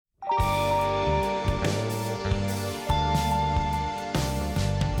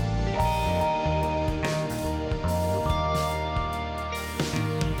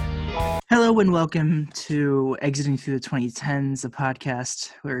Hello and welcome to Exiting Through the 2010s, a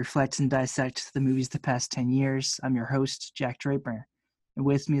podcast where we reflect and dissect the movies of the past 10 years. I'm your host, Jack Draper, and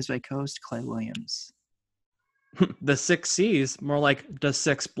with me is my co-host, Clay Williams. The 6 C's, more like the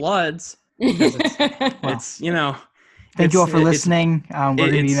 6 Bloods. It's you know. Thank you all for listening. We're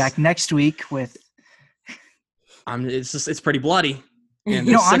going to be back next week with... It's pretty bloody.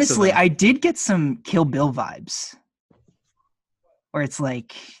 And honestly, I did get some Kill Bill vibes. Where it's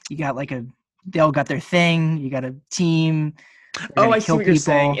like, you got like they all got their thing, you got a team. Oh, I see what you're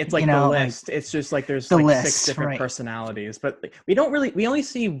saying. It's like the list. It's just like there's like list, 6 different personalities. But we only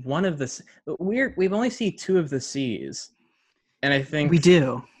see one of the, we've only seen 2 of the C's. And I think. We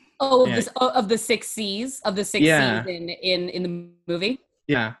do. Oh, yeah. Of the 6 C's? Of the 6 C's in the movie?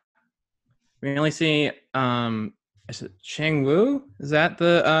 Yeah. We only see, is it Chang Wu? Is that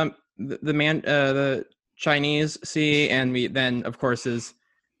the man, the Chinese C, and we then of course is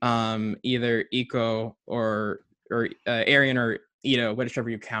either Iko or Arian or Ito, whichever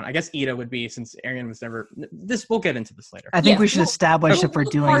you count. I guess Ito would be, since Arian was never. We'll get into this later. I think we should establish if we're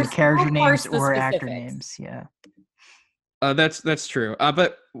doing character names or actor names. Yeah. That's true.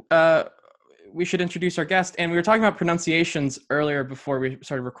 But we should introduce our guest. And we were talking about pronunciations earlier before we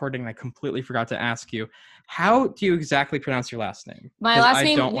started recording. And I completely forgot to ask you, how do you exactly pronounce your last name? My last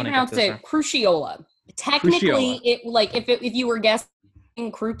name, we pronounce it Crucchiola. Technically, if you were guessing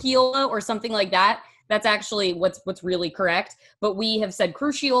Crucchiola or something like that, that's actually what's really correct. But we have said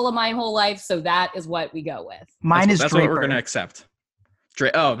Crucchiola my whole life, so that is what we go with. That's Draper. What we're going to accept.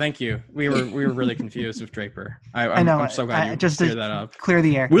 Oh, thank you. We were really confused with Draper. I know. I'm so glad you cleared that up. Clear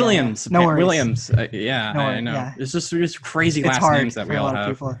the air. Williams. Yeah. No worries. Williams. I know. Yeah. It's just crazy last names that we all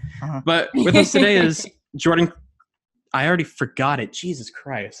have. Uh-huh. But with us today is Jordan. I already forgot it. Jesus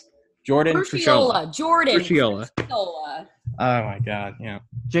Christ. Jordan Crucchiola. Jordan Crucchiola. Oh my God. Yeah.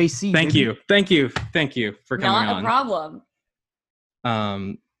 JC. Thank you for coming on. Not a problem.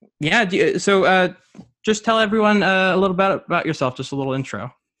 Yeah. So just tell everyone a little bit about yourself. Just a little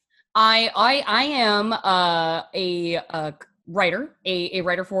intro. I am a writer, a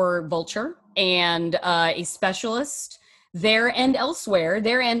writer for Vulture, and a specialist there and elsewhere,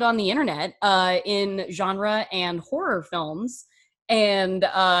 there and on the internet, in genre and horror films. And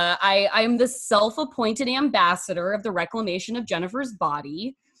I am the self-appointed ambassador of the reclamation of Jennifer's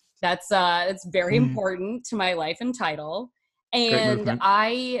body. That's very important to my life and title. And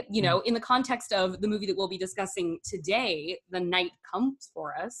I, in the context of the movie that we'll be discussing today, The Night Comes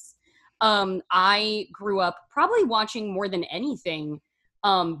For Us, I grew up probably watching more than anything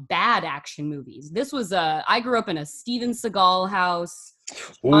bad action movies. I grew up in a Steven Seagal house,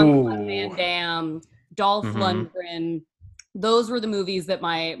 Jean-Claude Van Damme, Dolph Lundgren. Those were the movies that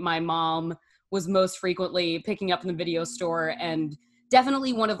my mom was most frequently picking up in the video store, and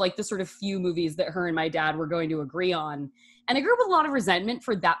definitely one of like the sort of few movies that her and my dad were going to agree on. And I grew up with a lot of resentment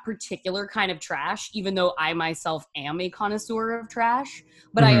for that particular kind of trash, even though I myself am a connoisseur of trash.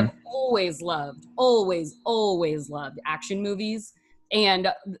 But I have always loved action movies.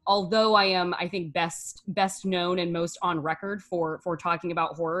 And although I am, I think, best known and most on record for talking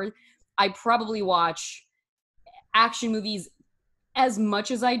about horror, I probably watch action movies as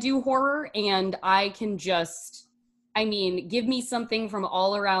much as I do horror, and I can just, give me something from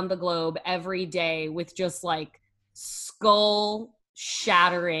all around the globe every day with just like skull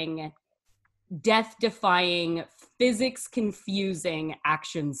shattering, death defying, physics confusing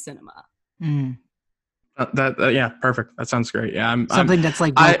action cinema. Yeah, perfect. That sounds great. Yeah, something that's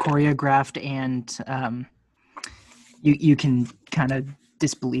like well choreographed, and you can kind of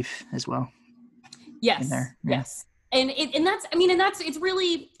disbelief as well. Yes. Yes. And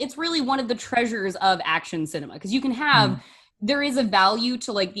it's really one of the treasures of action cinema, because you can have, there is a value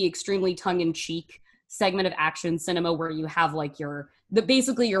to like the extremely tongue-in-cheek segment of action cinema where you have like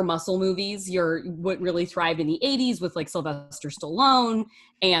basically your muscle movies, what really thrived in the 80s with like Sylvester Stallone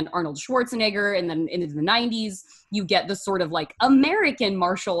and Arnold Schwarzenegger, and then into the 90s you get the sort of like American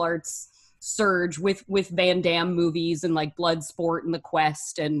martial arts surge with Van Damme movies and like Bloodsport and The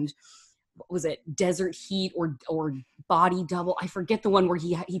Quest and what was it, Desert Heat or Body Double? I forget the one where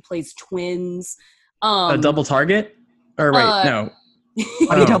he plays twins. A Double Target? Or wait, no.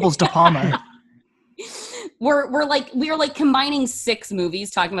 Body Double's De Palma. We are combining 6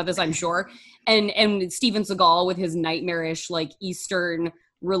 movies talking about this, I'm sure. And Steven Seagal with his nightmarish like Eastern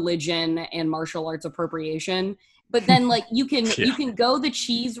religion and martial arts appropriation. But then like you can go the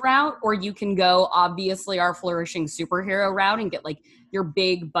cheese route, or you can go obviously our flourishing superhero route and get like your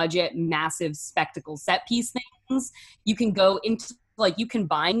big budget, massive spectacle set piece things. You can go into like you can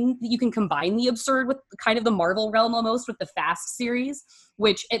combine the absurd with kind of the Marvel realm almost with the Fast series,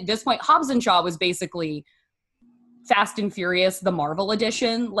 which at this point Hobbs and Shaw was basically Fast and Furious, the Marvel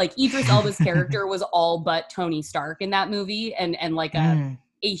edition. Like Idris Elba's character was all but Tony Stark in that movie, and like a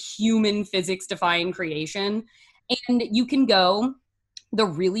human physics defying creation. And you can go the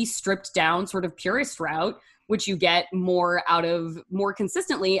really stripped down sort of purist route, which you get more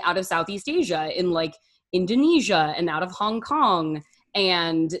consistently out of Southeast Asia, in like Indonesia and out of Hong Kong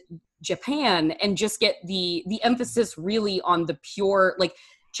and Japan, and just get the emphasis really on the pure, like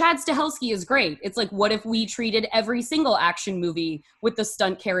Chad Stahelski is great. It's like, what if we treated every single action movie with the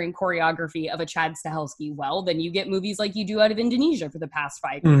stunt carrying choreography of a Chad Stahelski? Well, then you get movies like you do out of Indonesia for the past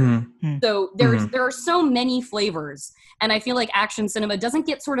 5 years. Mm-hmm. So there are so many flavors, and I feel like action cinema doesn't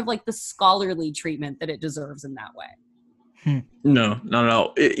get sort of like the scholarly treatment that it deserves in that way. No, not at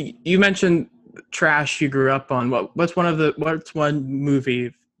all. You mentioned trash you grew up on. What's one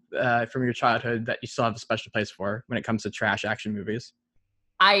movie from your childhood that you still have a special place for when it comes to trash action movies?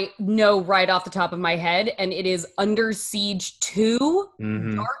 I know right off the top of my head, and it is Under Siege 2,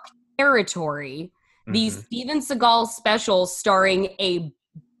 Dark Territory, the Steven Seagal special starring a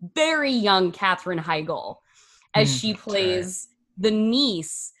very young Katherine Heigl as she plays the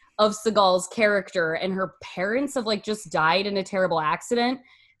niece of Seagal's character, and her parents have like just died in a terrible accident.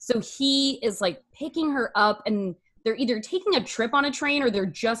 So he is like picking her up, and they're either taking a trip on a train or they're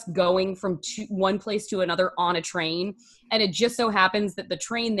just going from one place to another on a train. And it just so happens that the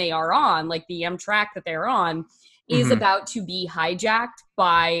train they are on, like the Amtrak that they're on, is about to be hijacked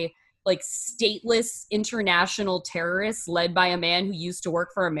by like stateless international terrorists led by a man who used to work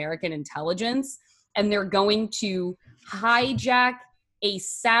for American intelligence. And they're going to hijack a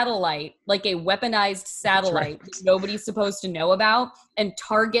satellite, like a weaponized satellite that nobody's supposed to know about, and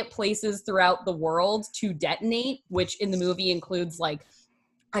target places throughout the world to detonate, which in the movie includes like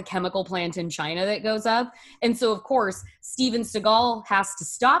a chemical plant in China that goes up. And so, of course, Steven Seagal has to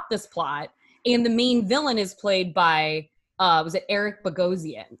stop this plot, and the main villain is played by, was it Eric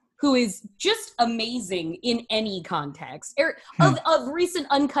Bogosian, who is just amazing in any context. Of recent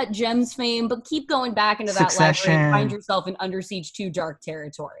Uncut Gems fame, but keep going back into that library and find yourself in Under Siege 2 Dark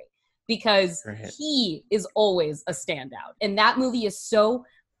Territory, because he is always a standout. And that movie is so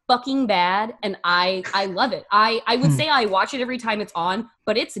fucking bad, and I love it. I would say I watch it every time it's on,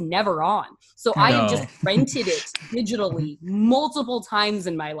 but it's never on. So I have just rented it digitally multiple times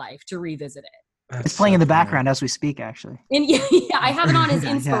in my life to revisit it. It's playing in the background as we speak, actually. And yeah, I have it on as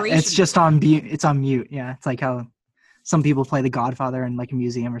inspiration. Yeah, it's just on mute. It's on mute. Yeah, it's like how some people play The Godfather in like a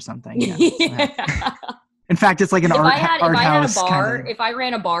museum or something. Yeah. In fact, it's like an art house. If I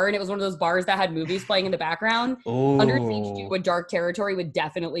ran a bar and it was one of those bars that had movies playing in the background, Under Siege 2 with Dark Territory would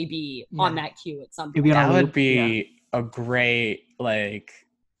definitely be on that queue at some point. That would be a great like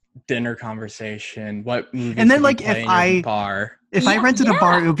dinner conversation. What movie? And then like if I rented a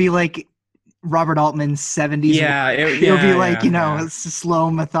bar, it would be like Robert Altman's 70s. Yeah, it would be like, it's a slow,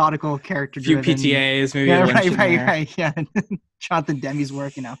 methodical character. A few PTAs, maybe. Yeah, right. Yeah, Jonathan Demme's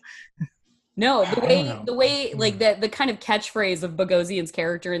work, No, the way like the kind of catchphrase of Bogosian's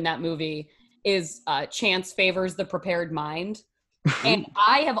character in that movie is chance favors the prepared mind. And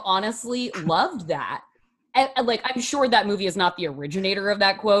I have honestly loved that. And, like, I'm sure that movie is not the originator of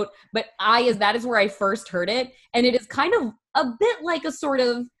that quote, but that is where I first heard it. And it is kind of a bit like a sort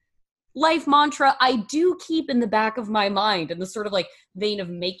of life mantra I do keep in the back of my mind, in the sort of like vein of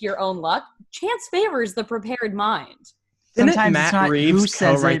make your own luck. Chance favors the prepared mind. Didn't Matt Reeves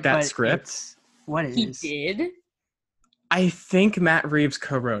co-write that script? What it is. He did? I think Matt Reeves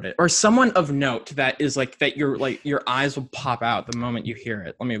co-wrote it, or someone of note that is like that. Your eyes will pop out the moment you hear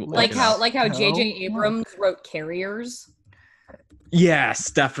it. Let me like how J.J. Abrams wrote Carriers. Yes,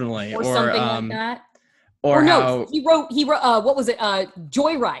 definitely, or something like that. Or no, he wrote what was it?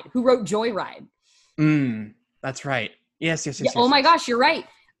 Joyride. Who wrote Joyride? That's right. Yes. Oh my gosh, you're right.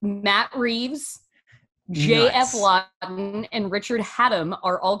 Matt Reeves, J.F. Lawton, and Richard Hatem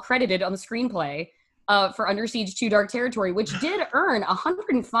are all credited on the screenplay for Under Siege 2 Dark Territory, which did earn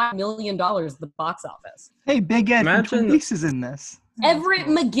 $105 million at the box office. Hey, Big Ed from Twin Peaks is in this. Everett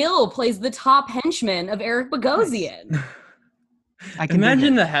McGill plays the top henchman of Eric Bogosian. Nice. I can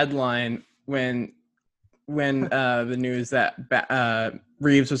imagine the headline when the news that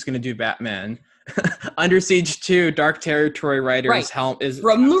Reeves was going to do Batman. Under Siege 2 Dark Territory writers helm is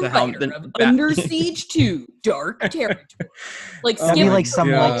from the writer of Under Siege 2 Dark Territory. Like skipping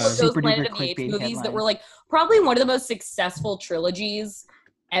some all of those Planet of the Apes movies that were like probably one of the most successful trilogies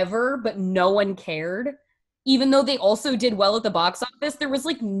ever, but no one cared. even though they also did well at the box office, there was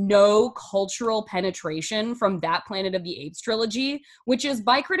like no cultural penetration from that Planet of the Apes trilogy, which is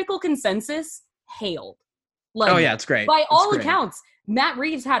by critical consensus hailed. Like, Oh yeah, it's great. by It's all great. accounts, Matt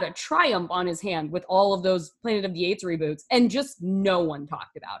Reeves had a triumph on his hand with all of those Planet of the Apes reboots, and just no one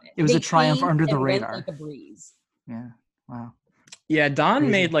talked about it. It was They a triumph came under the and went radar. like a breeze. Yeah. Wow. Yeah, Don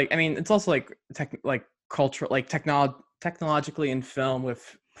Crazy. made like, I mean, it's also like cultural, like technologically in film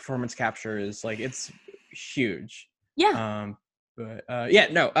with performance capture is like, it's huge. Yeah. But yeah,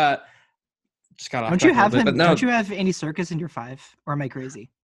 no, just got off. Don't you track a have little him? bit, but no, Don't you have Andy Serkis in your 5? Or am I crazy?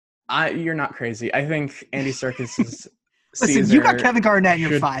 you're not crazy. I think Andy Serkis is Listen, you got Caesar Kevin Garnett in your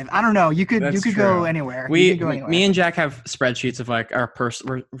should- 5. I don't know. You could That's go true. anywhere. You could go Me anywhere. and Jack have spreadsheets of like our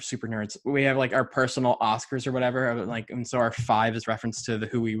we're super nerds. We have like our personal Oscars or whatever, like, and so our 5 is reference to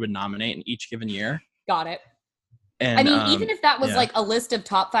who we would nominate in each given year. Got it. And I mean, even if that was yeah. like a list of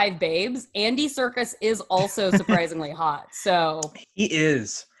top 5 babes, Andy Serkis is also surprisingly hot. So he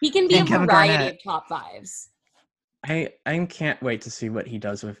is, he can be And a Kevin variety Garnett. of top 5s. I can't wait to see what he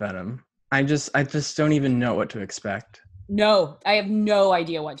does with Venom. I just don't even know what to expect. No, I have no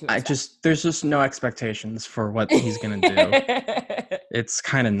idea what to expect. There's just no expectations for what he's gonna do. It's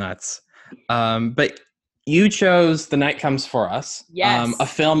kind of nuts. But you chose The Night Comes For Us. Yes. A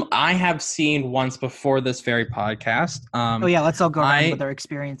film I have seen once before this very podcast. Oh yeah, let's all go around I- with our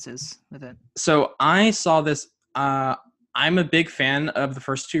experiences with it. So I saw this. I'm a big fan of the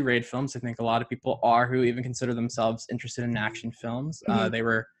first 2 Raid films. I think a lot of people are who even consider themselves interested in action films. Mhm. They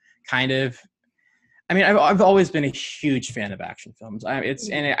were kind of. I mean, I've always been a huge fan of action films.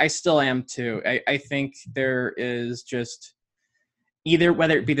 And I still am too. I think there is just either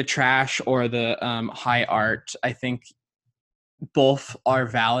whether it be the trash or the high art. I think both are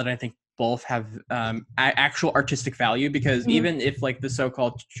valid. I think both have actual artistic value because Mhm. even if like the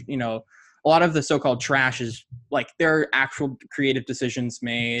so-called, a lot of the so-called trash is like there are actual creative decisions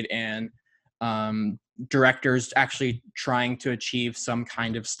made and directors actually trying to achieve some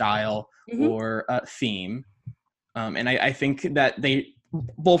kind of style Mhm. or theme. And I think that they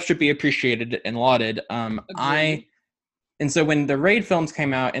both should be appreciated and lauded. Agreed. And so when the Raid films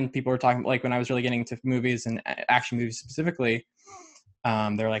came out and people were talking, like when I was really getting into movies and action movies specifically,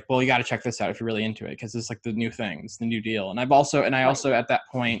 they're like, well, you got to check this out if you're really into it because it's like the new thing, it's the new deal. And I also at that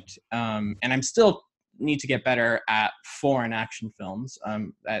point, and I'm still need to get better at foreign action films.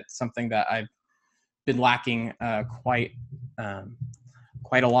 That's something that I've been lacking quite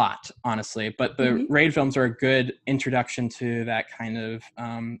a lot, honestly. But the Mhm. Raid films are a good introduction to that kind of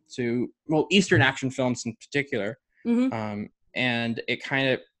Eastern action films in particular. Mhm. And it kind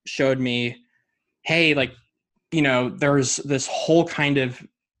of showed me, hey, like, there's this whole kind of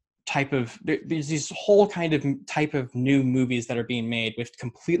there's these whole kind of type of new movies that are being made with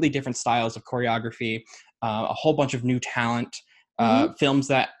completely different styles of choreography, a whole bunch of new talent, films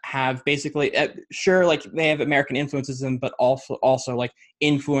that have basically, sure, like they have American influences in, but also like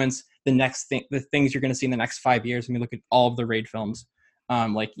influence the things you're going to see in the next 5 years. When you look at all of the Raid films,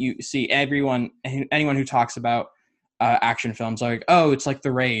 like you see anyone who talks about action films like, oh, it's like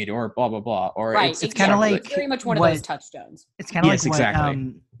The Raid or blah blah blah, or Right. it's kinda exactly. like It's very much one of what- those touchstones. It's kind of Yes, like exactly.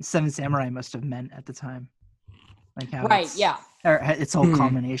 what Seven Samurai must have meant at the time. Like how Right. it's, Yeah. or its whole Hmm.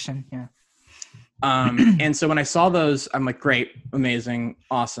 culmination. Yeah. And so when I saw those, I'm like, great, amazing,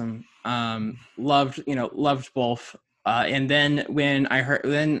 awesome. Loved both. And then when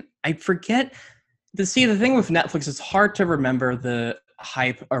I forget the thing with Netflix, it's hard to remember the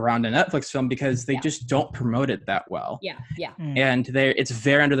hype around a Netflix film because they Yeah. just don't promote it that well. Yeah. Yeah. And it's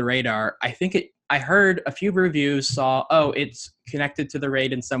very under the radar. I heard a few reviews it's connected to the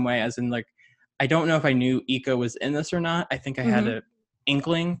Raid in some way, as in like, I don't know if I knew Iko was in this or not. I think I had an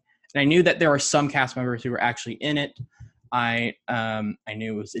inkling. And I knew that there were some cast members who were actually in it. I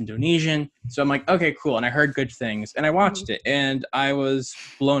knew it was Indonesian. So I'm like, okay, cool. And I heard good things. And I watched it and I was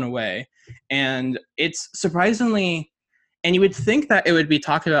blown away. And it's surprisingly, and you would think that it would be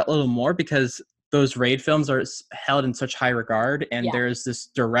talked about a little more because those Raid films are held in such high regard. And Yeah. there's this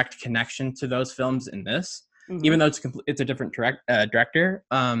direct connection to those films in this, Mhm. even though it's a different director.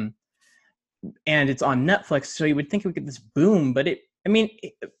 And it's on Netflix. So you would think it would get this boom, but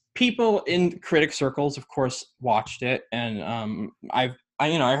people in critic circles, of course, watched it, and I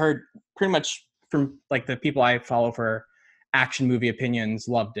heard pretty much from like the people I follow for action movie opinions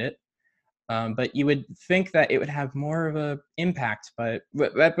loved it. But you would think that it would have more of a impact, but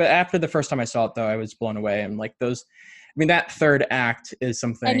after the first time I saw it, though, I was blown away. And like that third act is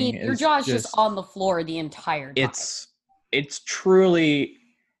something. I mean, your jaw's just on the floor the entire time. It's truly.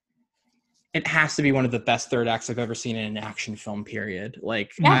 It has to be one of the best third acts I've ever seen in an action film, period.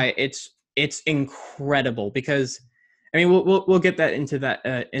 Like, Yeah. it's incredible because, I mean, we'll get that into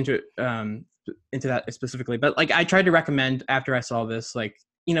that specifically, but like I tried to recommend after I saw this, like,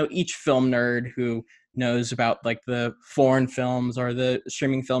 you know, each film nerd who knows about like the foreign films or the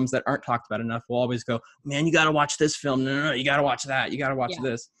streaming films that aren't talked about enough will always go, man, you got to watch this film. No, you got to watch that. You got to watch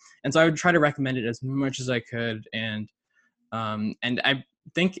this. And so I would try to recommend it as much as I could. And I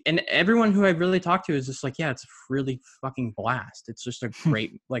think, and everyone who I really talked to is just like, yeah, it's a really fucking blast. It's just a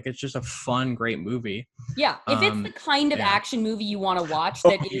great, like, it's just a fun, great movie. Yeah. If it's the kind of action movie you want to watch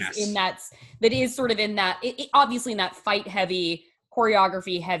that is sort of in that, obviously in that fight heavy,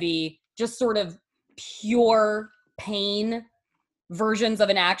 choreography heavy, just sort of pure pain versions of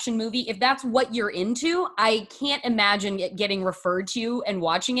an action movie, if that's what you're into, I can't imagine it getting referred to and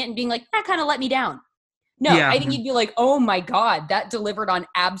watching it and being like, that kind of let me down. No, I think you'd be like, oh my God, that delivered on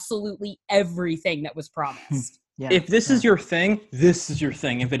absolutely everything that was promised. If this is your thing, this is your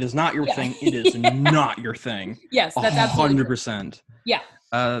thing. If it is not your thing, it is not your thing. Yes, that's absolutely 100%. True. Yeah.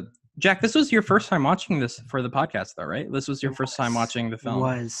 Jack, this was your first time watching this for the podcast, though, right? This was your first time watching the film. It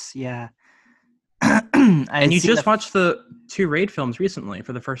was, yeah. And you just watched the 2 Raid films recently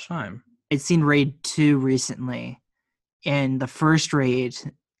for the first time. I'd seen Raid 2 recently, and the first Raid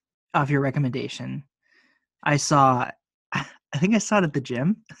of your recommendation, I think I saw it at the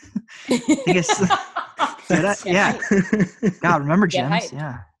gym. Yeah. God, remember gyms?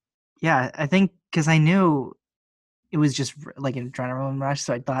 Yeah. I think because I knew it was just like an adrenaline rush,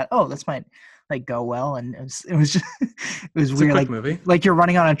 so I thought, oh, this might like go well, and it was just it was weird, like movie. Like you're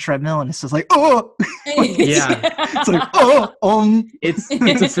running on a treadmill, and it's just like, oh, yeah, it's like it's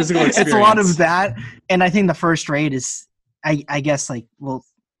a physical experience. It's a lot of that, and I think the first Raid is, I guess, like we'll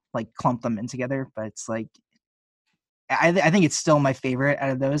like clump them in together, but it's like I think it's still my favorite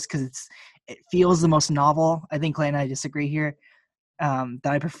out of those because it feels the most novel. I think Clay and I disagree here. That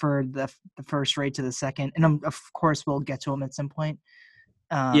I prefer the first Raid to the second, and of course we'll get to them at some point.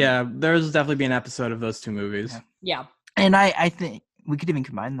 There's definitely be an episode of those 2 movies. Yeah, and I think we could even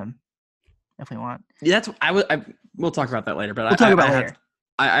combine them if we want. Yeah, we'll talk about that later. But we'll talk about it later.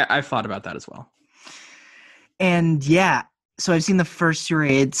 I've thought about that as well. And yeah, so I've seen the first 2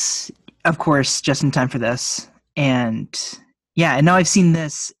 Raids, of course, just in time for this, and yeah, and now I've seen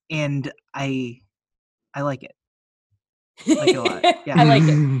this, and I like it. I like it a lot. Yeah. I like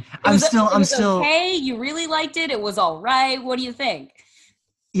it. I'm still okay. You really liked it. It was all right. What do you think?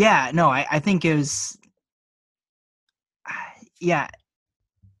 Yeah, no, I think it was. Yeah,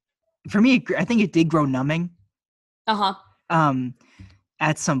 for me, I think it did grow numbing. At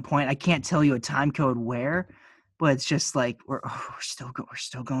some point, I can't tell you a time code where, but it's just like we're still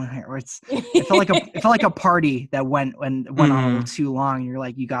going here. It felt like a party that went on a little too long. And you're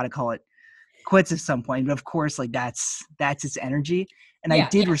like, you got to call it quits at some point. But of course, like that's its energy, and I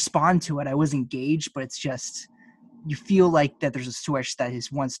did respond to it. I was engaged, but it's just you feel like that there's a switch that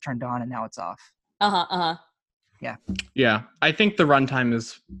is once turned on and now it's off. Yeah, I think the runtime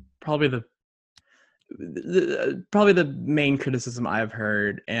is probably the main criticism I've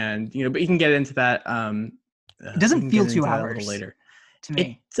heard, and but you can get into that. It doesn't feel 2 hours a little later to me.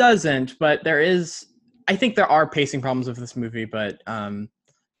 It doesn't, but I think there are pacing problems with this movie, but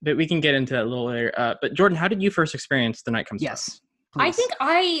we can get into that a little later. But Jordan, how did you first experience The Night Comes? Yes. Please.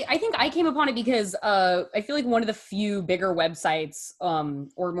 I think I came upon it because I feel like one of the few bigger websites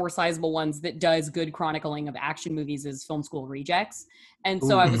or more sizable ones that does good chronicling of action movies is Film School Rejects. And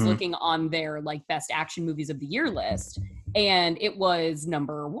so I was looking on their like best action movies of the year list, and it was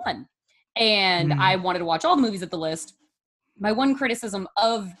number 1. And I wanted to watch all the movies at the list. My one criticism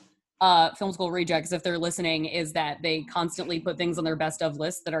of Film School Rejects, if they're listening, is that they constantly put things on their best of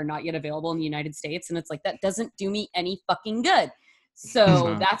list that are not yet available in the United States. And it's like, that doesn't do me any fucking good.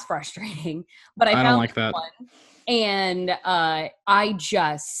 So that's frustrating. But I found don't like that one, and I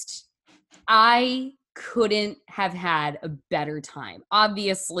couldn't have had a better time.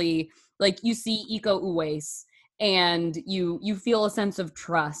 Obviously, like you see Iko Uwais, and you feel a sense of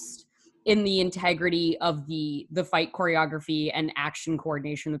trust in the integrity of the fight choreography and action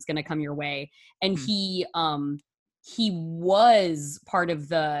coordination that's going to come your way. And he was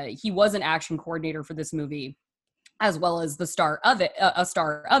an action coordinator for this movie, as well as the star of it, a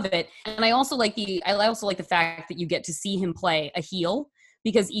star of it. And I also like the fact that you get to see him play a heel,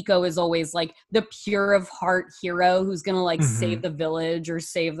 because Iko is always like the pure of heart hero who's going to like save the village or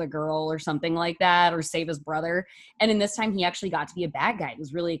save the girl or something like that, or save his brother. And in this time, he actually got to be a bad guy. It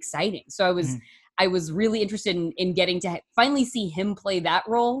was really exciting. So I was really interested in getting to finally see him play that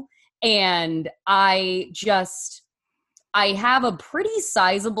role. And I have a pretty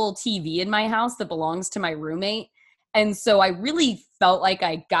sizable TV in my house that belongs to my roommate. And so I really felt like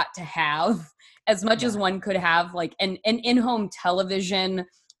I got to have as much as Yeah. one could have, like an in-home television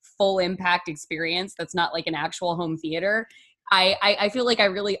full impact experience that's not like an actual home theater. I feel like I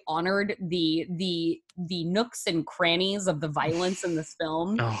really honored the nooks and crannies of the violence in this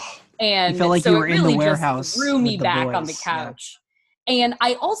film. Oh, And You felt like so you it were in the really just warehouse threw me with the back on the boys. Yeah. couch. And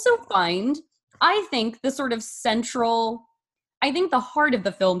I also I think the sort of central, I think the heart of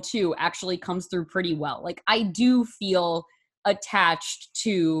the film too actually comes through pretty well. Like I do feel attached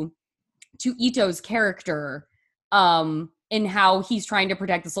to Ito's character, in how he's trying to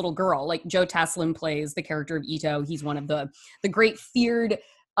protect this little girl. Like Joe Taslim plays the character of Ito. He's one of the great feared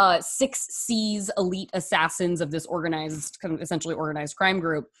 6 C's elite assassins of this organized, kind of essentially organized crime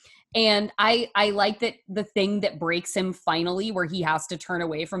group. And I like that the thing that breaks him finally, where he has to turn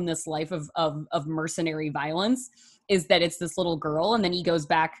away from this life of mercenary violence, is that it's this little girl. And then he goes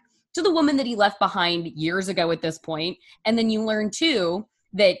back to the woman that he left behind years ago at this point. And then you learn too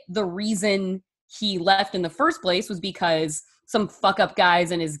that the reason he left in the first place was because some fuck up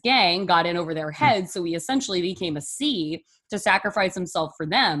guys in his gang got in over their heads. So he essentially became a C to sacrifice himself for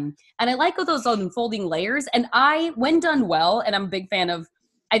them. And I like all those unfolding layers. And when done well, and I'm a big fan of,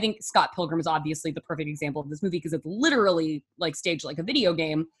 I think Scott Pilgrim is obviously the perfect example of this movie because it's literally like staged like a video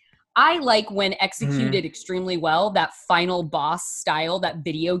game. I like when executed extremely well, that final boss style, that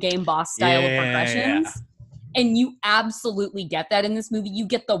video game boss style of progressions. And you absolutely get that in this movie. You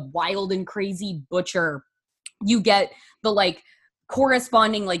get the wild and crazy butcher. You get the like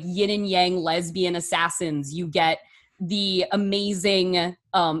corresponding like yin and yang lesbian assassins. You get the amazing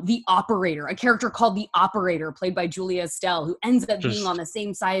the operator, a character called the operator, played by Julia Estelle, who ends up being on the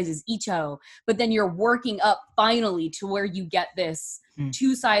same side as Icho. But then you're working up finally to where you get this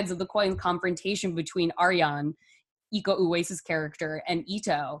two sides of the coin confrontation between Aryan, Iko Uweis's character, and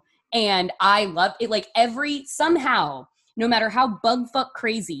Ito. And I love it. Like somehow, no matter how bugfuck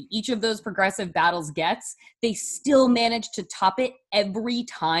crazy each of those progressive battles gets, they still manage to top it every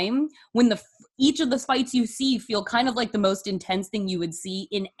time when each of the fights you see feel kind of like the most intense thing you would see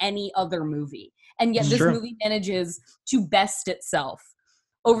in any other movie. And yet this movie manages to best itself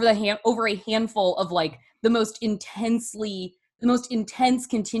over a handful of like the most intense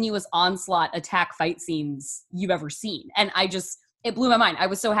continuous onslaught attack fight scenes you've ever seen. And it blew my mind. I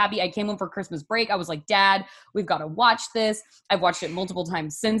was so happy. I came home for Christmas break. I was like, Dad, we've got to watch this. I've watched it multiple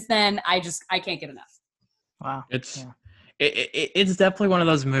times since then. I can't get enough. Wow. It's definitely one of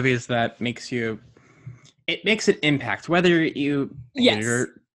those movies that makes an impact, whether you hate it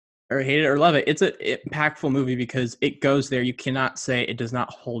or hate it or love it. It's an impactful movie because it goes there. You cannot say it does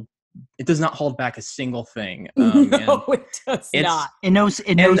not hold back a single thing. No, it does not. It knows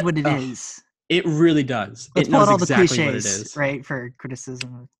what it is. It really does. Let's it knows all the exactly cliches, what it is. right, for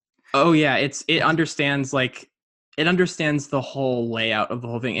criticism. Oh yeah, it understands the whole layout of the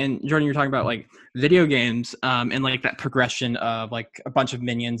whole thing. And Jordan, you're talking about like video games, and like that progression of like a bunch of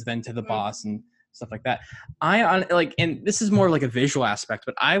minions then to the boss and stuff like that. And this is more like a visual aspect,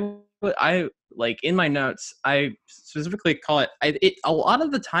 but I like in my notes, I specifically call it a lot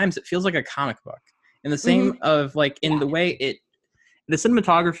of the times it feels like a comic book in the same of like in the way the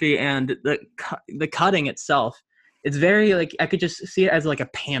cinematography and the cutting itself. It's very like I could just see it as like a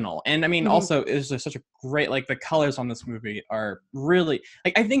panel. And I mean also it's just such a great, like the colors on this movie are really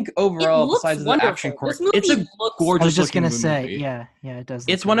like, I think overall besides the action it's a gorgeous. I was just gonna say movie. yeah it does.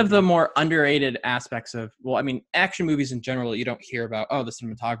 It's one of the more underrated aspects of, well, I mean, action movies in general, you don't hear about the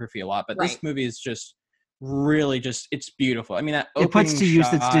cinematography a lot, but this movie is just really it's beautiful. I mean, that it puts to use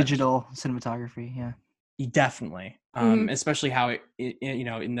its shot, digital cinematography. definitely, especially how it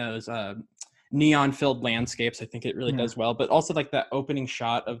in those neon filled landscapes, I think it really does well. But also like that opening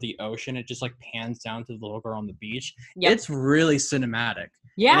shot of the ocean, it just like pans down to the little girl on the beach. It's really cinematic.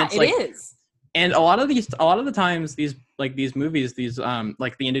 Yeah, it is. And a lot of the times these movies, these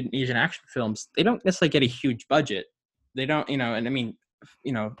like the Indonesian action films, they don't necessarily get a huge budget. They don't, and I mean,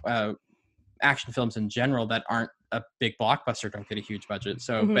 action films in general that aren't a big blockbuster don't get a huge budget.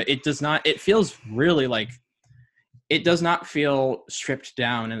 So, but it does not. It feels really like. It does not feel stripped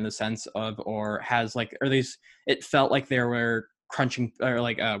down in the sense of, or has like, or these. It felt like there were crunching, or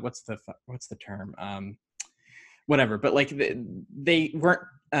like, what's the term? Whatever. But like they weren't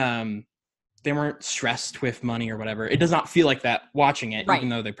stressed with money or whatever. It does not feel like that watching it, even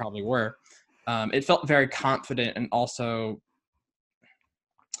though they probably were. It felt very confident, and also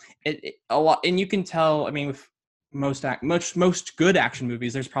it a lot. And you can tell. I mean, with most good action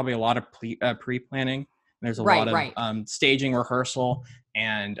movies, there's probably a lot of pre-planning. There's a lot of staging, rehearsal,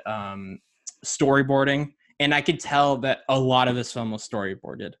 and storyboarding. And I could tell that a lot of this film was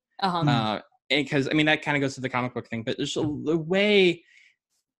storyboarded. because I mean that kind of goes to the comic book thing, but there's the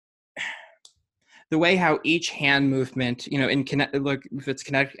way how each hand movement, in look, if it's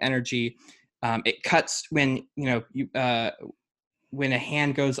kinetic energy, it cuts when when a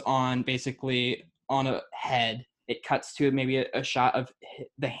hand goes on basically on a head, it cuts to maybe a shot of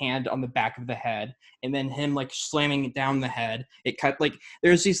the hand on the back of the head, and then him like slamming down the head. It cut like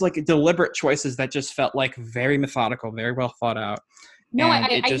there's these like deliberate choices that just felt like very methodical, very well thought out. No,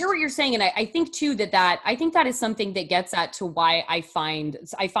 I hear what you're saying, and I think too that I think that is something that gets at to why I find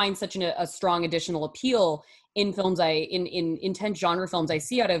such a strong additional appeal in films in intense genre films I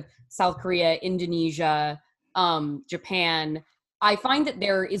see out of South Korea, Indonesia, Japan. I find that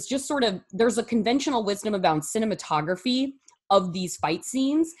there is just there's a conventional wisdom about cinematography of these fight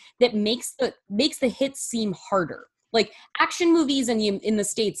scenes that makes the hits seem harder. Like action movies in the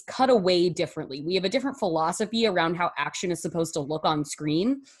States cut away differently. We have a different philosophy around how action is supposed to look on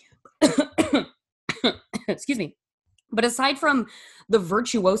screen. Excuse me. But aside from the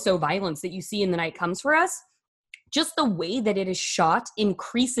virtuoso violence that you see in The Night Comes for Us, just the way that it is shot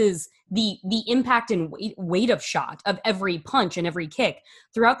increases the impact and weight of shot of every punch and every kick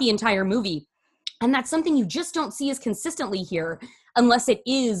throughout the entire movie. And that's something you just don't see as consistently here unless it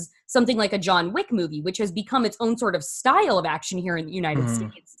is something like a John Wick movie, which has become its own sort of style of action here in the United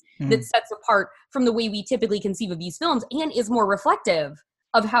States that sets apart from the way we typically conceive of these films and is more reflective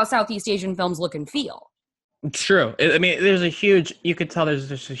of how Southeast Asian films look and feel. It's true. I mean, you could tell there's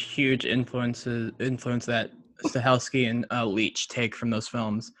just a huge influence that Stahelski and Leach take from those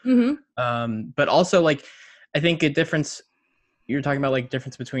films. But also, like, I think a difference, you're talking about, like,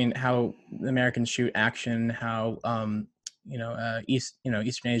 difference between how the Americans shoot action, how,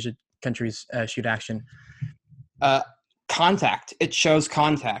 Eastern Asia countries shoot action. Contact. It shows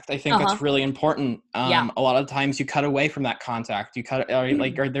contact. I think that's really important. A lot of times you cut away from that contact. You cut,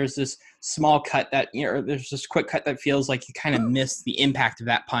 or there's this small cut that, there's this quick cut that feels like you kind of miss the impact of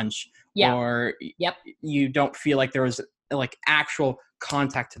that punch. Yeah. Or you don't feel like there was like actual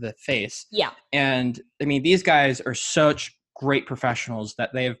contact to the face. Yeah. And I mean, these guys are such great professionals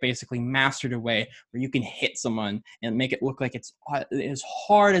that they have basically mastered a way where you can hit someone and make it look like it's as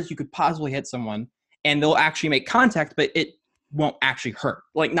hard as you could possibly hit someone, and they'll actually make contact, but it won't actually hurt,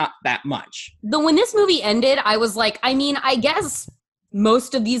 like not that much. When this movie ended, I was like, I mean, I guess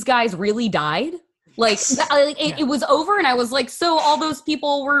most of these guys really died. Like it was over, and I was like, so all those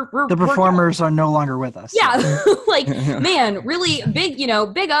people were the performers are no longer with us. Yeah, like man, really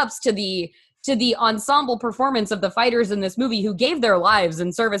big ups to the ensemble performance of the fighters in this movie who gave their lives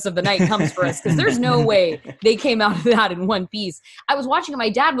in service of The Night Comes for Us, because there's no way they came out of that in one piece. I was watching it, my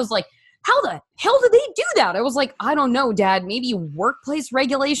dad was like, how the hell did they do that? I was like, I don't know, Dad. Maybe workplace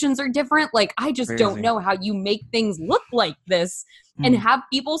regulations are different. Like, I just don't know how you make things look like this and have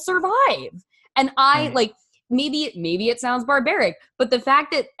people survive. And I maybe it sounds barbaric, but the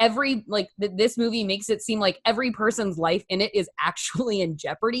fact that that this movie makes it seem like every person's life in it is actually in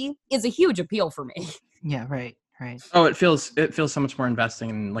jeopardy is a huge appeal for me. Yeah, right. Oh, it feels so much more investing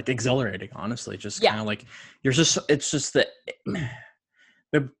and like exhilarating, honestly. Just kind of like it's just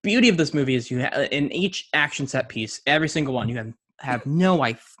the beauty of this movie is you in each action set piece, every single one, you have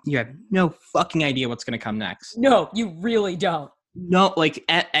no fucking idea what's going to come next. No, you really don't. No, like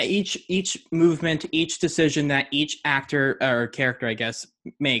at each movement, each decision that each actor or character, I guess,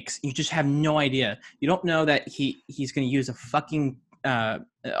 makes, you just have no idea. You don't know that he's going to use a fucking a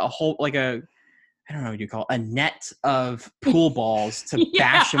whole, like I don't know what you call it, a net of pool balls to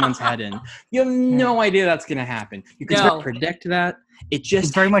bash someone's head in. You have no idea that's going to happen. You can predict that. It just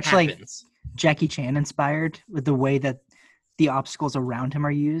it's very much happens. Like Jackie Chan inspired with the way that the obstacles around him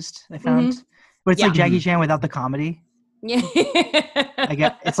are used. I found, but it's like Jackie Chan without the comedy. Yeah,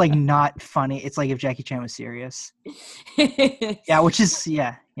 it's like not funny. It's like if Jackie Chan was serious. Which is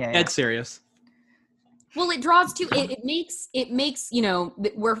It's serious. Well, it draws to it makes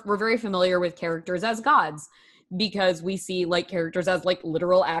we're very familiar with characters as gods because we see like characters as like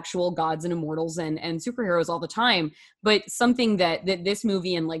literal actual gods and immortals and superheroes all the time. But something that this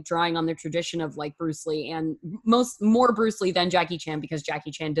movie, and like drawing on the tradition of like Bruce Lee, and more Bruce Lee than Jackie Chan, because Jackie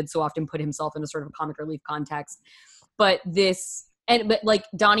Chan did so often put himself in a sort of comic relief context. But like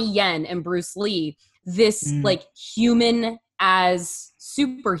Donnie Yen and Bruce Lee, this like human as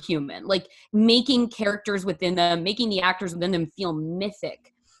superhuman, like making characters within them, making the actors within them feel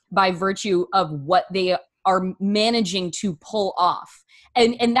mythic by virtue of what they are managing to pull off.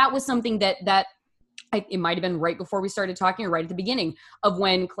 And that was something that it might have been right before we started talking, or right at the beginning of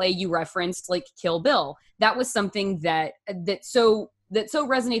when, Clay, you referenced like Kill Bill. That was something that so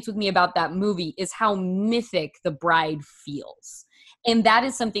resonates with me about that movie, is how mythic the bride feels. And that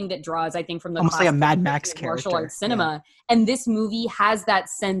is something that draws, I think, from the Almost like a classic Mad Max martial character. arts cinema. And this movie has that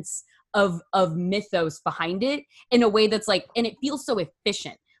sense of mythos behind it in a way that's like, and it feels so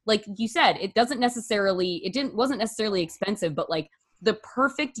efficient. Like you said, wasn't necessarily expensive, but like the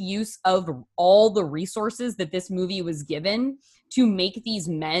perfect use of all the resources that this movie was given to make these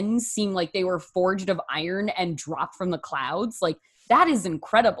men seem like they were forged of iron and dropped from the clouds. Like that is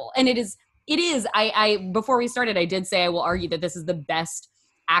incredible. And it is, I before we started, I did say I will argue that this is the best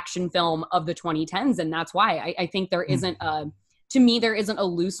action film of the 2010s. And that's why I think there isn't to me, there isn't a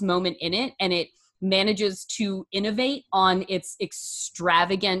loose moment in it, and it manages to innovate on its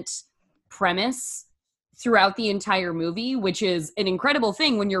extravagant premise throughout the entire movie, which is an incredible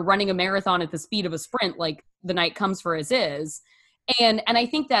thing when you're running a marathon at the speed of a sprint, like The Night Comes for Us is. And I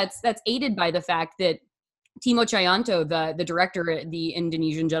think that's aided by the fact that Timo Tjahjanto, the director, the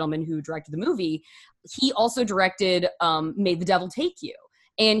Indonesian gentleman who directed the movie, he also directed May the Devil Take You.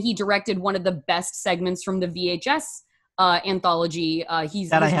 And he directed one of the best segments from the VHS anthology. I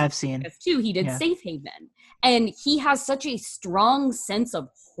have seen too. He did Safe Haven, and he has such a strong sense of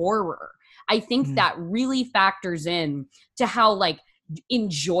horror. I think that really factors in to how like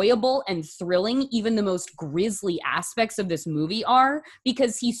enjoyable and thrilling even the most grisly aspects of this movie are,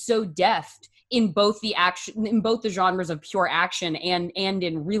 because he's so deft in both the action, in both the genres of pure action and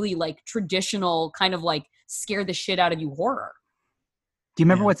in really like traditional kind of like scare the shit out of you horror. Do you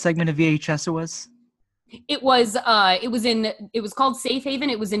remember what segment of VHS it was? It was called Safe Haven.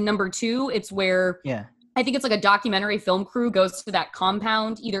 It was in number 2. It's where I think it's like a documentary film crew goes to that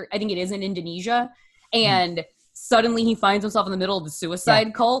compound. I think it is in Indonesia. And suddenly he finds himself in the middle of the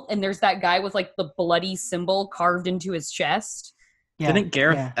suicide cult. And there's that guy with like the bloody symbol carved into his chest. Yeah. Didn't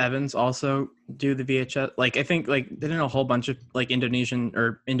Gareth Evans also do the VHS? Like, I think like, didn't a whole bunch of like Indonesian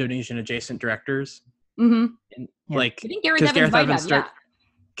adjacent directors? Mm-hmm. Like, I think Gareth Evans might have,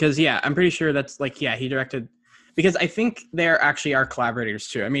 because I'm pretty sure that's like he directed, because I think there actually are collaborators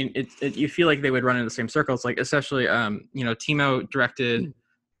too. I mean, you feel like they would run in the same circles, like especially Timo directed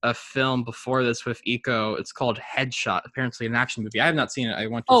a film before this with Iko. It's called Headshot, apparently an action movie. I have not seen it. I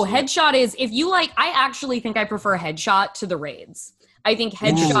want to. Headshot is, if you like, I actually think I prefer Headshot to The Raids. I think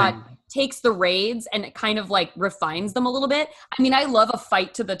Headshot takes the Raids and it kind of like refines them a little bit. I mean, I love a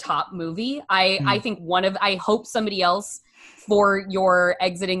fight to the top movie. I think I hope somebody else for your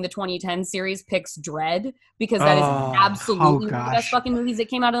exiting the 2010 series picks Dread, because that is absolutely one of the best fucking movies that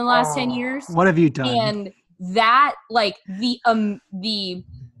came out in the last 10 years. What have you done? And that, like, the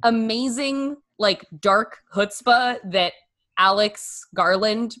amazing, like, dark chutzpah that Alex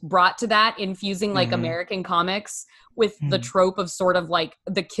Garland brought to that, infusing like American comics with the trope of sort of like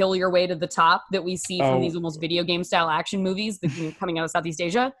the kill your way to the top that we see from these almost video game style action movies that coming out of Southeast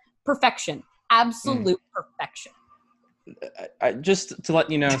Asia. Perfection. Absolute perfection. Just to let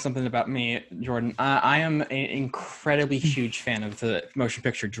you know something about me, Jordan, I am an incredibly huge fan of the motion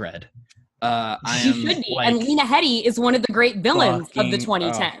picture Dread. You should be. Like, and Lena Headey is one of the great villains of the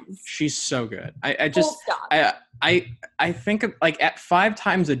 2010s. She's so good. I think of, like, at 5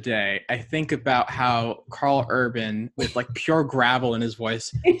 times a day, I think about how Carl Urban, with like pure gravel in his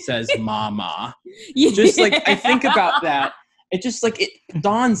voice, says "mama." Just like I think about that, it just like it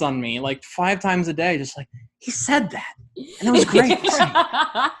dawns on me like 5 times a day, just like he said that, and it was great.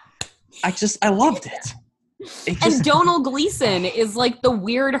 I loved it. And Donald Gleason is like the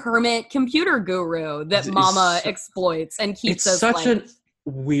weird hermit computer guru that Mama exploits and keeps us like... It's such a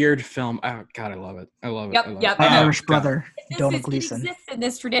weird film. Oh, God, I love it. I love it. Yep. My Irish brother, Donald Gleason. It exists in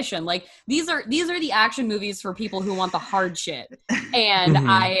this tradition. Like, these are the action movies for people who want the hard shit. And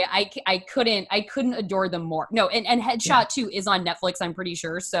I couldn't adore them more. No, and Headshot 2 is on Netflix, I'm pretty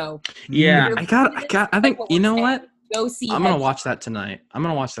sure. So yeah, I think, you know what? Go see I'm going to watch that tonight.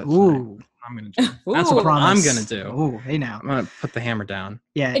 Ooh. I'm gonna do. That's what I'm gonna do. Oh, hey now. I'm gonna put the hammer down.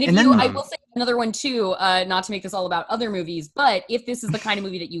 Yeah, and I will say another one too. Not to make this all about other movies, but if this is the kind of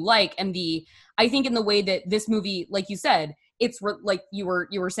movie that you like, and I think in the way that this movie, like you said, it's like you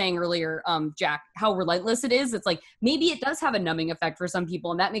were saying earlier, Jack, how relentless it is. It's like maybe it does have a numbing effect for some people,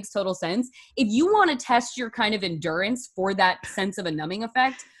 and that makes total sense. If you want to test your kind of endurance for that sense of a numbing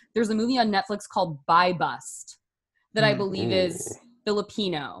effect, there's a movie on Netflix called Buy Bust that I believe is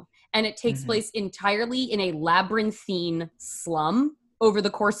Filipino. And it takes place entirely in a labyrinthine slum over the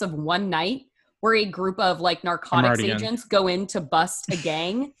course of one night, where a group of like narcotics agents go in to bust a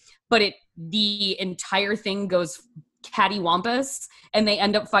gang, but the entire thing goes cattywampus, and they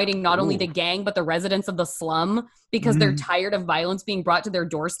end up fighting not only the gang but the residents of the slum because they're tired of violence being brought to their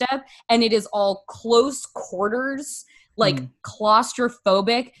doorstep. And it is all close quarters, like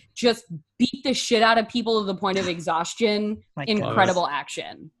claustrophobic, just beat the shit out of people to the point of exhaustion. My God. Incredible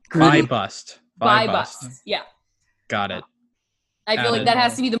action. By bust. By bust. Yeah. Got it. I feel like that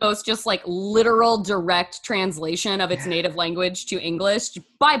has to be the most just like literal direct translation of its native language to English.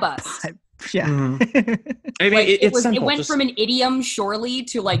 By bust. Yeah. I mean, Like, it's simple. it went just, from an idiom surely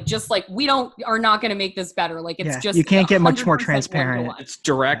to like just like we are not going to make this better. Like it's just you can't get much more 100% transparent. one-to-one. it's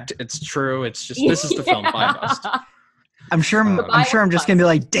direct. It's true. It's just this is the film. By bust. I'm sure I'm just gonna be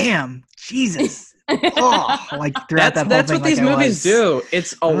like, damn, Jesus. Oh, like throughout that whole that's thing, what these like I movies was. do.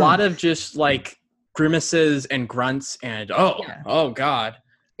 It's a lot of just like grimaces and grunts and oh god.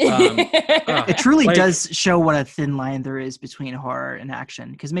 It truly Like- does show what a thin line there is between horror and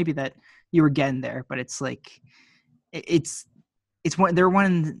action, because maybe that you were getting there, but it's like it's one they're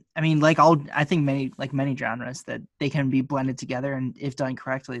one. I mean, like I think many genres that they can be blended together, and if done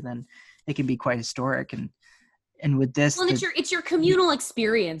correctly, then it can be quite historic. And with this, Well, and it's your communal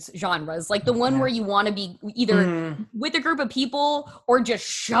experience genres, like the one where you want to be either with a group of people or just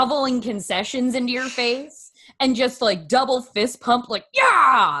shoveling concessions into your face and just like double fist pump, like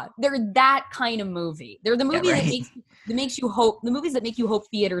yeah, they're that kind of movie. They're the movie that makes you hope. The movies that make you hope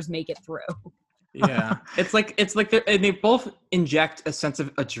theaters make it through. Yeah, it's like they both inject a sense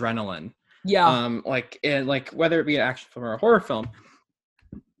of adrenaline. Yeah, like whether it be an action film or a horror film.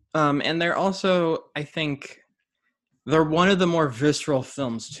 And they're also, I think, they're one of the more visceral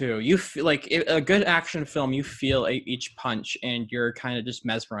films too. You feel like a good action film, you feel each punch, and you're kind of just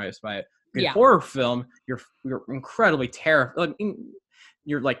mesmerized by it. A good horror film, you're incredibly terrified.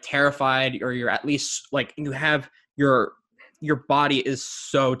 You're like terrified, or you're at least like you have your body is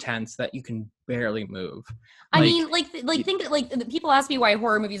so tense that you can barely move. I mean, think people ask me why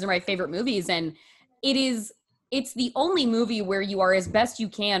horror movies are my favorite movies, and it's the only movie where you are as best you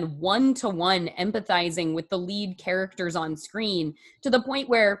can one-to-one empathizing with the lead characters on screen to the point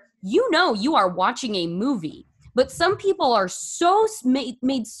where you are watching a movie, but some people are so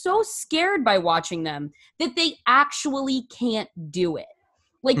made so scared by watching them that they actually can't do it.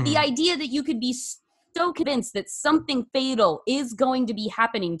 Like the idea that you could be so convinced that something fatal is going to be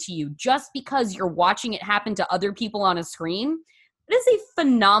happening to you just because you're watching it happen to other people on a screen. It is a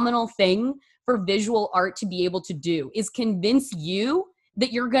phenomenal thing for visual art to be able to do, is convince you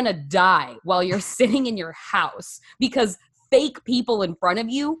that you're gonna die while you're sitting in your house because fake people in front of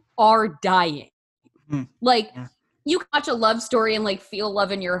you are dying. You can watch a love story and like feel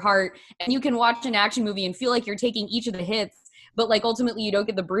love in your heart, and you can watch an action movie and feel like you're taking each of the hits, but like ultimately you don't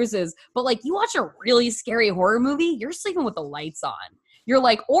get the bruises. But like you watch a really scary horror movie, you're sleeping with the lights on. You're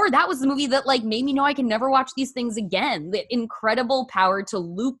like, or that was the movie that like made me know I can never watch these things again. The incredible power to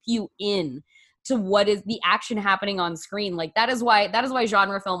loop you in to what is the action happening on screen. Like that is why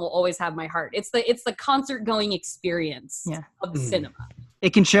genre film will always have my heart. It's the concert going experience of cinema.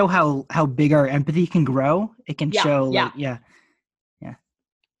 It can show how big our empathy can grow. It can show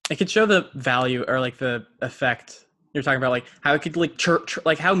It could show the value or like the effect you're talking about, like how it could like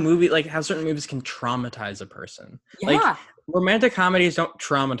like how certain movies can traumatize a person. Like romantic comedies don't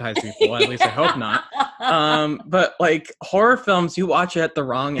traumatize people. At least I hope not. But like horror films, you watch it at the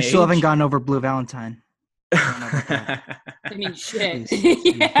wrong age. I still haven't gotten over Blue Valentine. I mean, shit.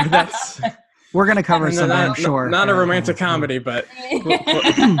 We're gonna cover some, I'm sure. Not a romantic comedy, but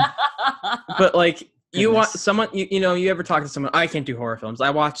like you want someone, you ever talk to someone, I can't do horror films.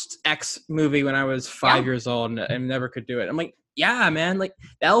 I watched X movie when I was 5 years old and never could do it. I'm like, yeah, man, like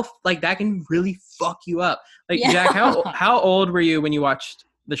that can really fuck you up. Like, Jack, how old were you when you watched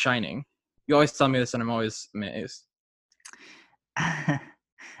The Shining? You always tell me this and I'm always amazed. I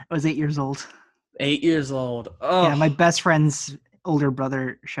was 8 years old. 8 years old. Oh. Yeah, my best friend's older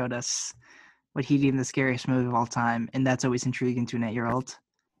brother showed us what he deemed the scariest movie of all time, and that's always intriguing to an 8-year-old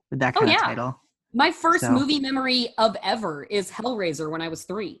with that kind of title. My first movie memory of ever is Hellraiser when I was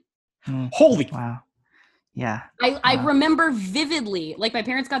 3. Holy wow. Yeah. I remember vividly, like my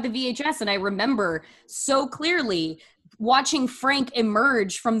parents got the VHS, and I remember so clearly watching Frank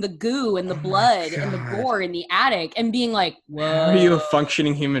emerge from the goo and the blood and the gore in the attic and being like, whoa. Are you a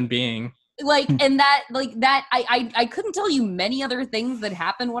functioning human being? Like, and I couldn't tell you many other things that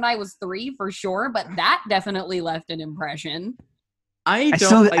happened when I was 3 for sure, but that definitely left an impression. I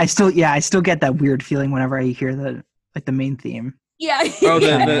still get that weird feeling whenever I hear the main theme. Yeah.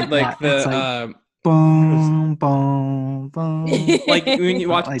 Oh, boom, boom, boom. Like when you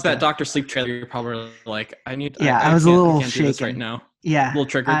watch like that Dr. Sleep trailer, you're probably like, I was a little I can't shaken do this right now. Yeah. A little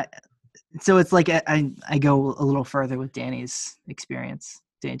triggered. So it's like I go a little further with Danny's experience,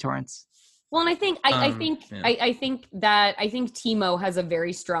 Danny Torrance. Well, and I think Timo has a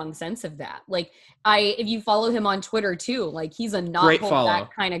very strong sense of that. Like, if you follow him on Twitter too, like he's a not Great hold follow.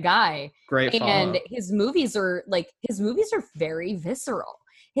 back kind of guy. Great And follow. his movies are very visceral.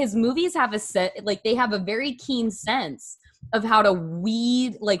 His movies have they have a very keen sense of how to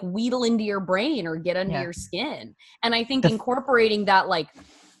wheedle into your brain or get under your skin. And I think incorporating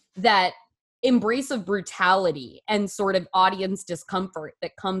that embrace of brutality and sort of audience discomfort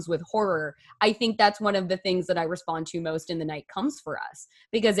that comes with horror, I think that's one of the things that I respond to most in The Night Comes for Us,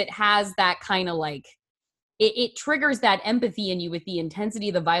 because it has that kind of it triggers that empathy in you with the intensity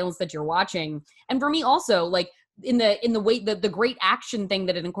of the violence that you're watching. And for me also, like in the way the great action thing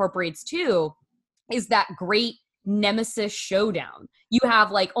that it incorporates too is that great nemesis showdown. You have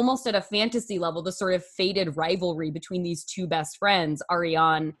like almost at a fantasy level the sort of fated rivalry between these two best friends,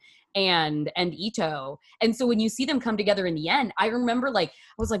 Ariane and Ito. And so when you see them come together in the end, I remember I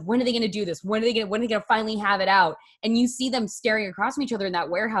was like, when are they going to do this? When are they going to finally have it out? And you see them staring across from each other in that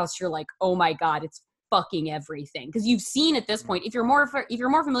warehouse. You're like, oh my God, it's fucking everything. Because you've seen at this point, if you're more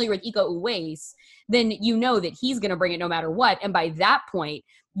familiar with Iko Uwais, then you know that he's going to bring it no matter what. And by that point,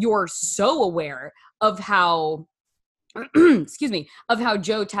 you're so aware of how excuse me, of how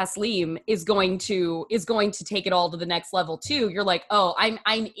Joe Taslim is going to take it all to the next level too. You're like, oh, I'm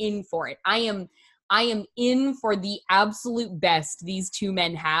in for it. I am in for the absolute best these two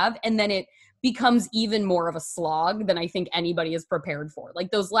men have. And then it becomes even more of a slog than I think anybody is prepared for.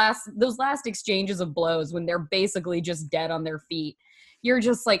 Like those last exchanges of blows when they're basically just dead on their feet. You're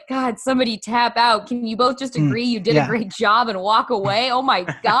just like, God, somebody tap out. Can you both just agree you did a great job and walk away? Oh my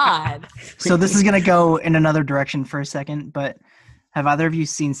God. So this is going to go in another direction for a second, but have either of you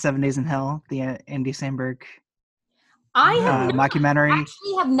seen 7 Days in Hell, the Andy Samberg I have mockumentary?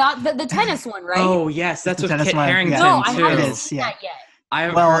 actually have not. The tennis one, right? Oh yes, that's with Kit Harington No, I too. haven't seen that yet. I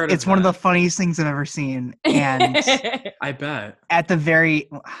have heard it's one of the funniest things I've ever seen. And I bet. At the very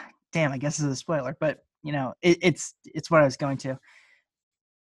damn, I guess this is a spoiler, but you know, it's what I was going to.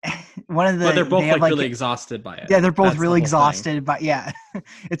 One of the But they're both really exhausted by it. Yeah, they're both really exhausted by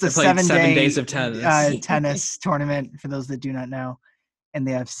it's a 7 days of tennis tennis tournament for those that do not know, and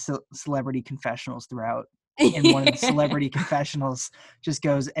they have celebrity confessionals throughout. And one of the celebrity confessionals just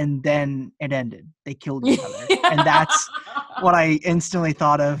goes, and then it ended. They killed each other, and that's what I instantly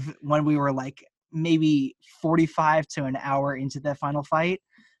thought of when we were like maybe 45 to an hour into that final fight,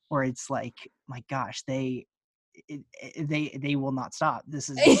 where it's like, my gosh, they will not stop. This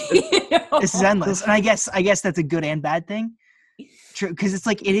is this is endless. And I guess that's a good and bad thing. True, because it's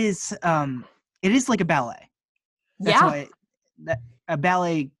like it is like a ballet. That's why a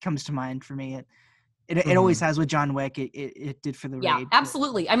ballet comes to mind for me. It always has with John Wick. It did for the Raid.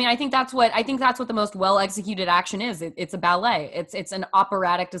 Absolutely. I mean, I think that's what the most well executed action is. It's a ballet. It's an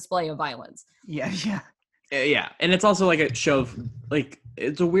operatic display of violence. Yeah. Yeah, and it's also like a show of like,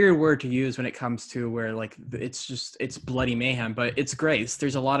 it's a weird word to use when it comes to where like it's bloody mayhem, but it's grace.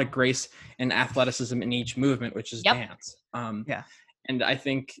 There's a lot of grace and athleticism in each movement, which is dance. And I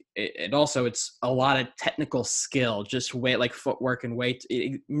think it also, it's a lot of technical skill, just like footwork and weight,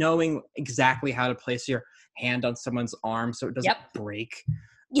 knowing exactly how to place your hand on someone's arm so it doesn't break.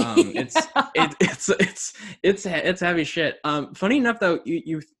 It's heavy shit. Funny enough though,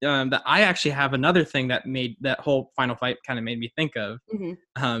 you that I actually have another thing that made that whole final fight kind of made me think of.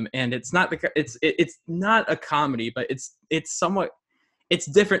 And it's not it's not a comedy, but it's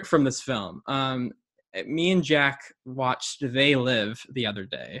different from this film. Me and Jack watched They Live the other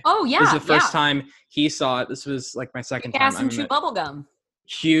day. Oh yeah, this is the first time he saw it. This was like my second time. Gas and chew bubblegum.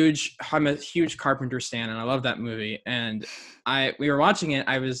 I'm a huge Carpenter stan, and I love that movie. And we were watching it.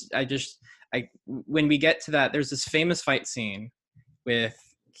 When we get to that, there's this famous fight scene with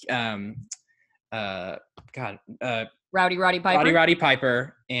Rowdy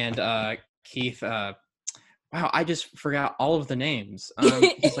Piper and Keith. Wow, I just forgot all of the names.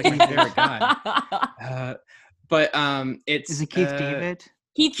 He's like my favorite guy. But is it Keith David?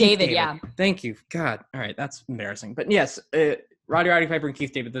 Keith David, yeah. Thank you. God, all right, that's embarrassing. But yes, Roddy Piper and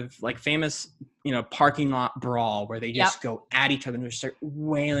Keith David, the like famous, parking lot brawl where they just go at each other and just start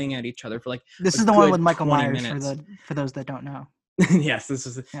wailing at each other for like. This is the one with Michael Myers for those that don't know. Yes, this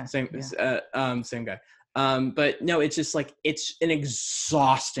is the same guy. But no, it's just like, it's an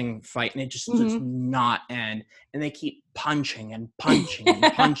exhausting fight and it just does not end. And they keep punching and punching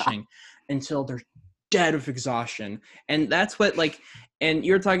and punching until they're dead of exhaustion. And that's what and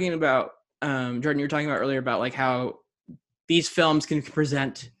you're talking about, Jordan, you were talking about earlier about like how these films can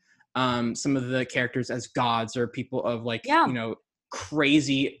present some of the characters as gods or people of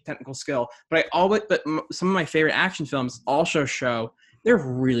crazy technical skill. But some of my favorite action films also show they're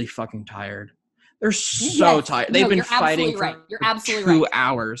really fucking tired. They're so Yes. tired. No, They've been you're fighting absolutely for right. You're absolutely 2 right.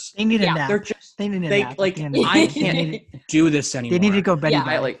 hours. They need a Yeah. nap. They're just They need a they nap. like at the end of the I day. can't do this anymore. They need to go bed. Yeah.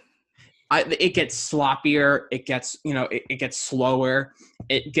 bed. It gets sloppier. It gets, it gets slower.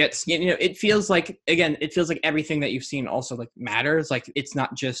 It gets, it feels like, again, it feels like everything that you've seen also like matters. Like it's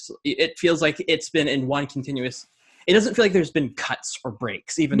not just, it feels like it's been in one continuous, it doesn't feel like there's been cuts or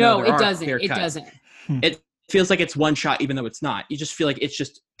breaks, even though there it are doesn't. clear It cuts. doesn't. It feels like it's one shot, even though it's not. You just feel like it's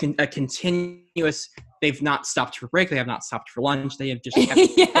just a continuous, they've not stopped for break. They have not stopped for lunch. They have just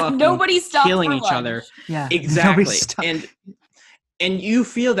kept fucking Nobody stopped killing for each lunch. other. Yeah, Exactly. Nobody stopped. And you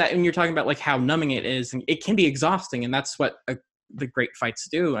feel that when you're talking about like how numbing it is, and it can be exhausting, and that's what the great fights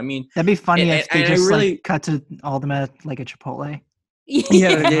do. I mean, That'd be funny if they and I just really- like cut to all of them at like a Chipotle.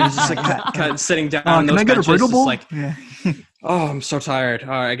 yeah, they just like sitting down on Can those I get a benches, burrito just bowl? like, Yeah. oh, I'm so tired. All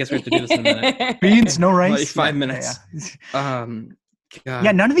right, I guess we have to do this in a minute. Beans, no rice. Like 5 Yeah, minutes. Yeah. God.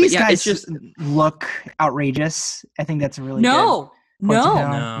 Yeah, none of But these yeah, guys it's just look outrageous. I think that's a really No. good point to No. know.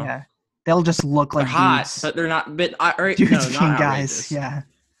 No. Yeah, they'll just look they're like hot, dudes. but they're not. But Dudes no, being not guys. outrageous. Yeah.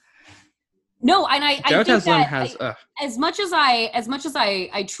 No, and I Joe think Taslim that has. as much as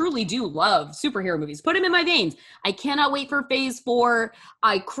I truly do love superhero movies, put them in my veins. I cannot wait for Phase 4.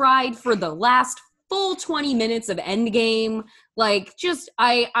 I cried for the last full 20 minutes of Endgame. Like, just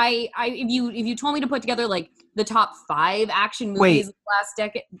if you told me to put together like the top 5 action movies Wait. of the last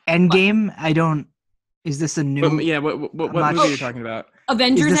decade, Endgame. I don't. Is this a new? Yeah, what not movie are you sure. talking about?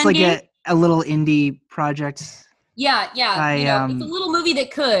 Avengers Is this Endgame. like a little indie project? Yeah. It's a little movie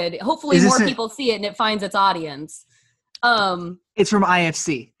that could hopefully Is this more a- people see it and it finds its audience. It's from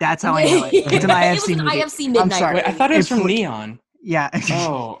IFC. That's how I know it. It's an It was IFC an movie. IFC I'm Midnight. sorry. Wait, I thought it was It from fl- Neon. Yeah.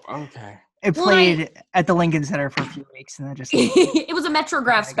 Oh, okay. It Well, played at the Lincoln Center for a few weeks, and then just. It was a Metrograph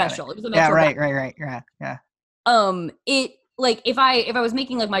I got it. special. It was a Metrograph. Yeah. Right. Yeah. It like if I was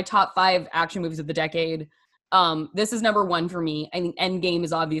making like my top 5 action movies of the decade, this is number 1 for me. I think Endgame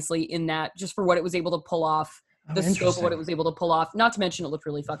is obviously in that, just for what it was able to pull off, the scope of what it was able to pull off. Not to mention it looked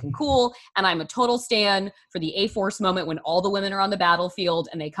really fucking cool. And I'm a total stan for the A-Force moment when all the women are on the battlefield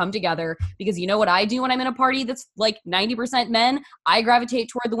and they come together, because you know what I do when I'm in a party that's like 90% men? I gravitate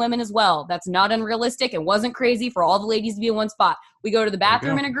toward the women as well. That's not unrealistic. It wasn't crazy for all the ladies to be in one spot. We go to the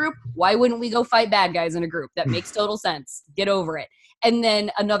bathroom in a group. Why wouldn't we go fight bad guys in a group? That makes total sense. Get over it. And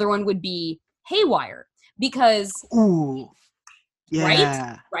then another one would be Haywire, because Ooh.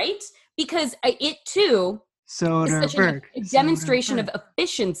 Yeah. right? Because it too is such Soderbergh. a demonstration of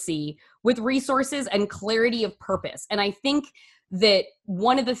efficiency with resources and clarity of purpose. And I think that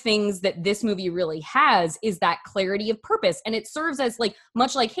one of the things that this movie really has is that clarity of purpose. And it serves as like,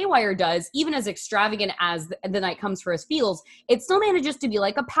 much like Haywire does, even as extravagant as The Night Comes for Us feels, it still manages to be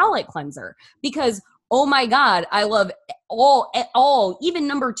like a palate cleanser, because oh my God, I love all, even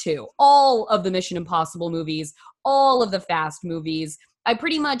number 2, all of the Mission Impossible movies, all of the Fast movies. I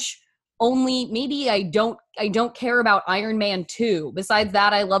pretty much maybe I don't care about Iron Man 2. Besides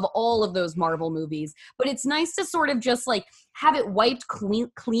that, I love all of those Marvel movies. But it's nice to sort of just like have it wiped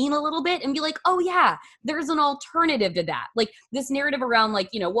clean a little bit and be like, oh yeah, there's an alternative to that. Like this narrative around like,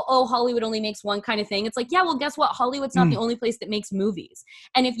 Hollywood only makes one kind of thing. It's like, yeah, well, guess what? Hollywood's not the only place that makes movies.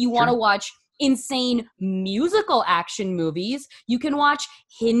 And if you want to watch insane musical action movies, you can watch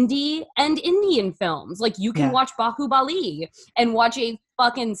Hindi and Indian films. Like you can watch Bahubali and watch a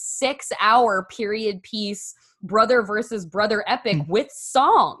fucking 6-hour period piece brother versus brother epic with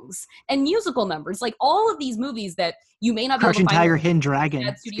songs and musical numbers. Like all of these movies that you may not be able Crouching to find Tiger, Hidden Dragon.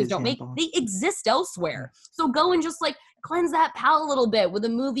 that studios don't make, they exist elsewhere. So go and just like cleanse that palate a little bit with a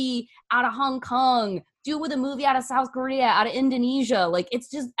movie out of Hong Kong, do it with a movie out of South Korea, out of Indonesia. Like it's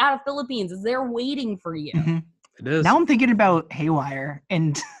just out of Philippines. It's there waiting for you. Mm-hmm. It is. Now I'm thinking about Haywire,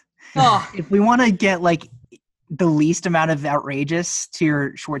 and Oh. if we want to get like the least amount of outrageous to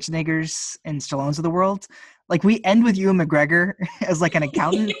your Schwarzeneggers and Stallones of the world, like we end with Ewan McGregor as like an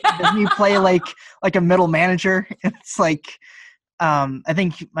accountant. Doesn't he play like a middle manager? It's like I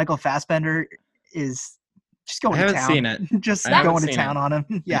think Michael Fassbender is just going I to haven't town. seen it. Just I haven't going to seen town it. on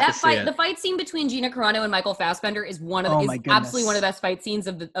him. Yeah. That see fight, it. the fight scene between Gina Carano and Michael Fassbender is Oh my absolutely one of the goodness. best fight scenes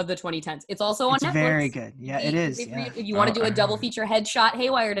of the 2010s. It's also on It's Netflix. very good. Yeah, it is. If Yeah. you want to do Oh, a double feature headshot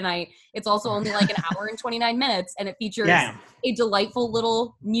Haywire tonight, it's also only like an hour and 29 minutes, and it features Yeah. a delightful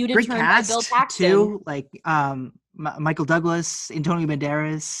little muted Great turn by Bill cast Paxton. too. Like Michael Douglas, Antonio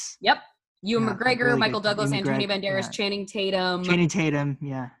Banderas, Yep. Ewan Yeah, McGregor, really Michael good. Douglas, Ewan Antonio McGregor, Banderas, yeah. Channing Tatum. Channing Tatum.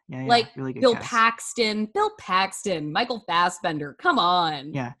 Yeah. Like really good Bill cast. Paxton, Michael Fassbender. Come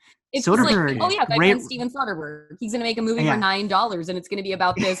on. Yeah. It's just like, Soderbergh, oh yeah, my great- friend Steven Soderbergh. He's gonna make a movie Yeah. for $9, and it's gonna be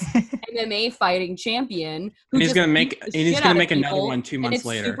about this MMA fighting champion who And he's just gonna beats make the he's shit gonna out of make another people, one 2 and months it's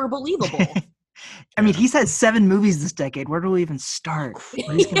later. super believable. I mean, he's had 7 movies this decade. Where do we even start?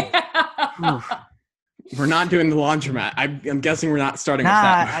 He's gonna, oof. We're not doing the laundromat. I'm guessing we're not starting with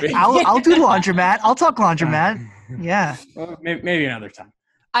Nah, that movie. I'll do laundromat. I'll talk laundromat. Yeah, Well, maybe another time.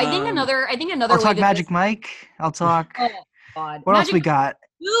 I think another I'll way talk that Magic this, Mike. I'll talk. oh god, What else Magic we got?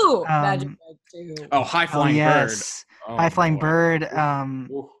 Two, Magic Mike 2. Oh, High Oh Flying yes, Bird. Oh, High Flying Lord. Bird.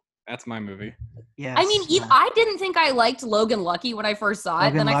 Ooh, that's my movie. Yes. I mean, I didn't think I liked Logan Lucky when I first saw it.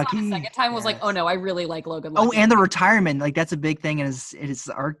 Logan Then I saw it Lucky, a second time, was like, yes. oh no, I really like Logan Lucky. Oh, and the retirement, like that's a big thing in his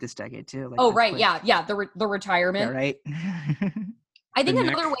arc this decade too. Like, oh that's right, quick. yeah, the Yeah, retirement. right. I think The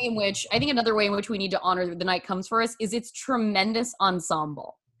another way in which we need to honor The Night Comes for Us is its tremendous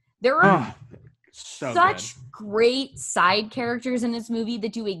ensemble. There are Oh, so such good. great side characters in this movie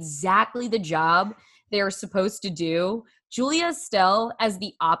that do exactly the job they're supposed to do. Julia Estelle as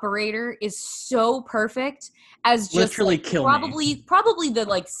the operator is so perfect as just Literally like, kill me. probably the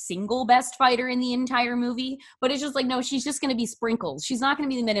like single best fighter in the entire movie, but it's just like, no, she's just going to be sprinkles. She's not going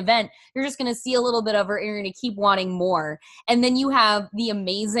to be the main event. You're just going to see a little bit of her and you're going to keep wanting more. And then you have the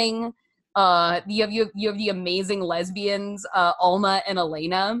amazing you have the amazing lesbians Alma and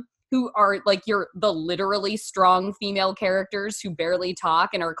Elena, who are like the literally strong female characters who barely talk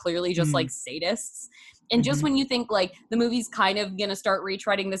and are clearly just like sadists. And just when you think like the movie's kind of gonna start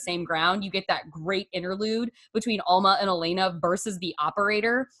retreading the same ground, you get that great interlude between Alma and Elena versus the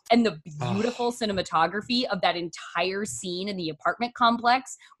operator, and the beautiful cinematography of that entire scene in the apartment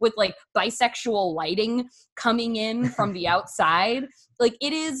complex with like bisexual lighting coming in from the outside. Like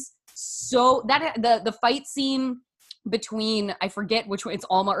it is so that the fight scene between, I forget which one, it's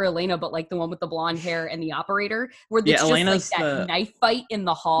Alma or Elena, but like the one with the blonde hair and the operator, where it's just Elena's like that knife fight in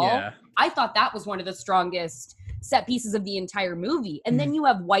the hall. Yeah. I thought that was one of the strongest set pieces of the entire movie. And then you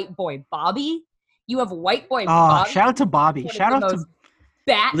have White Boy Bobby. You have White Boy Bobby. Shout out to Bobby. Shout out to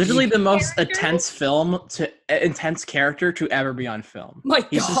literally the most characters. intense character to ever be on film. My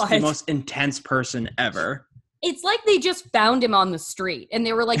He's just the God. most intense person ever. It's like they just found him on the street and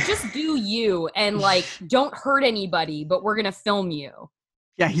they were like, just do you and like don't hurt anybody, but we're gonna film you.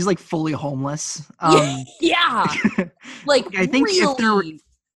 Yeah, he's like fully homeless. Yeah. Like I think really?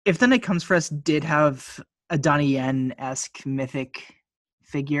 if The Night Comes for Us did have a Donnie Yen-esque mythic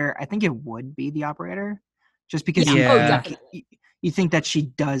figure, I think it would be the operator. Just because Yeah. Oh, definitely. you think that she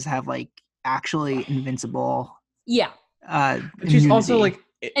does have like actually invincible Yeah. She's immunity. also like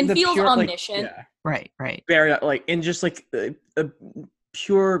And the feels pure, like, omniscient. yeah, right. very like in just like a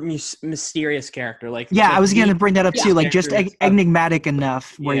pure mysterious character. Like Yeah, like I was gonna bring that up too. Like just characters of- enigmatic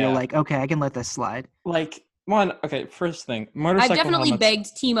enough where Yeah. you're like, okay, I can let this slide. like first thing, I've motorcycle definitely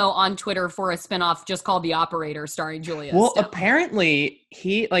helmets. begged Timo on Twitter for a spinoff just called The Operator starring Julia Well, Estelle. apparently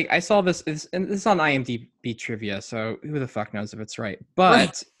he like I saw this and this is on IMDb trivia, so who the fuck knows if it's right.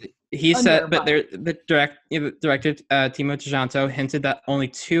 But he said, but the director Timo Tjahjanto hinted that only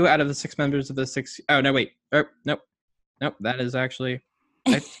 2 out of the 6 members of the 6. Oh no, wait, nope. That is actually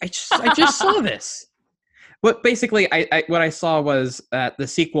I just saw this. What basically what I saw was that the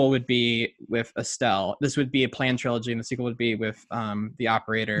sequel would be with Estelle. This would be a planned trilogy, and the sequel would be with the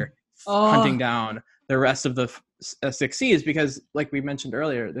operator hunting down the rest of the 6 Cs, because like we mentioned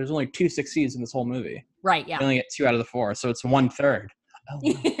earlier, there's only 2 6 Cs in this whole movie. Right, yeah. You only get 2 out of the 4, so it's 1/3.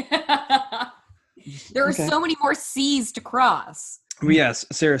 There are so many more C's to cross. Yes,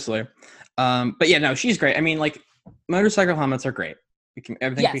 seriously. But yeah, no, she's great. I mean, like, motorcycle helmets are great. I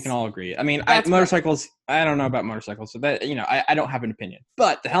think we can all agree. I mean, motorcycles, I don't know about motorcycles, so that, I don't have an opinion,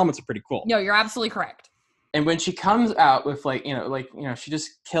 but the helmets are pretty cool. No, you're absolutely correct. And when she comes out with she just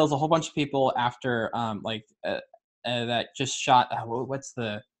kills a whole bunch of people after that just shot.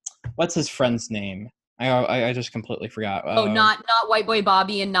 What's his friend's name? I just completely forgot. Not White Boy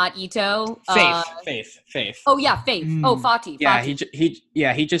Bobby and not Ito. Faith. Oh yeah, Faith. Oh, Fati. Yeah,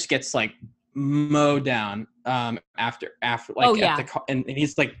 Fati. he just gets like mowed down after like at the car, and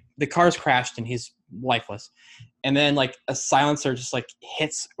he's like the car's crashed and he's lifeless, and then like a silencer just like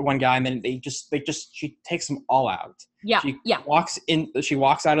hits one guy, and then she takes them all out. She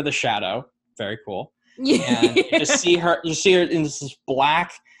walks out of the shadow, very cool. And you see her in this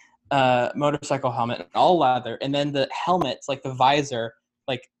black motorcycle helmet, all leather, and then the helmet's like the visor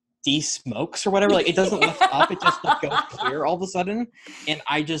like de-smokes or whatever, like it doesn't lift up, it just like goes clear all of a sudden, and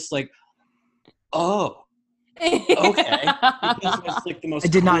I just like, oh, okay. It was like the most I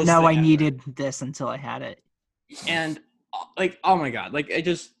did not know I ever. needed this until I had it. And like, oh my god, like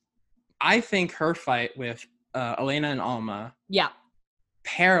I think her fight with Elena and Alma,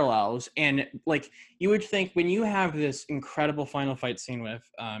 parallels, and like you would think when you have this incredible final fight scene with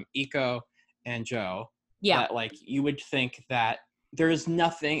Iko and Joe, Yeah. that like you would think that there is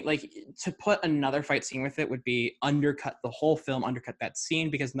nothing like to put another fight scene with it would be undercut the whole film, undercut that scene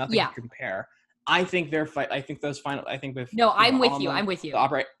because nothing Yeah. can compare. I think their fight. I think those final. I think with No, I'm with you. Alma, I'm with you. the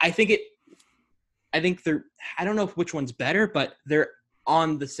opera. I think they're. I don't know which one's better, but they're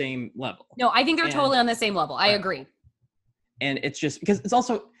on the same level. No, I think they're And- totally on the same level. I agree. And it's just because it's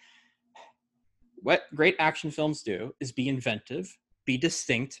also what great action films do is be inventive, be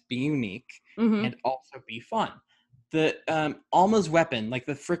distinct, be unique, Mhm. and also be fun. The Alma's weapon, like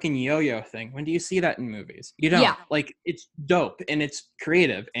the freaking yo-yo thing, when do you see that in movies? You don't. Yeah. Like it's dope and it's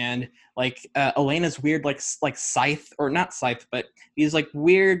creative, and like Elena's weird like scythe, or not scythe, but these like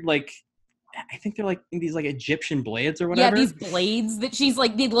weird like I think they're like these like Egyptian blades or whatever. Yeah, these blades that she's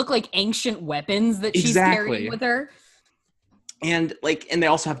like, they look like ancient weapons that she's Exactly. carrying with her. And like, and they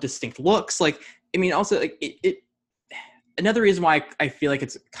also have distinct looks. Like, I mean, also like it another reason why I feel like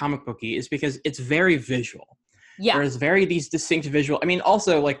it's comic booky is because it's very visual. Yeah. There's these distinct visual. I mean,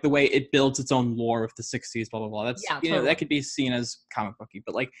 also like the way it builds its own lore with the 60s, blah blah blah. That's Yeah, you know, totally. that could be seen as comic booky,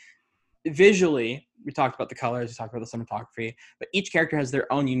 but like visually, we talked about the colors, we talked about the cinematography, but each character has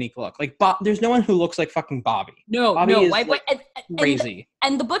their own unique look. Like there's no one who looks like fucking Bobby. No, Bobby no. is, Why, like, and Crazy.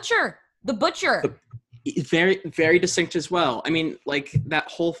 the butcher. The butcher. It's very very distinct as well. I mean, like that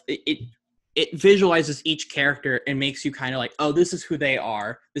whole it visualizes each character and makes you kind of like, oh, this is who they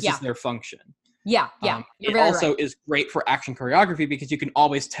are. This Yeah. is their function. Yeah. You're It very also right. is great for action choreography because you can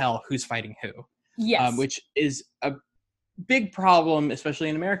always tell who's fighting who, Yes. which is a big problem, especially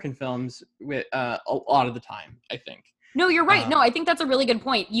in American films, with a lot of the time, I think. No, you're right. No, I think that's a really good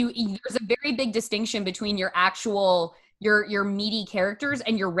point. There's a very big distinction between your actual your meaty characters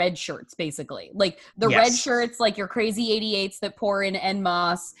and your red shirts, basically. Like the red Yes. shirts, like your crazy 88s that pour in en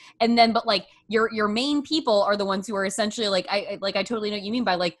masse, and then but like your main people are the ones who are essentially like I totally know what you mean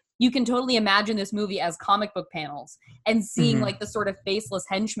by like you can totally imagine this movie as comic book panels and seeing Mhm. like the sort of faceless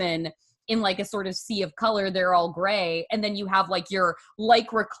henchmen in like a sort of sea of color. They're all gray, and then you have like your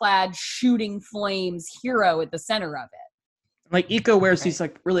lycra clad shooting flames hero at the center of it. Like Iko wears Right. these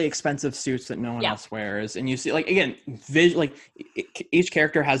like really expensive suits that no one Yeah. else wears, and you see like again, each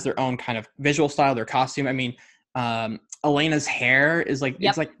character has their own kind of visual style, their costume. I mean, Elena's hair is like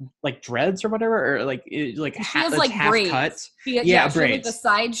Yep. it's like dreads or whatever, or like She has like half braids. cut. She, Yeah, she has, like braids. the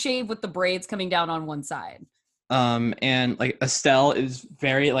side shave with the braids coming down on one side. And like Estelle is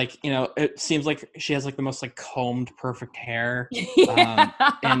very like, you know, it seems like she has like the most like combed perfect hair.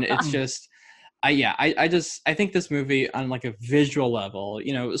 And it's just I think this movie on like a visual level,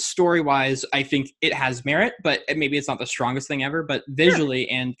 you know, story wise, I think it has merit, but maybe it's not the strongest thing ever, but visually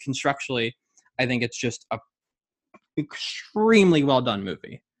and constructually, I think it's just a extremely well done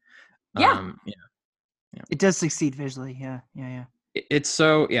movie. Yeah. It does succeed visually. Yeah. It's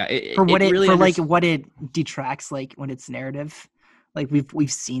so For what it really for like what it detracts, like when it's narrative, like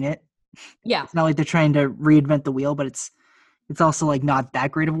we've seen it. Yeah. It's not like they're trying to reinvent the wheel, but it's also like not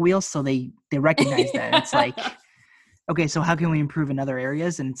that great of a wheel. So they recognize that. It's like, okay, so how can we improve in other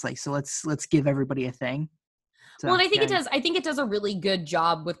areas? And it's like, so let's give everybody a thing. So, Well, and I think yeah. it does a really good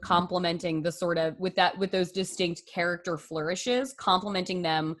job with complementing the sort of with those distinct character flourishes, complementing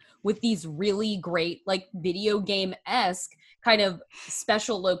them with these really great like video game-esque kind of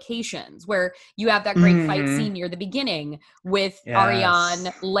special locations where you have that great fight Mhm. scene near the beginning with Yes.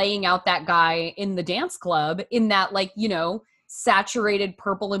 Ariane laying out that guy in the dance club in that like, you know, saturated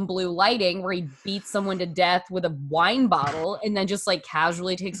purple and blue lighting where he beats someone to death with a wine bottle and then just like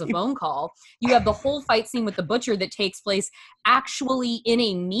casually takes a phone call. You have the whole fight scene with the butcher that takes place actually in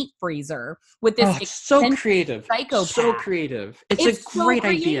a meat freezer with this Oh, it's so eccentric creative. psychopath. So creative. It's a so great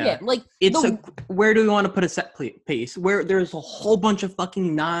creative. idea. Like It's the, where do we want to put a set piece where there's a whole bunch of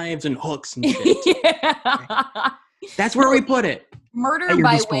fucking knives and hooks and shit. yeah. That's where we put it. Murder At your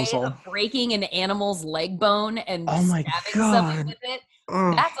by disposal. way of breaking an animal's leg bone and Oh my stabbing God. someone with it.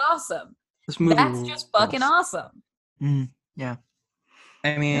 Ugh, That's awesome. this movie That's just fucking rules. awesome. Yeah.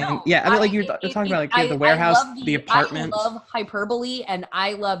 I mean, No, I mean, like you're it- talking about, like I- the warehouse, I love the apartment. I love hyperbole and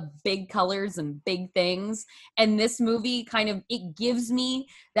I love big colors and big things. And this movie kind of, it gives me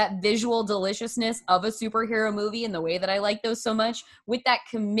that visual deliciousness of a superhero movie in the way that I like those so much, with that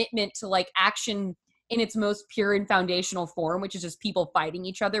commitment to like action in its most pure and foundational form, which is just people fighting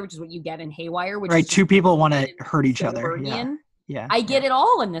each other, which is what you get in Haywire. Which Right. is Two just people want to hurt each other. Soderberghian. Yeah. I get it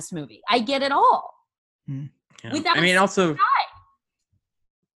all in this movie. I get it all. Yeah. Without I mean, a also,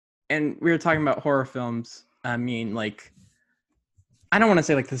 and we were talking about horror films. I mean, like, I don't want to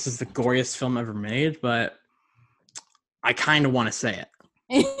say like this is the goriest film ever made, but I kind of want to say it.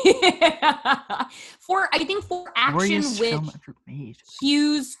 I think for action, Goriest which film ever made.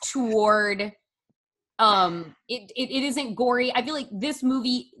 hews toward it isn't gory. I feel like this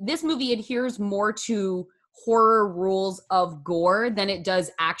movie adheres more to horror rules of gore than it does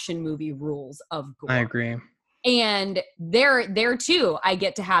action movie rules of gore. I agree. And there too, I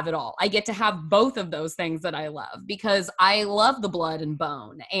get to have it all. I get to have both of those things that I love, because I love the blood and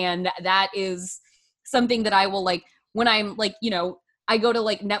bone. And that is something that I will like when I'm like, you know, I go to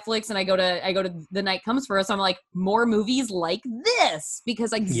like Netflix and I go to The Night Comes For Us. I'm like, more movies like this,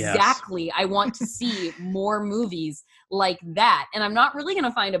 because exactly I want to see more movies like that. And I'm not really going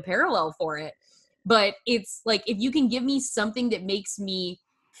to find a parallel for it, but it's like, if you can give me something that makes me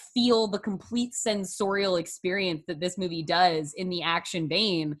feel the complete sensorial experience that this movie does in the action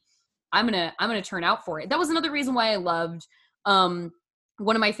vein, I'm gonna turn out for it. That was another reason why I loved one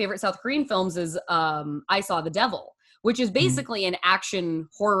of my favorite South Korean films is I Saw the Devil, which is basically an action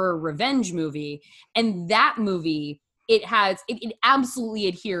horror revenge movie. And that movie, it absolutely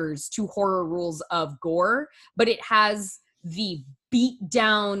adheres to horror rules of gore, but it has the beat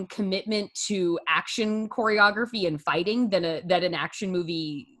down commitment to action choreography and fighting that an action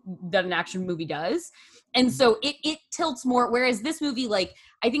movie does. And so it tilts more, whereas this movie, like,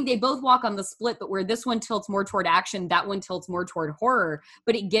 I think they both walk on the split, but where this one tilts more toward action, that one tilts more toward horror.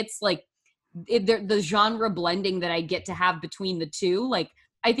 But it gets like the genre blending that I get to have between the two. Like,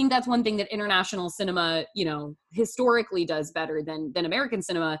 I think that's one thing that international cinema, you know, historically does better than American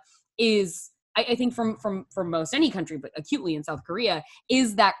cinema is, I think from most any country, but acutely in South Korea,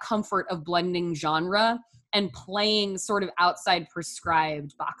 is that comfort of blending genre and playing sort of outside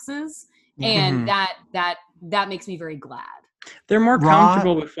prescribed boxes. And that makes me very glad. They're more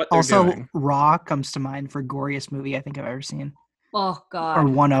comfortable with what they're doing. Raw comes to mind for goriest movie I think I've ever seen. Oh God. Or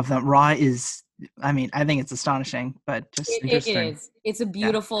one of them. Raw is, I mean, I think it's astonishing, but just interesting. It is. It's a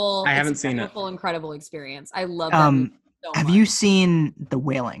beautiful, I haven't seen it. Incredible experience. I love that movie so much. Have you seen The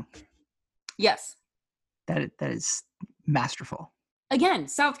Wailing? Yes. That is masterful. Again,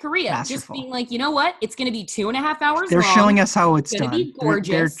 South Korea, Masterful. just being like, you know what? It's going to be 2.5 hours They're long. showing us how it's It's done. going to be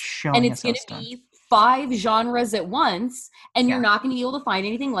gorgeous. They're showing and it's us how going it's to done. be 5 genres at once, and Yeah. you're not going to be able to find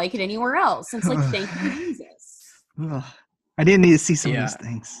anything like it anywhere else. And it's like, thank you, Jesus. Ugh. I didn't need to see some of these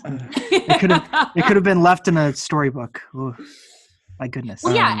things. It could have been left in a storybook. Ugh. My goodness.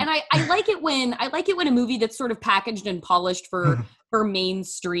 Well, yeah, and I like it when a movie that's sort of packaged and polished for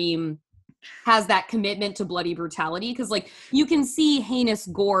mainstream has that commitment to bloody brutality, because like you can see heinous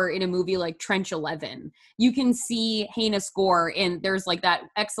gore in a movie like Trench 11. You can see heinous gore in, there's like that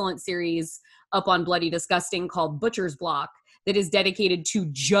excellent series up on Bloody Disgusting called Butcher's Block that is dedicated to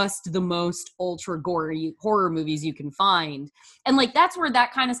just the most ultra gory horror movies you can find. And like that's where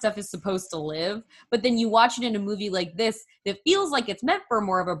that kind of stuff is supposed to live. But then you watch it in a movie like this that feels like it's meant for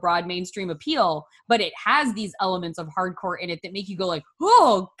more of a broad mainstream appeal, but it has these elements of hardcore in it that make you go like,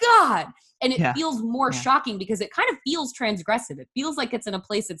 oh God. And it feels more shocking because it kind of feels transgressive. It feels like it's in a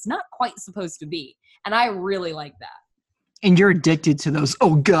place it's not quite supposed to be. And I really like that. And you're addicted to those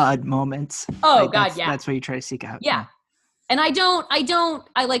oh God moments. Oh like, God, that's what you try to seek out. Yeah. And I don't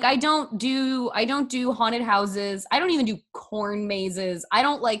do haunted houses. I don't even do corn mazes. I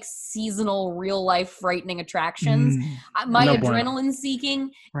don't like seasonal real life frightening attractions. My adrenaline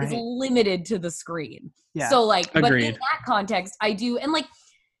seeking is limited to the screen. Yeah. So like, Agreed. But in that context, I do. And like,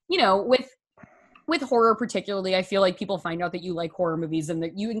 you know, with horror particularly, I feel like people find out that you like horror movies and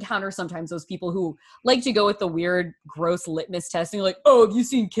that you encounter sometimes those people who like to go with the weird, gross litmus test. And you're like, oh, have you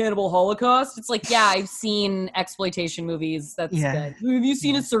seen Cannibal Holocaust? It's like, yeah, I've seen exploitation movies. That's good. Have you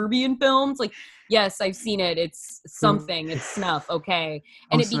seen a Serbian film? It's like, yes, I've seen it. It's something. It's snuff. Okay.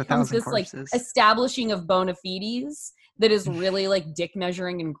 And Also it becomes this corpses. like establishing of bona fides that is really like dick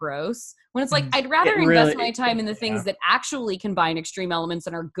measuring and gross. When it's like, I'd rather invest my time in the things that actually combine extreme elements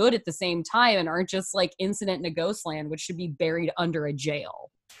and are good at the same time and aren't just like Incident in a Ghost Land, which should be buried under a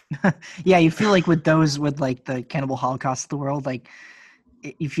jail. Yeah, you feel like with like the Cannibal Holocaust of the world, like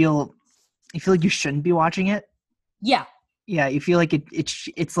you feel like you shouldn't be watching it. Yeah. Yeah, you feel like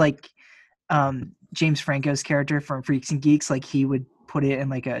it's like James Franco's character from Freaks and Geeks, like he would put it in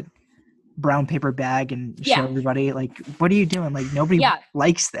like a brown paper bag and show everybody like, what are you doing? Like nobody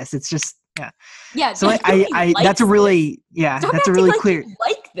likes this. It's just so I that's a really that's a really clear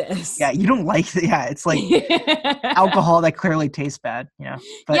like this. Yeah, you don't like it. Yeah, it's like alcohol that clearly tastes bad, you know.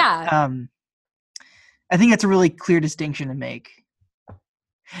 But I think that's a really clear distinction to make.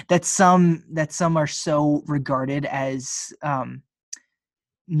 That some are so regarded as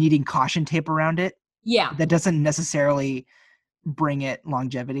needing caution tape around it. Yeah. That doesn't necessarily bring it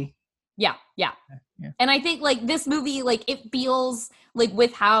longevity. Yeah. Yeah. And I think like this movie, like it feels like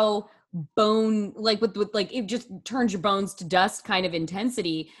with how bone, like with like it just turns your bones to dust kind of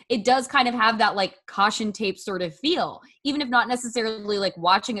intensity. It does kind of have that like caution tape sort of feel, even if not necessarily like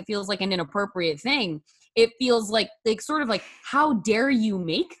watching it feels like an inappropriate thing. It feels like sort of like, how dare you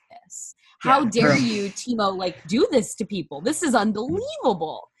make this? How Yeah, dare true. you, Timo, like do this to people? This is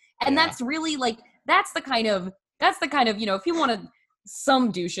unbelievable. And Yeah. that's really like that's the kind of if you want to,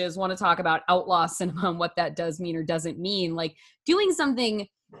 some douches want to talk about outlaw cinema and what that does mean or doesn't mean, like doing something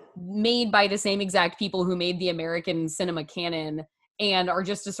made by the same exact people who made the American cinema canon and are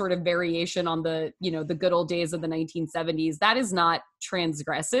just a sort of variation on the the good old days of the 1970s. That is not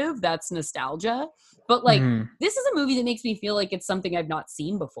transgressive, that's nostalgia. But like Mhm. this is a movie that makes me feel like it's something I've not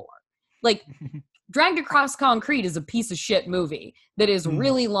seen before. Like Dragged Across Concrete is a piece of shit movie that is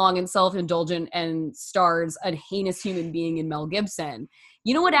really long and self-indulgent and stars a heinous human being in Mel Gibson.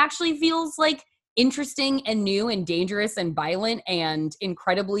 You know what actually feels like interesting and new and dangerous and violent and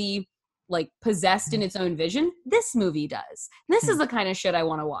incredibly like possessed in its own vision? This movie does. This is the kind of shit I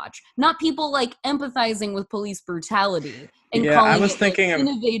want to watch. Not people like empathizing with police brutality and Yeah, I calling was it thinking like, of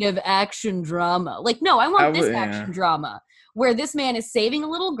innovative action drama. Like, no, I want this action drama where this man is saving a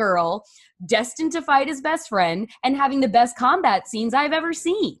little girl destined to fight his best friend and having the best combat scenes I've ever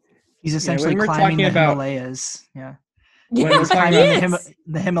seen. He's essentially when we're climbing talking the about Himalayas. Yeah. When Yeah, we're talking he about is.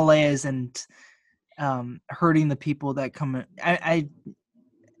 The Himalayas and hurting the people that come in. I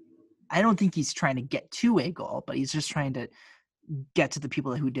don't think he's trying to get to a goal, but he's just trying to get to the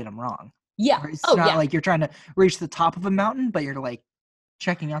people who did him wrong. Yeah. Or it's Oh, not yeah. like you're trying to reach the top of a mountain, but you're like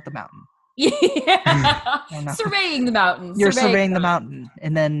checking out the mountain. Yeah. I don't know. Surveying the mountain. You're surveying the mountain,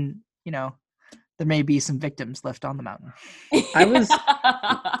 and then there may be some victims left on the mountain. I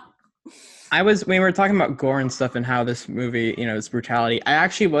was when we were talking about gore and stuff and how this movie, its brutality. I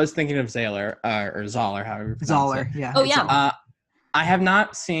actually was thinking of Zahler or Zoller, however you pronounce Zoller, it. yeah. Oh, yeah. I have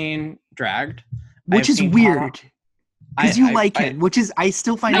not seen Dragged, which is weird because you like him, which is I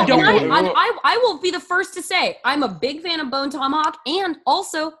still find No, it and weird. I will be the first to say I'm a big fan of Bone Tomahawk and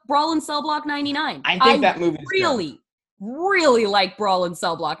also Brawl in Cell Block 99. I think that movie really like Brawl in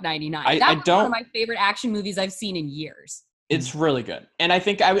Cell Block 99. That's one of my favorite action movies I've seen in years. It's really good, and I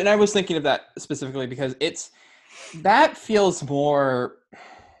think I was thinking of that specifically because that feels more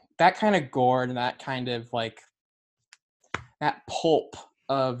that kind of gore and that kind of like that pulp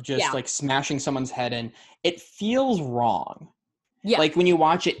of just like smashing someone's head in. It feels wrong. Yeah. Like when you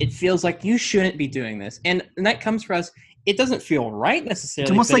watch it, it feels like you shouldn't be doing this. And that comes for us. It doesn't feel right necessarily.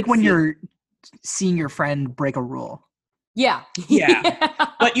 It's almost like when you're seeing your friend break a rule. Yeah. Yeah.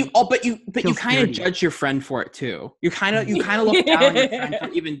 But you kind of judge your friend for it too. You kind of look down on your friend for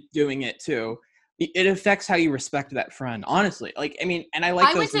even doing it too. It affects how you respect that friend, honestly. Like, I mean, and I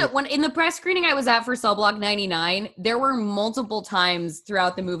went to when in the press screening I was at for Cell Block 99, there were multiple times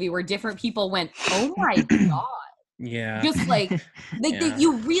throughout the movie where different people went, "Oh my God." Yeah. Just like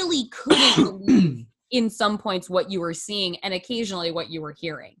you really couldn't believe in some points what you were seeing and occasionally what you were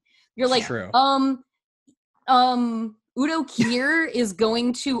hearing. You're like, True. Udo Kier is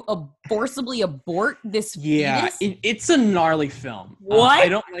going to forcibly abort this fetus? It's a gnarly film. What?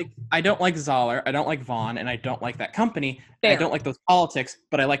 I don't like Zoller, I don't like Vaughn, and I don't like that company. I don't like those politics,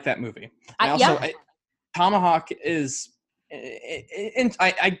 but I like that movie. Tomahawk is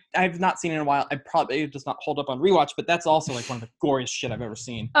I've not seen it in a while. It does not hold up on rewatch, but that's also like one of the goriest shit I've ever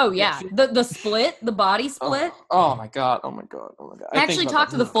seen. Oh yeah, the split, the body split. Oh my god! I actually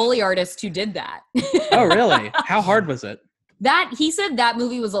talked to the Foley artist who did that. Oh really? How hard was it? He said that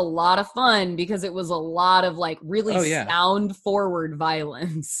movie was a lot of fun because it was a lot of like really sound forward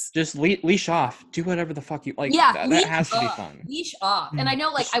violence. Just leash off. Do whatever the fuck you like. Yeah, that has to be fun. Leash off. And I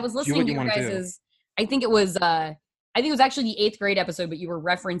know, like, I was listening to your guys's. I think it was actually the 8th grade episode, but you were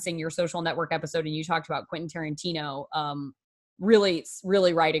referencing your Social Network episode, and you talked about Quentin Tarantino.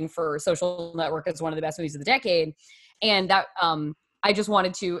 Really writing for Social Network as one of the best movies of the decade, and that. I just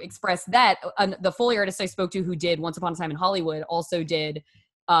wanted to express that the Foley artist I spoke to who did Once Upon a Time in Hollywood also did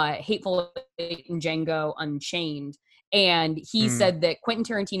Hateful Eight and Django Unchained. And he said that Quentin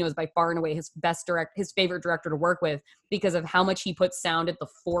Tarantino is by far and away his favorite director to work with because of how much he puts sound at the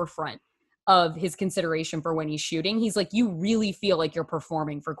forefront of his consideration for when he's shooting. He's like, you really feel like you're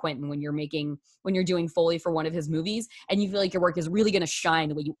performing for Quentin when you're doing Foley for one of his movies, and you feel like your work is really going to shine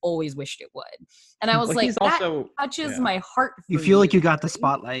the way you always wished it would. And I was that touches my heart. You feel like you got the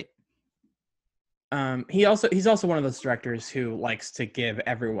spotlight. he's also one of those directors who likes to give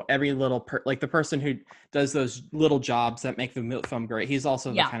every little like the person who does those little jobs that make the film great. He's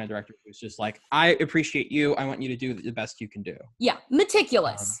also the kind of director who's just like, I appreciate you. I want you to do the best you can do. Yeah,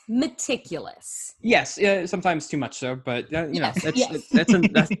 meticulous. Yes, sometimes too much so, but you know, yes. that's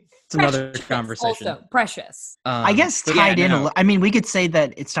another conversation. Also precious. I guess tied in. I mean, we could say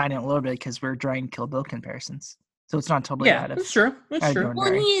that it's tied in a little bit because we're drawing Kill Bill comparisons. So it's not totally out of. That's true. That's true.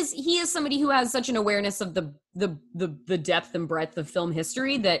 Well, he is somebody who has such an awareness of the depth and breadth of film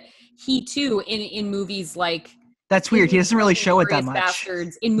history that he too in movies like. That's weird. He doesn't really show it that much.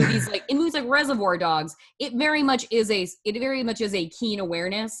 Bastards, in movies like Reservoir Dogs, it very much is a keen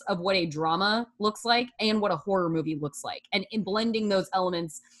awareness of what a drama looks like and what a horror movie looks like, and in blending those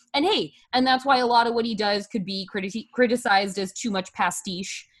elements. And that's why a lot of what he does could be criticized as too much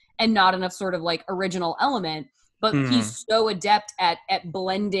pastiche and not enough sort of like original element. But he's so adept at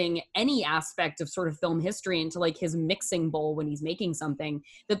blending any aspect of sort of film history into like his mixing bowl when he's making something,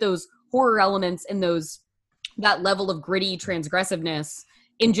 that those horror elements and that level of gritty transgressiveness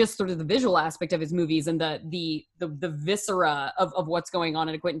in just sort of the visual aspect of his movies and the viscera of what's going on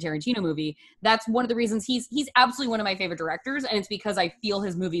in a Quentin Tarantino movie. That's one of the reasons he's absolutely one of my favorite directors, and it's because I feel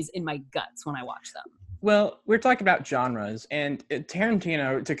his movies in my guts when I watch them. Well, we're talking about genres, and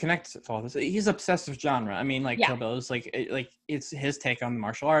Tarantino, to connect to all this, he's obsessed with genre. I mean, like Kill Bill is like it's his take on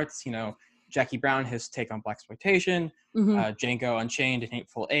martial arts. You know, Jackie Brown, his take on blaxploitation. Django Unchained and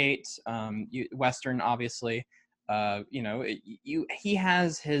Hateful Eight. Western, obviously. He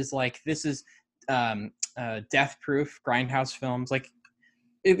has his like, this is Death Proof, Grindhouse films. Like,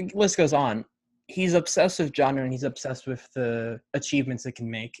 the list goes on. He's obsessed with genre, and he's obsessed with the achievements it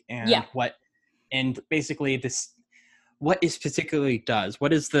can make, and basically what it particularly does.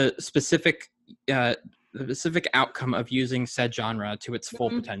 What is the specific outcome of using said genre to its full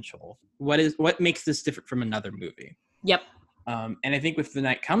potential? What makes this different from another movie? Yep. And I think with The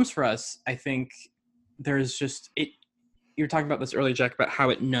Night Comes for Us, I think there's just it. You were talking about this earlier, Jack, about how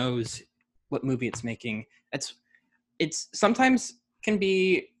it knows what movie it's making. It's sometimes can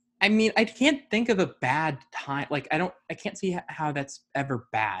be. I mean, I can't think of a bad time. Like, I can't see how that's ever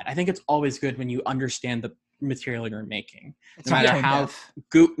bad. I think it's always good when you understand the material you're making,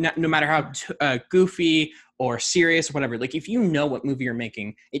 no matter how goofy or serious or whatever. Like, if you know what movie you're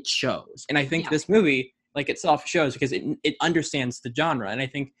making, it shows. And I think this movie, like itself, shows because it understands the genre. And I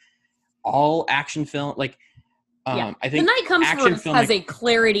think all action film, like, I think The Night Comes for Us has a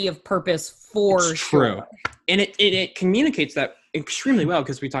clarity of purpose for sure. True. And it communicates that extremely well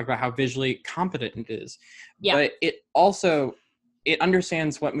because we talk about how visually competent it is. Yeah. But it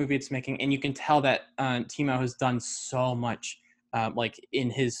understands what movie it's making, and you can tell that Timo has done so much, like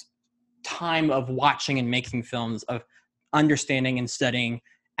in his time of watching and making films, of understanding and studying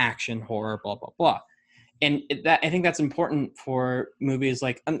action, horror, blah blah blah. And I think that's important for movies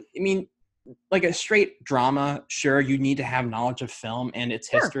like, I mean, like a straight drama. Sure, you need to have knowledge of film and its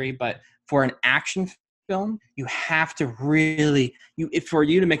history, but for an action film, you have to really, for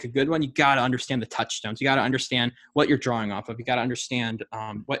you to make a good one, you got to understand the touchstones. You got to understand what you're drawing off of. You got to understand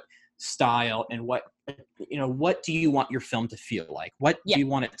what style and what do you want your film to feel like? What do you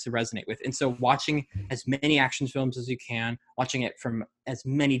want it to resonate with? And so watching as many action films as you can, watching it from as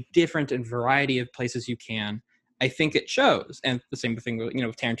many different and variety of places you can, I think it shows. And the same thing with,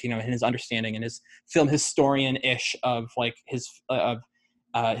 with Tarantino and his understanding and his film historian-ish of like his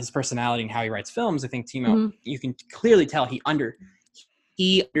personality and how he writes films. I think Timo, you can clearly tell he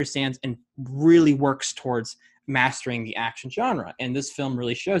understands and really works towards mastering the action genre. And this film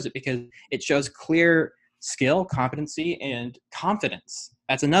really shows it because it shows clear skill, competency, and confidence.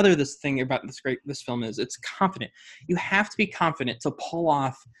 That's another thing about this film is it's confident. You have to be confident to pull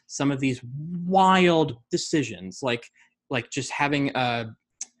off some of these wild decisions, like just having the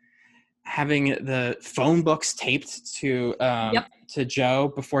phone books taped to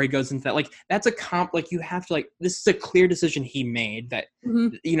Joe before he goes into that. Like, that's you have to, this is a clear decision he made that,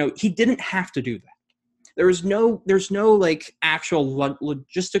 he didn't have to do that. There's no like actual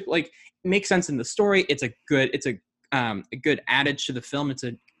logistic, like, it makes sense in the story. It's a good adage to the film. It's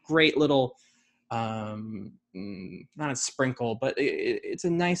a great little, not a sprinkle, but it's a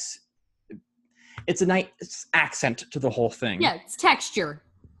nice accent to the whole thing. Yeah. It's texture.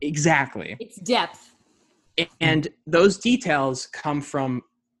 Exactly. It's depth. And those details come from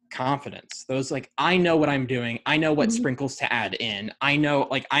confidence. Those, like, I know what I'm doing. I know what sprinkles to add in. I know,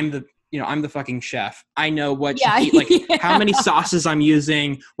 like, I'm the fucking chef. I know what to eat, like how many sauces I'm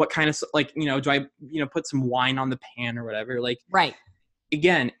using, what kind of, like, do I, put some wine on the pan or whatever. Like, right.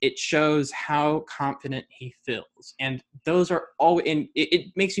 again, it shows how confident he feels, and those are all. And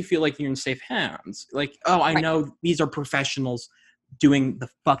it makes you feel like you're in safe hands. Like, oh, I know these are professionals doing the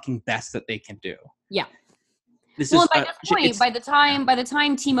fucking best that they can do. Yeah. This well, is, by this point, by the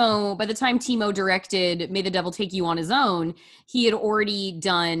time Timo directed May the Devil Take You on his own, he had already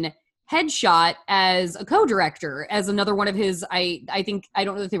done Headshot as a co-director, as another one of his. I think, I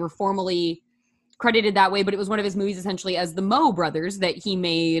don't know if they were formally credited that way, but it was one of his movies essentially as the Moe brothers that he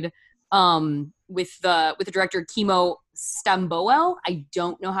made with the director Kimo Stamboel. I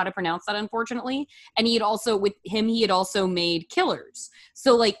don't know how to pronounce that, unfortunately. And he had also made Killers.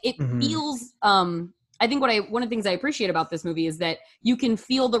 So like it feels I think one of the things I appreciate about this movie is that you can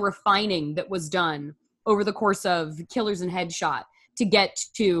feel the refining that was done over the course of Killers and Headshot to get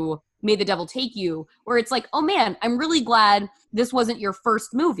to May the Devil Take You, where it's like, oh man, I'm really glad this wasn't your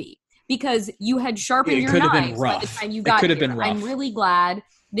first movie, because you had sharpened your knives by the time you got here. Been rough. I'm really glad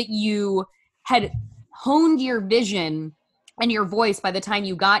that you had honed your vision and your voice by the time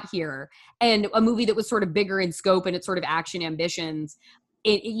you got here, and a movie that was sort of bigger in scope and its sort of action ambitions.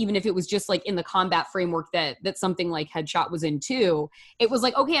 Even if it was just like in the combat framework that something like Headshot was in too, it was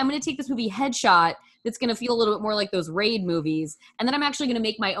like, okay, I'm going to take this movie Headshot that's going to feel a little bit more like those Raid movies, and then I'm actually going to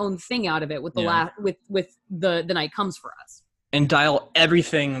make my own thing out of it with the Night Comes for Us. And dial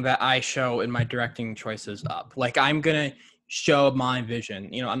everything that I show in my directing choices up. Like, I'm going to show my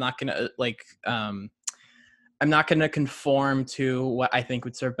vision. You know, I'm not going to I'm not going to conform to what I think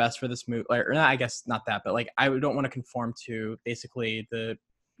would serve best for this movie. Or I guess not that, but like, I don't want to conform to basically the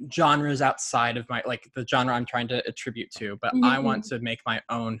genres outside of my, like the genre I'm trying to attribute to, but I want to make my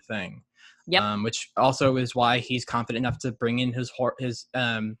own thing. Yep. Which also is why he's confident enough to bring in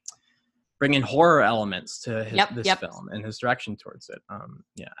bring in horror elements to this film and his direction towards it.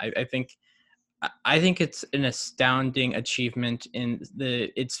 I think it's an astounding achievement in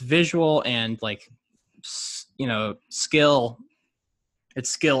its visual and like, you know, skill. It's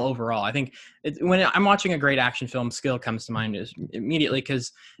skill overall. I think when I'm watching a great action film, skill comes to mind immediately,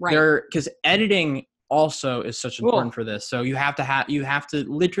 because editing also is such important for this. So you have to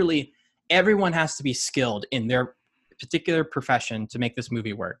literally, everyone has to be skilled in their particular profession to make this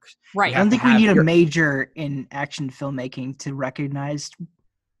movie work. Right. I don't think we need a major in action filmmaking to recognize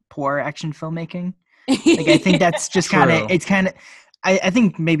poor action filmmaking. Like, I think that's just kind of, it's kind of, I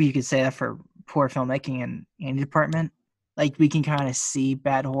think maybe you could say that for poor filmmaking in any department. Like, we can kind of see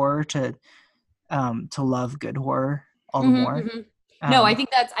bad horror to love good horror all the more. No, I think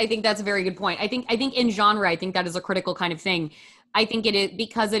that's a very good point. I think in genre, I think that is a critical kind of thing. I think it is,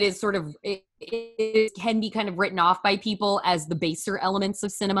 because it is sort of, it can be kind of written off by people as the baser elements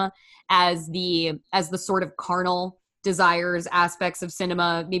of cinema, as the sort of carnal desires aspects of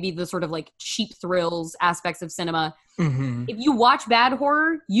cinema, maybe the sort of like cheap thrills aspects of cinema. If you watch bad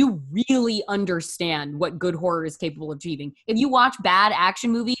horror, you really understand what good horror is capable of achieving. If you watch bad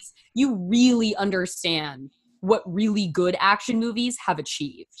action movies, you really understand what really good action movies have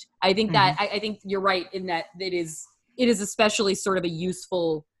achieved. I think that I think you're right in that it is especially sort of a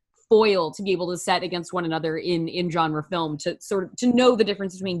useful foil to be able to set against one another in genre film, to sort of to know the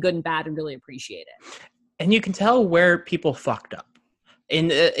difference between good and bad and really appreciate it. And you can tell where people fucked up. In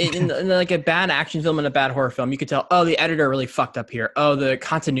like a bad action film and a bad horror film, you could tell, oh, the editor really fucked up here. Oh, the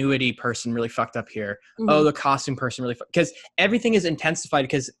continuity person really fucked up here. Oh, the costume person really fucked, because everything is intensified,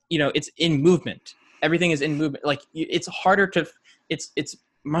 because, you know, it's in movement. Everything is in movement. Like, it's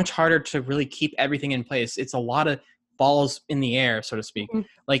much harder to really keep everything in place. It's a lot of balls in the air, so to speak.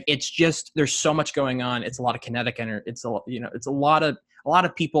 Like, it's just, there's so much going on. It's a lot of kinetic energy. It's a lot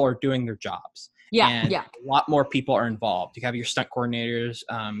of people are doing their jobs. A lot more people are involved. You have your stunt coordinators,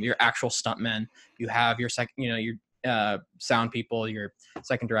 your actual stuntmen. You have your sound people, your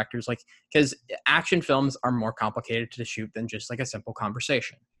second directors. Like, because action films are more complicated to shoot than just like a simple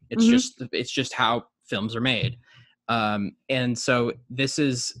conversation. It's just how films are made. And so this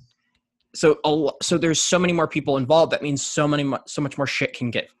is so there's so many more people involved. That means so much more shit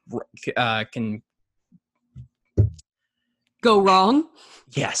can go wrong.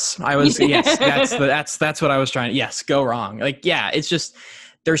 Yes, that's what I was trying. Yes, go wrong. Like, yeah, it's just,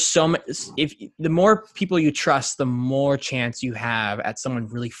 there's so much. If the more people you trust, the more chance you have at someone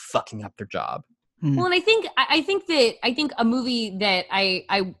really fucking up their job. Well, and I think a movie that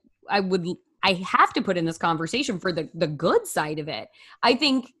I have to put in this conversation for the good side of it. I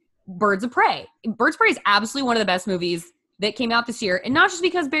think Birds of Prey. Birds of Prey is absolutely one of the best movies that came out this year, and not just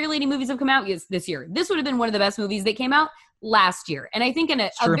because barely any movies have come out this year. This would have been one of the best movies that came out last year. And I think in a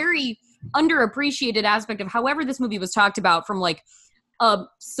very underappreciated aspect of however this movie was talked about from like a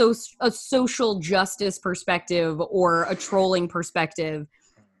social justice perspective or a trolling perspective,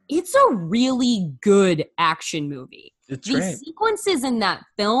 it's a really good action movie. It's The great. sequences in that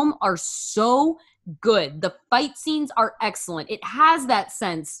film are so good. The fight scenes are excellent. It has that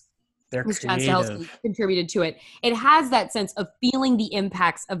sense. They're Ms. Chad Stahelski creative. contributed to it. It has that sense of feeling the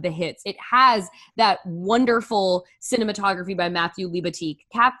impacts of the hits. It has that wonderful cinematography by Matthew Libatique.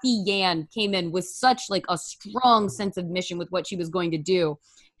 Kathy Yan came in with such like a strong sense of mission with what she was going to do.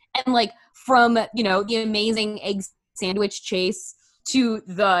 And like from, you know, the amazing egg sandwich chase to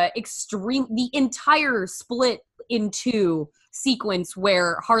the entire split in two sequence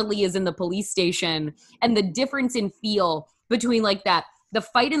where Harley is in the police station, and the difference in feel between like that, the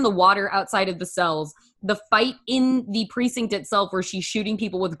fight in the water outside of the cells, the fight in the precinct itself where she's shooting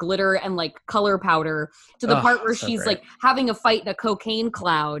people with glitter and like color powder, to the part where so she's great. like having a fight in a cocaine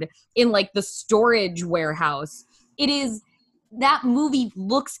cloud in like the storage warehouse. That movie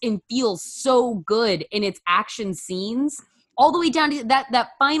looks and feels so good in its action scenes, all the way down to that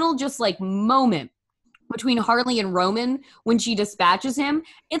final just like moment between Harley and Roman when she dispatches him.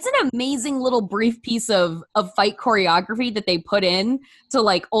 It's an amazing little brief piece of fight choreography that they put in to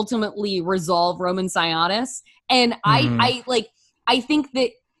like ultimately resolve Roman Sionis. And I think that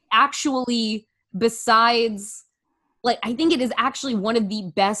actually, besides, like, I think it is actually one of the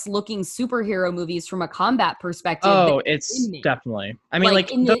best looking superhero movies from a combat perspective. Oh, it's definitely. I mean,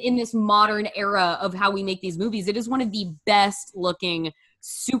 like in this modern era of how we make these movies, it is one of the best looking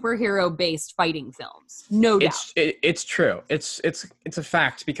superhero based fighting films, no doubt. It's true. It's a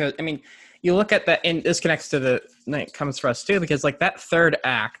fact, because I mean, you look at that, and this connects to the Night Comes for Us too, because like that third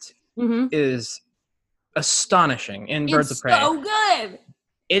act is astonishing in Birds of Prey. So good.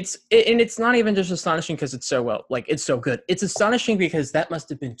 And it's not even just astonishing because it's so it's so good. It's astonishing because that must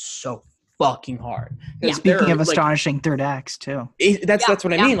have been so fucking hard. Yeah. Speaking of astonishing third acts too. That's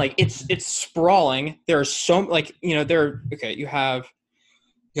what I mean. Like it's sprawling. There's so like, you know, you have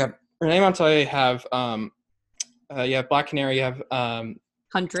Renee Montoya, you have Black Canary, you have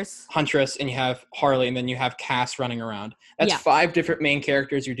Huntress, and you have Harley, and then you have Cass running around. That's 5 different main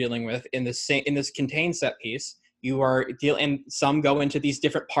characters you're dealing with in this contained set piece. You are and some go into these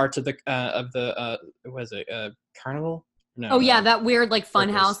different parts of the what is it, carnival? No. That weird like fun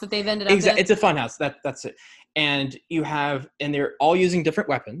house that they've ended up in. It's a fun house. That's it. And they're all using different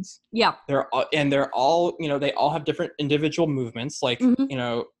weapons. Yeah. They're all, you know, they all have different individual movements. Like, you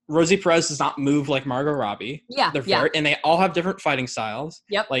know, Rosie Perez does not move like Margot Robbie. Yeah. And they all have different fighting styles.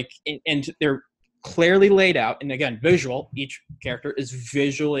 Yep. Like, and they're clearly laid out. And again, visual. Each character is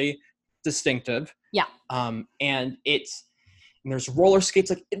visually distinctive. Yeah. And there's roller skates.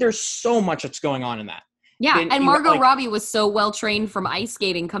 Like, there's so much that's going on in that. Yeah, and Margot Robbie was so well trained from ice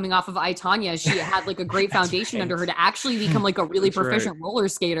skating coming off of I, Tonya. She had like a great foundation under her to actually become like a really proficient roller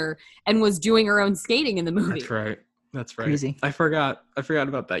skater, and was doing her own skating in the movie. That's right. Crazy. I forgot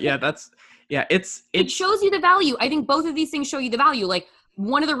about that. Yeah, it shows you the value. I think both of these things show you the value. Like,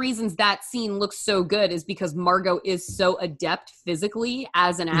 one of the reasons that scene looks so good is because Margot is so adept physically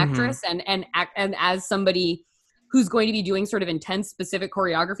as an actress and as somebody who's going to be doing sort of intense specific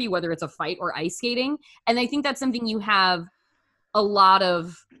choreography, whether it's a fight or ice skating. And I think that's something you have a lot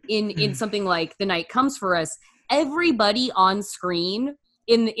of in something like The Night Comes for Us. Everybody on screen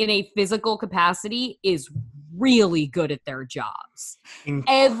in a physical capacity is really good at their jobs.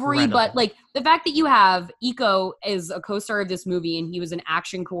 Everybody, like the fact that you have Iko as a co-star of this movie, and he was an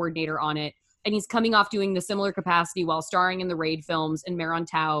action coordinator on it, and he's coming off doing the similar capacity while starring in the Raid films and Maron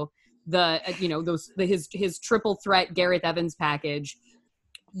Tao, his triple threat Gareth Evans package.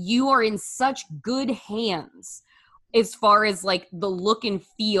 You are in such good hands as far as like the look and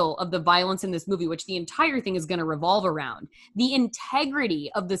feel of the violence in this movie, which the entire thing is going to revolve around. The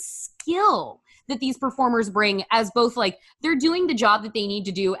integrity of the skill that these performers bring, as both like they're doing the job that they need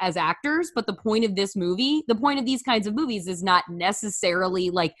to do as actors, but the point of these kinds of movies is not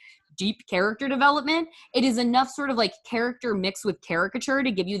necessarily like deep character development. It is enough sort of like character mixed with caricature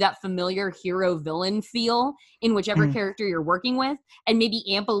to give you that familiar hero villain feel in whichever character you're working with, and maybe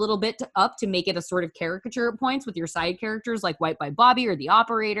amp a little bit up to make it a sort of caricature at points with your side characters like White by Bobby or the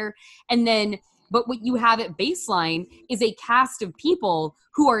operator. But what you have at baseline is a cast of people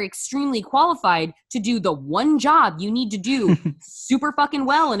who are extremely qualified to do the one job you need to do super fucking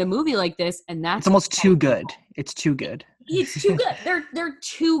well in a movie like this. And that's it's almost too good. It's too good. It's too good. They're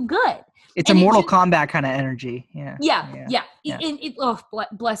too good. It's a Mortal Kombat kind of energy. Yeah.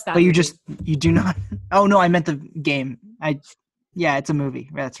 Bless that. But you do not. Oh no, I meant the game. It's a movie.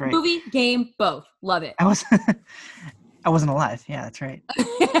 That's right. Movie, game, both. Love it. I wasn't alive. Yeah, that's right.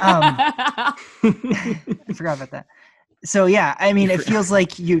 I forgot about that. So yeah, I mean, it feels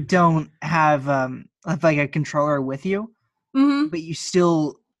like you don't have like a controller with you, Hmm. but you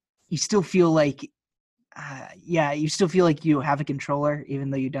still feel like you still feel like you have a controller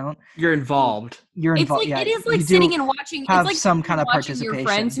even though you don't. You're involved. You're It's involved. like Yeah, it is you like do sitting and watching. It's have like some sitting kind and of watching your friends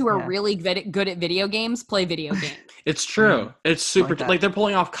participation, who are yeah. really good at video games play video games. It's true. It's super that. like they're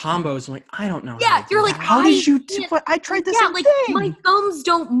pulling off combos. I'm like, I don't know. Yeah, you're like, How did you do can't- what? I tried the yeah, same like thing. my thumbs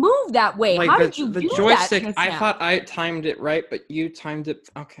don't move that way. like How the, did you the do joystick? that? just I now? thought I timed it right, but you timed it.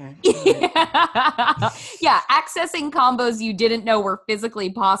 Okay. Yeah, accessing combos you didn't know were physically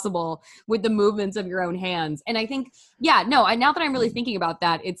possible with the movements of your own hands. And I think, now that I'm really thinking about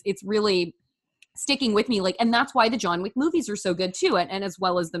that, it's really sticking with me. Like, and that's why the John Wick movies are so good too, and as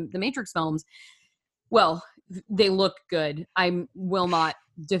well as the Matrix films. Well, they look good. I will not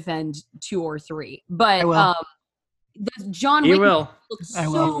defend 2 or 3, but I will. the John You Wick will. looks I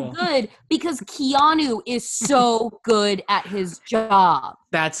so will. good because Keanu is so good at his job.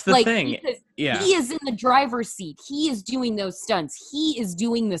 That's the thing. Because Yeah. he is in the driver's seat. He is doing those stunts. He is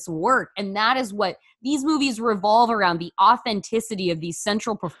doing this work. And that is what these movies revolve around, the authenticity of these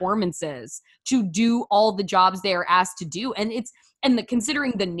central performances to do all the jobs they are asked to do. And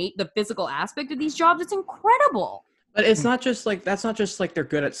considering the physical aspect of these jobs, it's incredible. But it's not just like that's not just like they're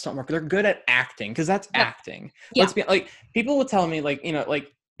good at stunt work. They're good at acting because that's Yep. acting. Yeah. Let's be like people will tell me like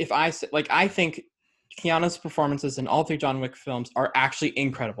like if I think Keanu's performances in all 3 John Wick films are actually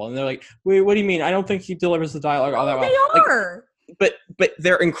incredible, and they're like, wait, what do you mean? I don't think he delivers the dialogue all that well. They Like, are. but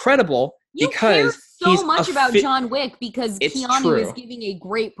they're incredible You because care so he's much about John Wick because It's Keanu true. is giving a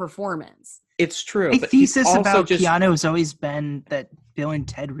great performance. It's true. My but he's thesis also about just, Keanu has always been that Bill and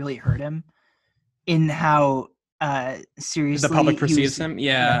Ted really hurt him in how seriously the public he perceives was- him.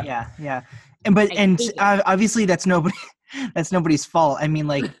 Yeah. Yeah. And I hate it. Obviously that's nobody's fault. I mean,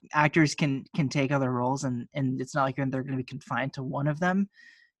 like actors can take other roles, and it's not like they're going to be confined to one of them.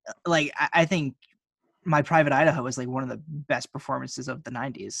 Like I think My Private Idaho is like one of the best performances of the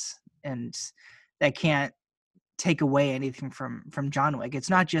 90s, and that can't take away anything from John Wick. It's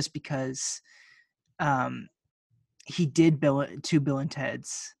not just because he did Bill and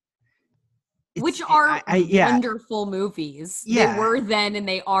Ted's, Which are yeah, wonderful movies. Yeah. They were then and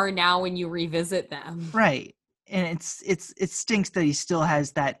they are now when you revisit them. right. And it stinks that he still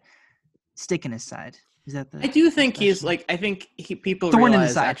has that stick in his side. Is that the I do think he's expression? like I think people Thorn in the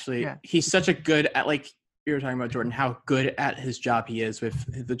realize side, actually yeah. he's such a good at like you were talking about Jordan how good at his job he is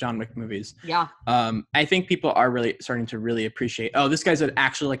with the John Wick movies. Yeah. I think people are really starting to really appreciate. Oh, this guy's an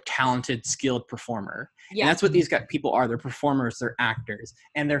actually like talented, skilled performer. Yeah. And that's what these people are. They're performers. They're actors,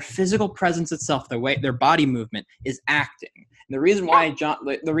 and their physical presence itself, their body movement, is acting. And the reason why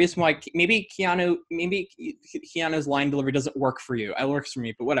maybe Keanu's line delivery doesn't work for you. It works for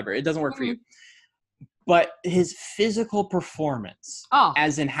me, but whatever. It doesn't work for you. But his physical performance,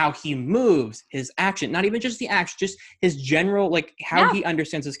 as in how he moves, his action, not even just the action, just his general, like how he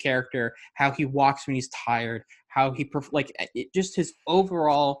understands his character, how he walks when he's tired, how he just his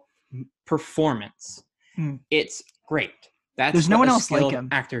overall performance. It's great. There's no one else like him.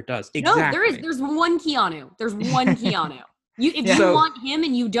 Actor does exactly. No, there's one Keanu. There's one Keanu. If you want him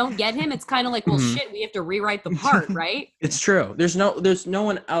and you don't get him, it's kind of like, well, shit, we have to rewrite the part, right? It's true. There's no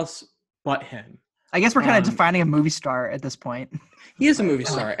one else but him. I guess we're kind of defining a movie star at this point. He is a movie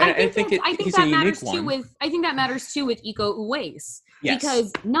star, and I think he's a unique one. I think that matters too with Iko Uwais, Yes.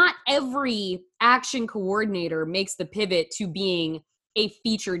 because not every action coordinator makes the pivot to being a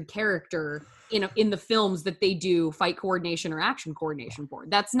featured character in the films that they do fight coordination or action coordination for.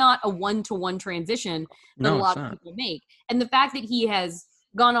 That's not a one-to-one transition that a lot of people make. And the fact that he has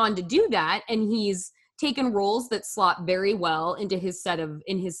gone on to do that, and he's taken roles that slot very well into his set of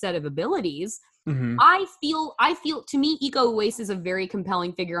abilities. Mm-hmm. I feel to me, Iko Uwais is a very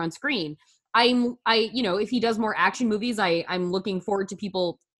compelling figure on screen. If he does more action movies, I'm looking forward to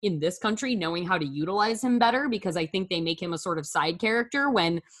people in this country knowing how to utilize him better, because I think they make him a sort of side character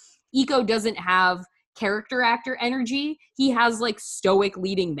when Iko doesn't have character actor energy. He has like stoic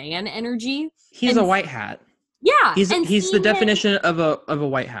leading man energy. He's a white hat. Yeah, he's the definition of a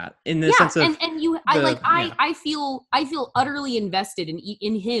white hat in the sense of I feel utterly invested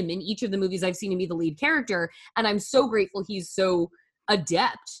in him in each of the movies I've seen him be the lead character, and I'm so grateful he's so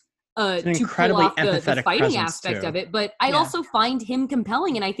adept to pull off the fighting aspect of it. But I also find him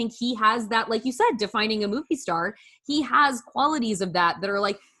compelling, and I think he has that, like you said, defining a movie star. He has qualities of that are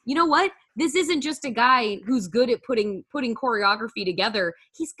like, you know what? This isn't just a guy who's good at putting choreography together.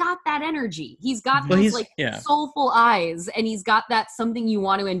 He's got that energy. He's got those soulful eyes, and he's got that something you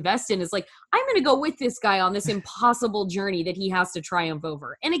want to invest in. Is like, I'm going to go with this guy on this impossible journey that he has to triumph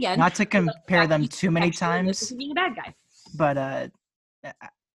over. And again, not to compare them too many times. Being a bad guy. but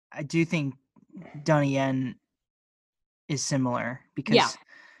I do think Donnie Yen is similar because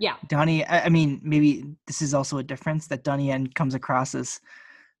Yeah. Donnie. I mean, maybe this is also a difference that Donnie Yen comes across as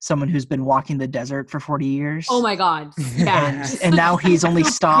someone who's been walking the desert for 40 years. Oh my God. Yeah. And now he's only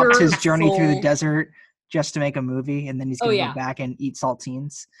stopped his journey through the soul. desert just to make a movie, and then he's going to go back and eat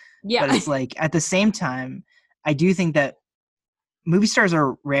saltines. Yeah. But it's like, at the same time, I do think that movie stars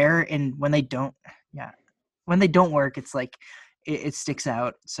are rare, and when they don't work, it's like it sticks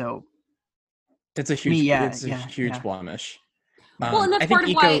out. So it's a huge yeah. blemish. Well, and that's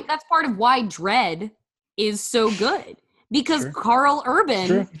part of why Dredd is so good, because Carl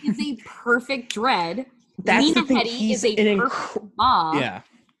Urban is a perfect Dredd. That's Lena the thing. Headey is a perfect mom. Yeah,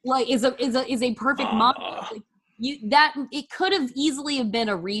 like is a perfect mom. Like, it could have easily have been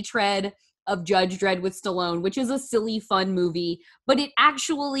a retread of Judge Dredd with Stallone, which is a silly, fun movie, but it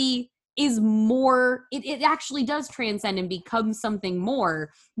actually is more. It actually does transcend and become something more,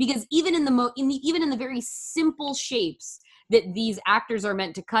 because even in the very simple shapes that these actors are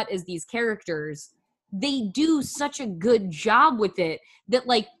meant to cut as these characters, they do such a good job with it that,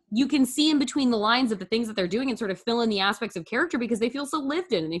 like, you can see in between the lines of the things that they're doing and sort of fill in the aspects of character because they feel so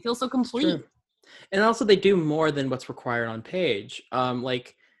lived in and they feel so complete. And also they do more than what's required on page.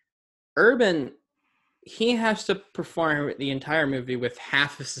 Like Urban, he has to perform the entire movie with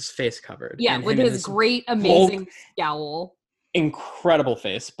half of his face covered. Yeah, with his great, amazing scowl. Incredible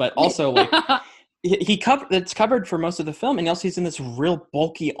face, but also like it's covered for most of the film, and also he's in this real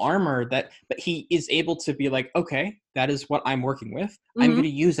bulky armor but he is able to be like, okay, that is what I'm working with. Mm-hmm. I'm going to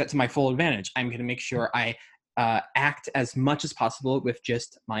use that to my full advantage. I'm going to make sure I act as much as possible with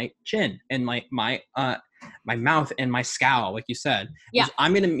just my chin and my mouth and my scowl, like you said. Yeah,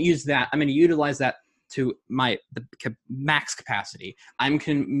 I'm going to use that. I'm going to utilize that to the max capacity. I'm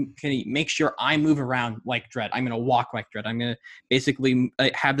can make sure I move around like Dredd. I'm going to walk like Dredd. I'm going to basically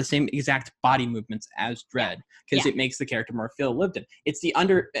have the same exact body movements as Dredd, because it makes the character more feel lived in. It's the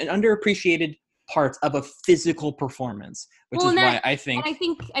underappreciated part of a physical performance, which is why I think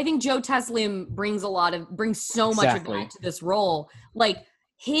Joe Taslim brings so much of that to this role. Like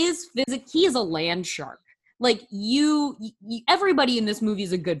his physique, he is a land shark. Like everybody in this movie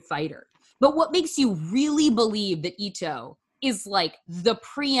is a good fighter. But what makes you really believe that Ito is like the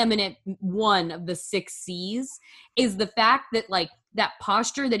preeminent one of the 6 C's is the fact that, like, that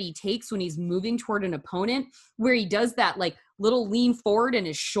posture that he takes when he's moving toward an opponent, where he does that like little lean forward and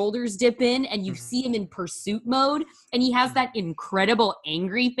his shoulders dip in and you see him in pursuit mode, and he has that incredible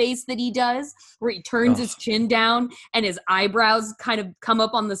angry face that he does where he turns his chin down and his eyebrows kind of come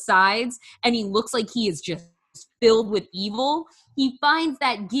up on the sides and he looks like he is just filled with evil. He finds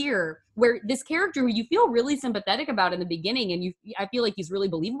that gear where this character who you feel really sympathetic about in the beginning, and I feel like he's really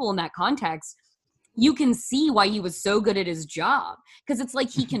believable in that context, you can see why he was so good at his job, because it's like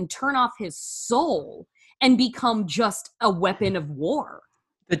he can turn off his soul and become just a weapon of war.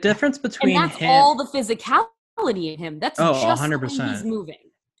 The difference between and that's all the physicality in him. That's just 100%. The way he's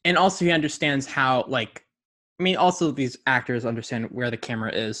moving. And also he understands how, like, I mean, also these actors understand where the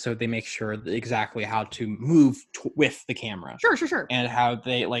camera is, so they make sure exactly how to move with the camera. Sure. And how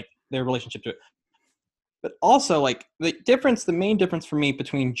they, like, their relationship to it. But also, like, the main difference for me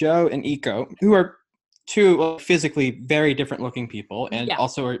between Joe and Iko, who are two physically very different looking people and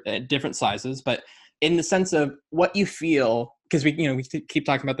also are at different sizes, but in the sense of what you feel, because we keep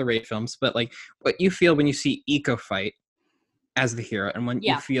talking about the Raid films, but like what you feel when you see Iko fight as the hero and when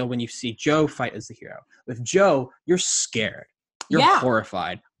you feel when you see Joe fight as the hero. With Joe, you're scared. You're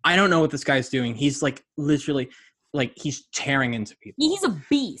horrified. I don't know what this guy's doing. He's like literally like he's tearing into people. He's a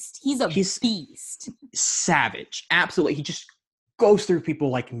beast. He's beast. Savage. Absolutely. He just goes through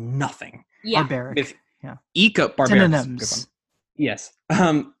people like nothing. Yeah. Barbaric. Iko, barbaric. Yes.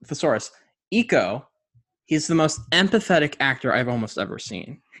 Thesaurus. Iko, he's the most empathetic actor I've almost ever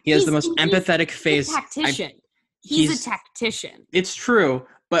seen. He's the most empathetic face. He's a tactician. It's true,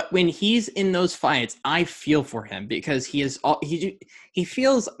 but when he's in those fights, I feel for him because he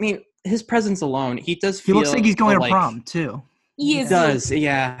feels. I mean, his presence alone, he does. He looks like he's going to prom too. He does,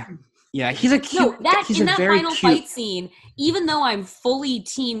 yeah. He's a cute. In that final fight scene, even though I'm fully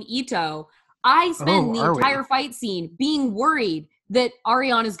Team Ito, I spend the entire fight scene being worried that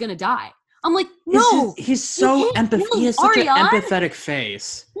Ariane is going to die. I'm like, no, he's so empathetic. He has such an empathetic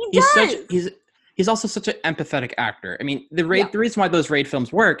face. He's also such an empathetic actor. I mean, the reason why those Raid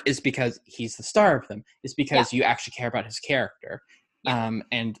films work is because he's the star of them. Is because you actually care about his character.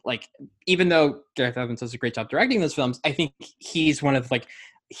 And like, even though Gareth Evans does a great job directing those films, I think he's one of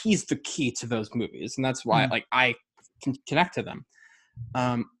he's the key to those movies, and that's why I can connect to them.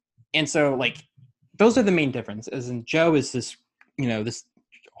 And so those are the main differences. And Joe is this, this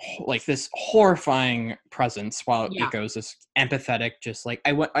like this horrifying presence, while Yeah. Iko's this empathetic, just like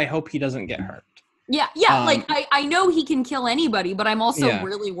I hope he doesn't get hurt. Yeah, like I know he can kill anybody, but I'm also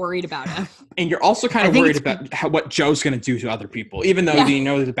really worried about him. And you're also kind of worried about what Joe's going to do to other people, even though you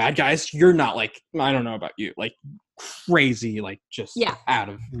know the bad guys. You're not like, I don't know about you, like crazy, like just out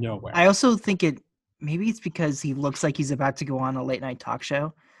of nowhere. I also think maybe it's because he looks like he's about to go on a late night talk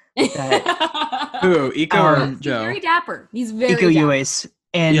show. Who, Iko or Joe? He's very dapper. He's very Iko dapper. Uwais.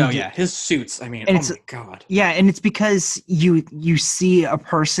 And his suits. I mean, and oh my god. Yeah, and it's because you see a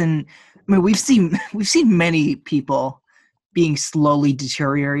person. I mean, we've seen many people being slowly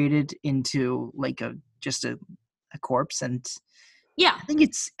deteriorated into like a corpse, and I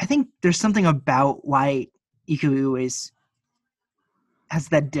think there's something about why Iko Uwais has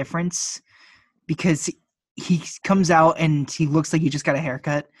that difference, because he comes out and he looks like he just got a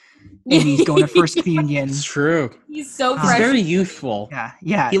haircut and he's going to first communion. It's true. He's so He's fresh. very youthful.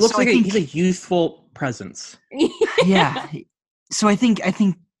 Yeah. He looks he's a youthful presence. Yeah. So I think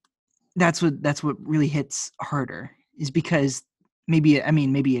that's what really hits harder, is because maybe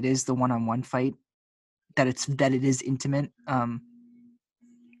it is the one-on-one fight that it is intimate. But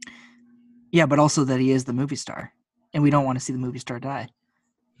also that he is the movie star, and we don't want to see the movie star die.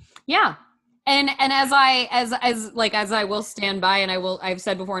 Yeah. And as I will stand by, and I've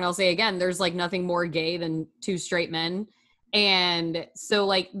said before and I'll say again, there's like nothing more gay than two straight men. And so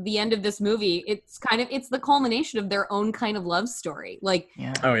like the end of this movie, it's the culmination of their own kind of love story. Like,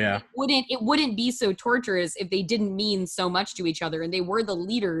 it wouldn't be so torturous if they didn't mean so much to each other. And they were the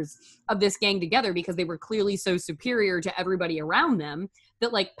leaders of this gang together because they were clearly so superior to everybody around them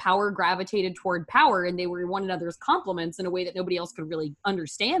that like power gravitated toward power, and they were one another's complements in a way that nobody else could really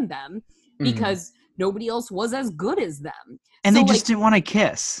understand them because nobody else was as good as them. And so they just didn't want to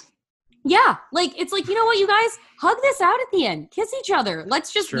kiss. Yeah, like it's like, you know what, you guys, hug this out at the end, kiss each other.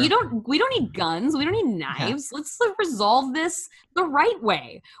 Let's just we don't need guns, we don't need knives. Let's resolve this the right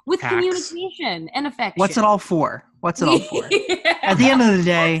way with communication and affection. What's it all for? At the end of the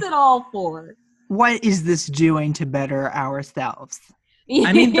day, what's it all for? What is this doing to better ourselves?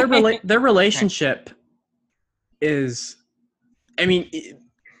 I mean, their relationship is, I mean,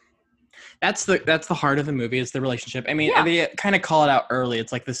 that's the heart of the movie, is the relationship. I mean, they kind of call it out early.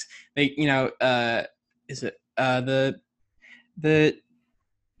 It's like this, is it the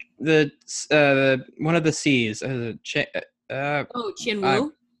one of the C's?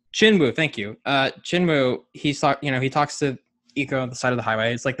 Chin-woo. Chin-woo, thank you. Chin-woo, he talks to Iko on the side of the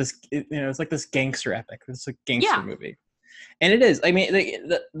highway. It's like this, it's like this gangster epic. It's a gangster movie. And it is. I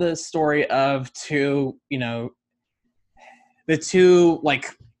mean, the story of two, the two like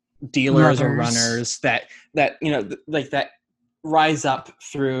dealers or runners that that rise up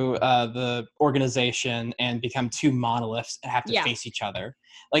through the organization and become two monoliths and have to face each other.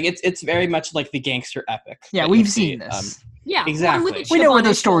 Like it's very much like the gangster epic. Yeah, we've seen this. Exactly. We know where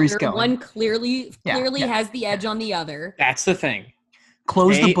the story's going. One clearly has the edge on the other. That's the thing.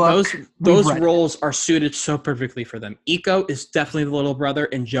 Close the book. Those roles are suited so perfectly for them. Iko is definitely the little brother,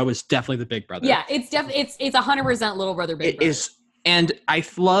 and Joe is definitely the big brother. Yeah, it's 100% little brother, big brother. It is, and I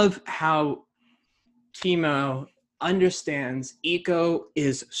love how Timo understands Iko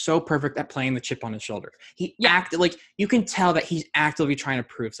is so perfect at playing the chip on his shoulder. He acted like, you can tell that he's actively trying to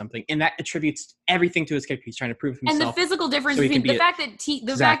prove something, and that attributes everything to his character. He's trying to prove himself. And the physical difference between the fact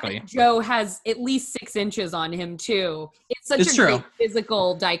that Joe has at least 6 inches on him too. It's such a great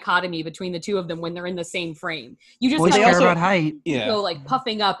physical dichotomy between the two of them when they're in the same frame. You just care about height. Go like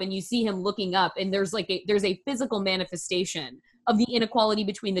puffing up, and you see him looking up, and there's a physical manifestation of the inequality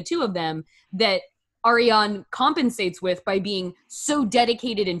between the two of them that Ariane compensates with by being so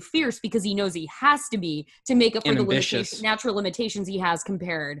dedicated and fierce, because he knows he has to be to make up for the natural limitations he has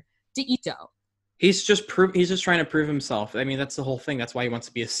compared to Ito. He's just trying to prove himself. I mean, that's the whole thing. That's why he wants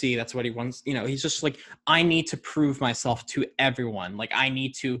to be a C. That's what he wants. He's just like, I need to prove myself to everyone. Like, I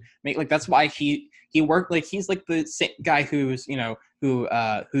need to make, like, that's why he worked, like, he's like the same guy who's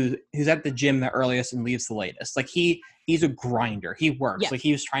at the gym the earliest and leaves the latest. Like, he's a grinder. He works. Like,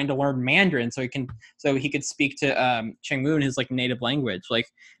 he was trying to learn Mandarin so he could speak to Cheng-Woo in his like native language. Like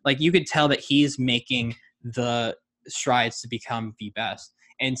you could tell that he's making the strides to become the best.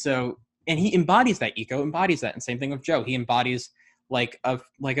 And he embodies that. Iko embodies that. And same thing with Joe. He embodies like a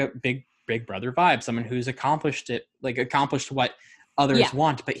big brother vibe, someone who's accomplished what others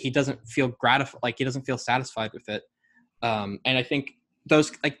want, but he doesn't feel gratified, like he doesn't feel satisfied with it. And I think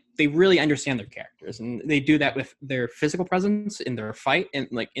those, like, they really understand their characters, and they do that with their physical presence in their fight and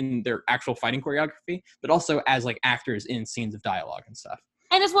like in their actual fighting choreography, but also as like actors in scenes of dialogue and stuff.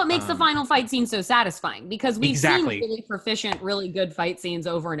 And it's what makes the final fight scene so satisfying, because we've Exactly. seen really proficient, really good fight scenes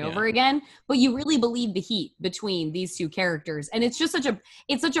over and over again, but you really believe the heat between these two characters. And it's just such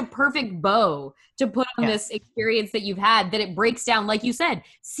a perfect bow to put on this experience that you've had, that it breaks down, like you said,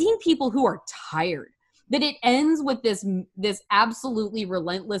 seeing people who are tired, that it ends with this absolutely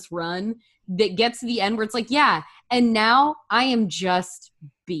relentless run that gets to the end where it's like, yeah, and now I am just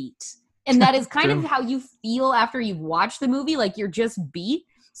beat. And that is kind of how you feel after you've watched the movie, like you're just beat.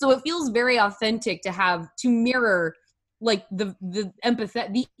 So it feels very authentic to mirror like the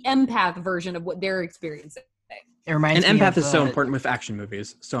empath version of what they're experiencing. It reminds And me empath of, is so important with action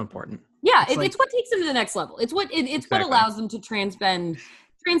movies. So important. Yeah, It's like- it's what takes them to the next level. It's what what allows them to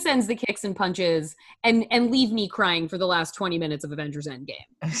transcends the kicks and punches and leave me crying for the last 20 minutes of Avengers Endgame.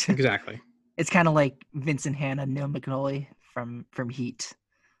 Exactly. It's kind of like Vincent Hanna, Neil McNully from Heat.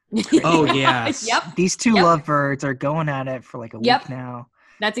 Oh yes. Yep. These two Yep. lovebirds are going at it for like a Yep. week now.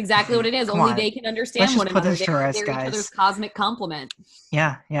 That's exactly what it is. Come Only on. they can understand Let's just one put another. this to They're rest, each guys. other's cosmic complement.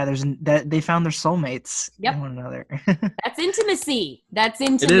 Yeah. They found their soulmates Yep. in one another. That's intimacy.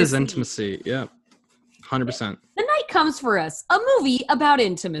 It is intimacy. Yeah. 100%. The night comes for us. A movie about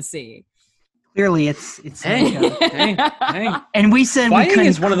intimacy. Clearly, it's Hey. like Hey. and we said we Fighting couldn't.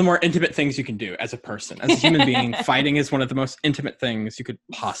 is one of the more intimate things you can do as a person. As a human being, fighting is one of the most intimate things you could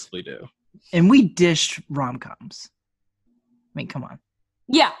possibly do. And we dished rom-coms. I mean, come on.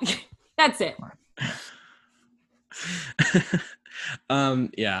 Yeah, that's it.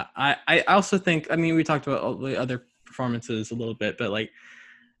 Yeah. I also think, I mean, we talked about all the other performances a little bit, but like,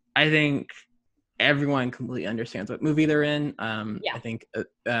 I think everyone completely understands what movie they're in. Yeah. I think,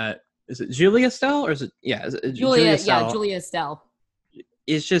 is it Julia Estelle or is it, Julia Estelle Estelle.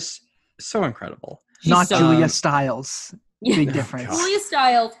 is just so incredible. Not so- Julia Stiles. Big Oh, difference. God. Julia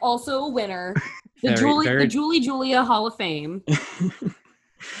Stiles, also a winner. The Julia Hall of Fame.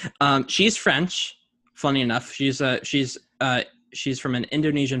 She's French. Funny enough, she's from an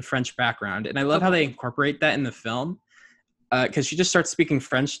Indonesian French background, and I love how they incorporate that in the film. Because she just starts speaking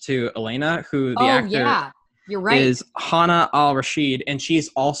French to Elena, who the actor you're right. is Hana Al Rashid, and she's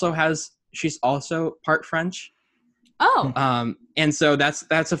also part French. Oh, And so that's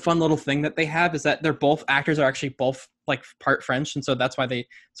a fun little thing that they have, is that actors are actually both like part French, and so that's why they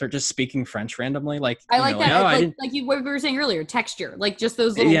start just speaking French randomly. Like I like that. Like, What we were saying earlier, texture, like just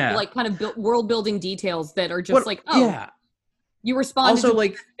those little like kind of world building details that are just you respond also to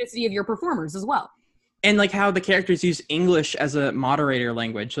like the specificity of your performers as well. and like how the characters use English as a moderator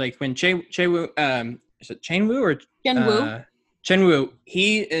language. Like when Cheng-Woo, is it Cheng-Woo or Cheng-Woo? Cheng-Woo,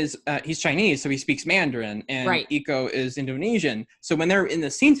 he's Chinese, so he speaks Mandarin, and Iko is Indonesian. So when they're in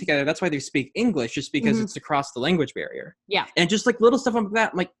the scene together, that's why they speak English, just because it's across the language barrier. Yeah. And just like little stuff like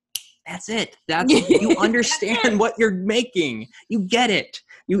that, I'm like, that's it. That's you understand what you're making. You get it.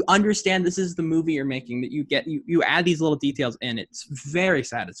 You understand this is the movie you're making, that you add these little details in. It's very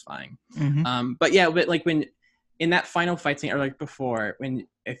satisfying. Mhm. But like when in that final fight scene, or like before, when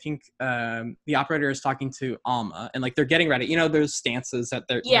I think the operator is talking to Alma, and like they're getting ready, you know, those stances that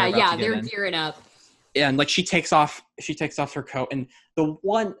they're they're gearing up. And like she takes off her coat, and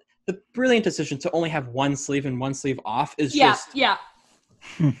the brilliant decision to only have one sleeve and one sleeve off is just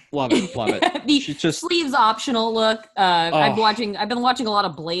love it. The She's just sleeves optional look. I've been watching a lot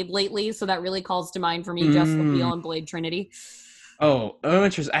of Blade lately, so that really calls to mind for me Jessica Biel and Blade Trinity. Oh,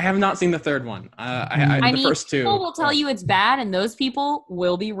 interesting. I have not seen the third one. The first two. People will tell you it's bad, and those people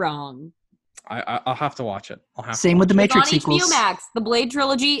will be wrong. I'll have to watch it. Same with the Matrix It's on sequels. HBO Max. The Blade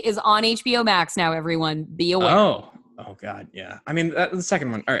trilogy is on HBO Max now. Everyone, be aware. Oh God, yeah. I mean, the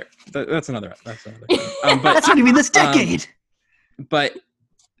second one. All right, that's another thing. But That's what you mean this decade. But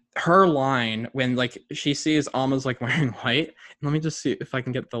her line when like she sees Alma's like wearing white. Let me just see if I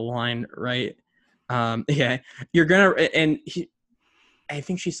can get the line right. You're gonna I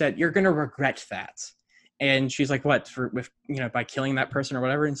think she said, "You're gonna regret that," and she's like, "What by killing that person or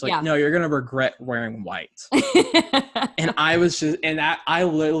whatever?" And it's like, "No, you're gonna regret wearing white." And I was just, I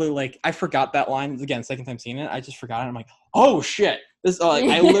literally like, I forgot that line again. Second time seeing it, I just forgot it. I'm like, "Oh shit!" This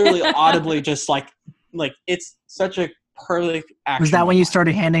I literally audibly just like it's such a perfect action. Was that when you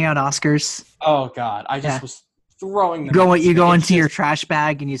started handing out Oscars? Oh God, I just was throwing them. You go into your trash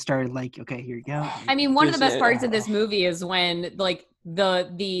bag and you started like, okay, here you go. I mean, one of the best parts of this movie is when like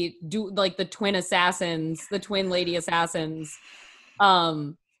the twin assassins, the twin lady assassins,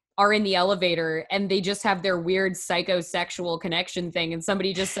 are in the elevator and they just have their weird psychosexual connection thing, and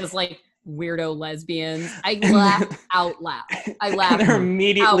somebody just says like, weirdo lesbians. I laughed out loud. I laughed. They're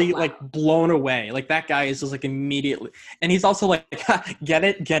immediately out loud. like blown away. Like that guy is just like immediately, and he's also like, get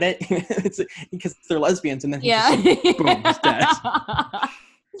it? It's because they're lesbians, and then he's just like, boom, he's dead.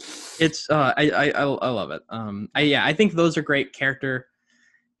 It's I love it. I think those are great character.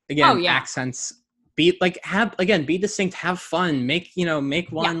 Again, accents. Be distinct. Have fun. Make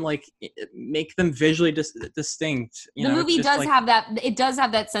one like make them visually distinct. The movie does have that. It does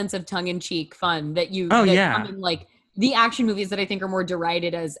have that sense of tongue-in-cheek fun that you. Oh, come in, like the action movies that I think are more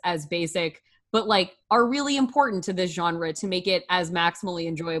derided as basic, but like are really important to this genre to make it as maximally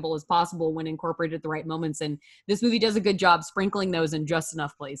enjoyable as possible when incorporated at the right moments. And this movie does a good job sprinkling those in just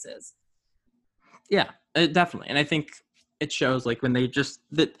enough places. Yeah, definitely. And I think it shows like when they just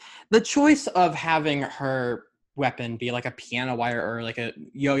the choice of having her weapon be like a piano wire or like a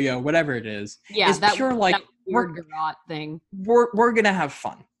yo-yo, whatever it is. Yeah, is pure like that weird garrote thing. We're gonna have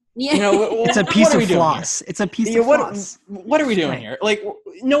fun. Yeah. It's a piece of floss. It's a piece of floss. What are we doing here? Like,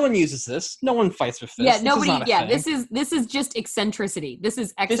 no one uses this. No one fights with this. Yeah, nobody. Yeah, this is just eccentricity. This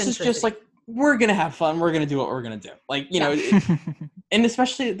is eccentricity. This is just like we're gonna have fun. We're gonna do what we're gonna do. Like and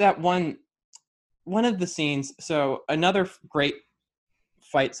especially that one of the scenes. So another great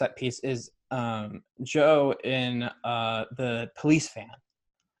fight set piece is Joe in the police van.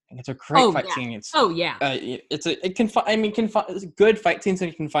 It's a great fight scene. It's good fight scenes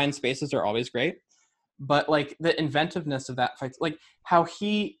in confined spaces are always great, but like the inventiveness of that fight, like how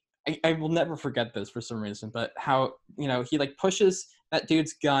I will never forget this for some reason, but how he like pushes that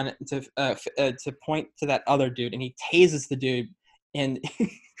dude's gun to point to that other dude, and he tases the dude, and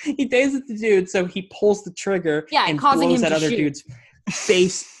he tases the dude, so he pulls the trigger and blows that other dude's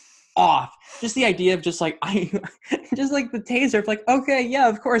face off. Just the idea of just like just like the taser, like, okay, yeah,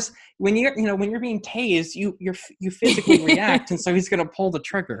 of course, when you're being tased, you physically react, and so he's gonna pull the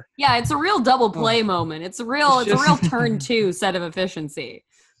trigger. Yeah, it's a real double play moment. It's a real turn 2 set of efficiency.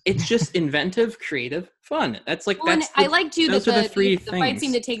 It's just inventive, creative, fun. That's like I like too that the fight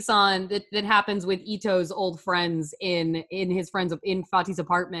scene that takes on that happens with Ito's old friends in Fati's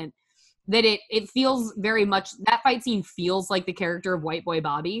apartment. That it feels very much, that fight scene feels like the character of White Boy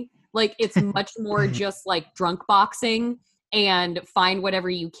Bobby. Like it's much more just like drunk boxing and find whatever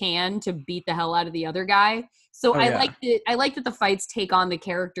you can to beat the hell out of the other guy. So I like that the fights take on the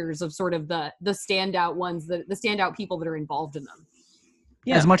characters of sort of the standout ones, the standout people that are involved in them.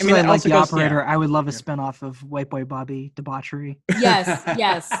 Yeah. As much as I like The Operator, I would love a spinoff of White Boy Bobby debauchery. Yes.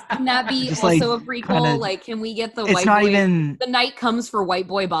 Can that be also like, a prequel? Like, can we get the The night comes for White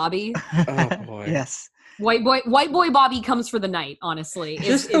Boy Bobby? Oh boy. Yes. White boy Bobby comes for the night. Honestly,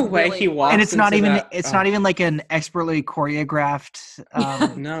 just the way he walks, and it's not even like an expertly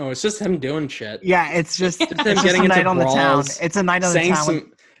choreographed. No, it's just him doing shit. Yeah, it's just him getting a night on the town. It's a night on the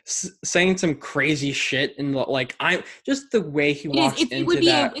town. Saying some crazy shit, and like just the way he walks into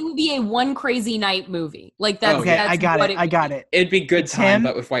that. It would be a One Crazy Night movie. Like that's okay. That's I got it. It'd be good time,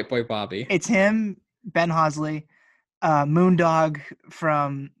 but with White Boy Bobby. It's him, Ben Hosley, Moondog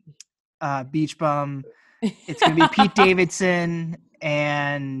from Beach Bum. It's gonna be Pete Davidson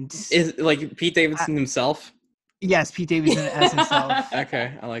and is like Pete Davidson himself. Yes, Pete Davidson as himself.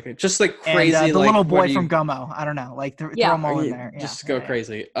 Okay, I like it. Just like crazy, and, the like, little boy from Gummo. I don't know, like throw them all in there. Just go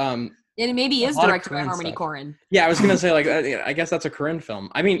crazy. And it maybe is directed by Harmony Korine. Yeah, I was gonna say like I guess that's a Korine film.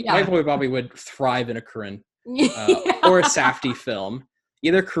 I mean, White Boy Bobby would thrive in a Korine or a Safdie film.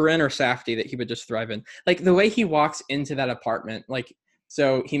 Either Korine or Safdie that he would just thrive in. Like the way he walks into that apartment, like.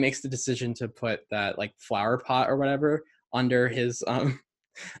 So he makes the decision to put that like flower pot or whatever under his under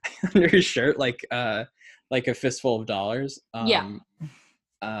his shirt, like a fistful of dollars. And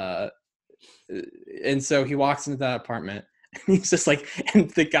so he walks into that apartment. And he's just like, and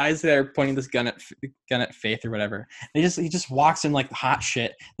the guys that are pointing this gun at Faith or whatever. He just walks in like hot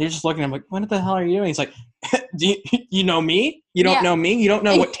shit. They're just looking at him like, what the hell are you doing? He's like, do you know me? You don't know me? You don't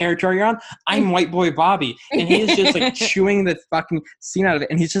know what territory you're on? I'm White Boy Bobby. And he's just like chewing the fucking scene out of it.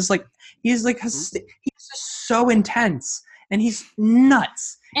 And he's just so intense. And he's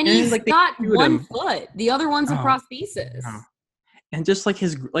nuts. And he's like got one foot. The other one's a prosthesis. Oh. And just like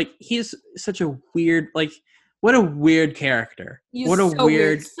he's such a weird, like, what a weird character. What a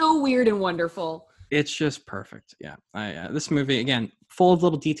weird, so weird and wonderful. It's just perfect. Yeah. This movie, again, full of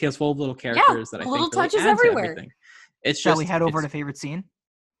little details, full of little characters that I think little touches really everywhere. Everything. It's Shall we head over to favorite scene?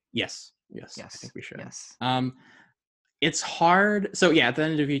 Yes. I think we should. Yes. It's hard. So yeah, at the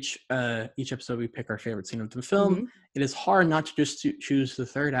end of each episode, we pick our favorite scene of the film. Mm-hmm. It is hard not to just choose the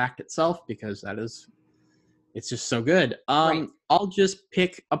third act itself because it's just so good. Right. I'll just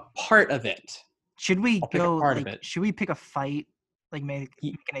pick a part of it. Should we go? Should we pick a fight like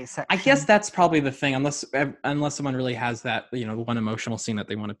making a section. I guess that's probably the thing, unless someone really has that, one emotional scene that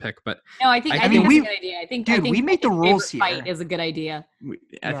they want to pick. But No, I think I that's mean, a good idea. I think we make the rules favorite here. fight is a good idea.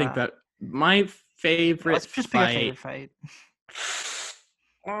 I think Yeah. that my favorite Let's just pick a favorite fight.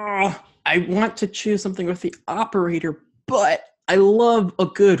 Oh, I want to choose something with the operator, but I love a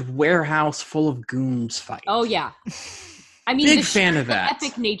good warehouse full of goons fight. Oh yeah. I mean, big fan of that. The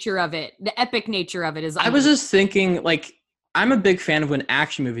epic nature of it is. I was just thinking, like, I'm a big fan of when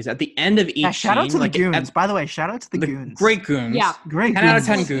action movies at the end of each shout out to scene, the goons. By the way, shout out to the goons. Great goons. Yeah. Great 10 goons. out of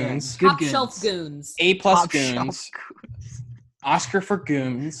 10 goons. Good Top goons. shelf goons. A+ Top goons. shelf goons. Oscar for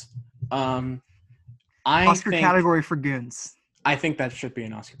goons. I Oscar think, category for goons. I think that should be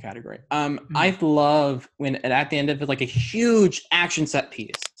an Oscar category. I love when at the end of it, like a huge action set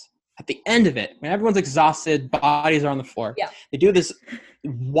piece. At the end of it, when everyone's exhausted, bodies are on the floor. Yeah. They do this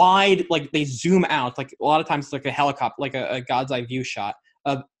wide, like they zoom out, like a lot of times, like a helicopter, like a God's eye view shot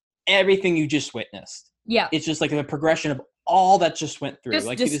of everything you just witnessed. Yeah. It's just like a progression of all that just went through. Just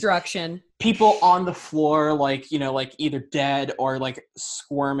like destruction. People on the floor, like, like either dead or like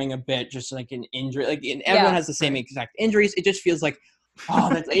squirming a bit, just like an injury. Like, and everyone has the same exact injuries. It just feels like,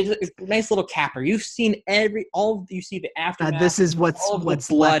 oh, it's a nice little capper. You've seen you see the aftermath. This is what's blood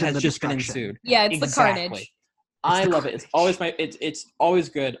left has of just been destruction. ensued. Yeah, it's the carnage. I love it. It's always it's always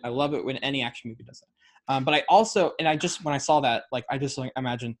good. I love it when any action movie does that. But I also, and I just, when I saw that, like, I just like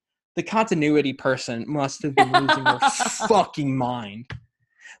imagine the continuity person must have been losing their fucking mind.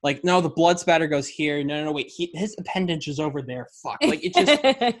 Like, no, the blood spatter goes here. No, wait, his appendage is over there. Fuck. Like, it just,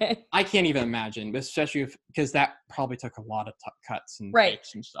 I can't even imagine, especially because that probably took a lot of cuts and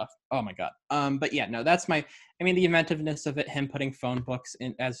takes and stuff. Oh my God. But yeah, no, that's the inventiveness of it, him putting phone books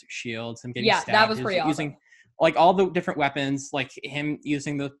in as shields and getting stabbed. That was pretty awesome. Using, like, all the different weapons, like him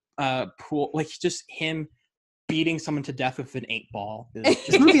using the pool, like just him beating someone to death with an 8-ball.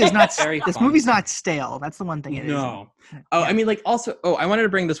 This movie is not very this fun. movie's not stale. That's the one thing it is. No. Oh, yeah. I mean, like, also, I wanted to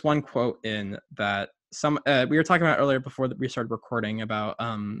bring this one quote in that we were talking about earlier before we started recording about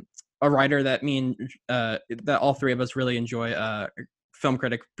a writer that that all three of us really enjoy, film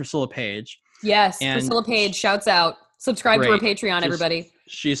critic Priscilla Page. Yes, and Priscilla Page, shouts out. Subscribe to her Patreon, everybody.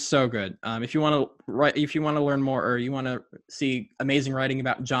 She's so good. If you want to learn more, or you want to see amazing writing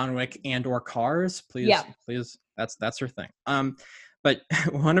about John Wick and/or cars, please, that's her thing. But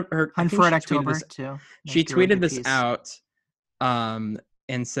one of her Hunt for Red October too. She tweeted this out,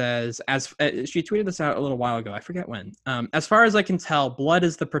 and says, she tweeted this out a little while ago. I forget when. As far as I can tell, blood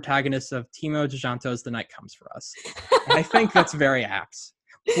is the protagonist of Timo Tjahjanto's The Night Comes for Us. And I think that's very apt.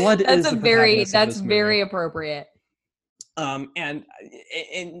 Blood that's is very appropriate. And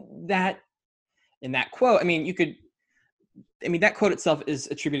in that quote, that quote itself is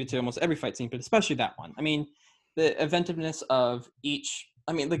attributed to almost every fight scene, but especially that one. I mean, the inventiveness of each.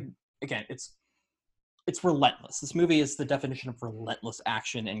 Again, it's relentless. This movie is the definition of relentless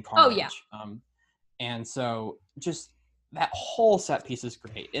action and carnage. Oh yeah. And so just that whole set piece is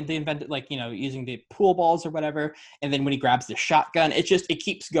great. And they invented, using the pool balls or whatever. And then when he grabs the shotgun, it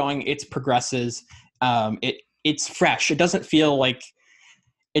keeps going. It progresses. It's fresh. It doesn't feel like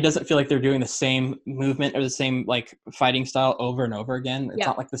they're doing the same movement or the same fighting style over and over again. It's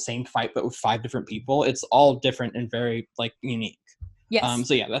not like the same fight, but with 5 different people. It's all different and very unique. Yes.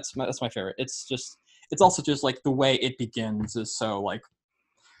 So yeah, that's my favorite. It's also just the way it begins is so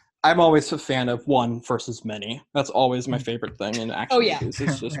I'm always a fan of one versus many. That's always my favorite thing in action movies.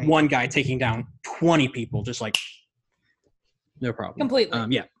 It's just one guy taking down 20 people, just no problem. Completely.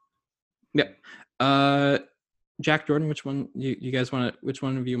 Yeah. Jack, Jordan, which one you guys want to? Which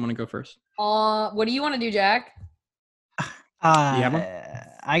one of you want to go first? What do you want to do, Jack? You have one?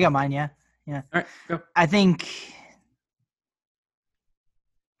 I got mine. Yeah. All right, go. I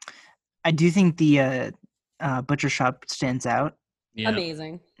do think the butcher shop stands out. Yeah.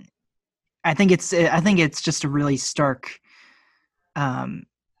 Amazing. I think it's just a really stark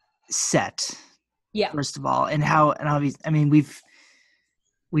set. Yeah. First of all, and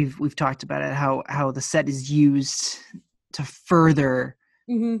we've talked about it, how the set is used to further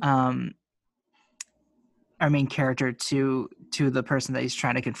our main character to the person that he's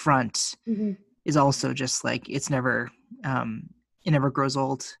trying to confront is also just it never grows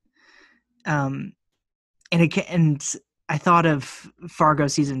old. And I thought of Fargo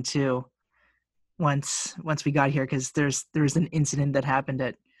season 2 once we got here, because there's an incident that happened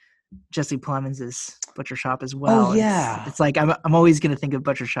at Jesse Plemons' butcher shop as well. Oh yeah, it's I'm always gonna think of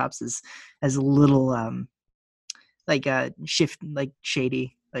butcher shops as a little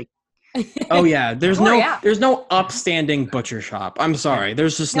shady. Oh yeah, there's no upstanding butcher shop. I'm sorry,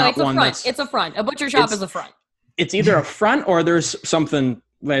 there's just not one. It's a front. A butcher shop is a front. it's either a front or there's something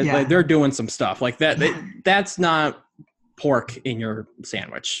like they're doing some stuff like that. That's not pork in your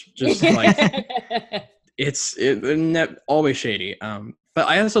sandwich. Just like it's always shady. But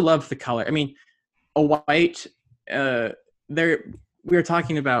I also love the color. I mean, a white. We were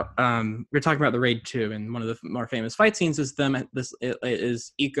talking about the Raid 2, and one of the more famous fight scenes is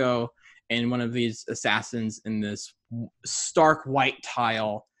is Iko and one of these assassins in this stark white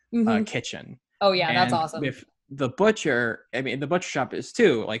tile kitchen. Oh yeah, that's awesome. With the butcher, I mean, the butcher shop is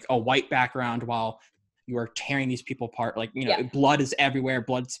too like a white background while you are tearing these people apart. Like, blood is everywhere,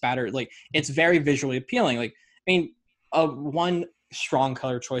 blood spattered. Like, it's very visually appealing. Like, I mean, one strong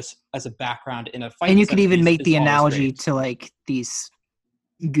color choice as a background in a fight. And you could even make the analogy to like these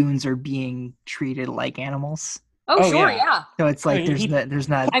goons are being treated like animals. Oh sure, yeah. So it's like there's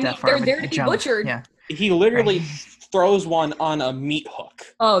not. I mean, they're there to be butchered. Yeah. He literally throws one on a meat hook.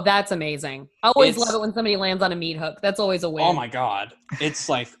 Oh, that's amazing. I always love it when somebody lands on a meat hook. That's always a win. Oh my god, it's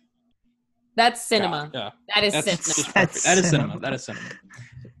like that's cinema. God, yeah. That is cinema. That is cinema. That is cinema.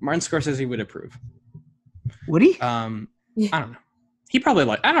 Martin Scorsese would approve. Would he? I don't know. He probably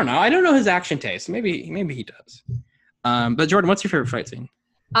I don't know. I don't know his action taste. Maybe he does. But Jordan, what's your favorite fight scene?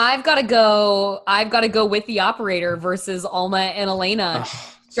 I've got to go with the operator versus Alma and Elena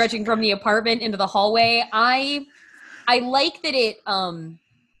stretching from the apartment into the hallway. I like that it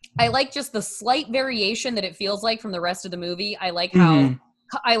I like just the slight variation that it feels like from the rest of the movie. I like how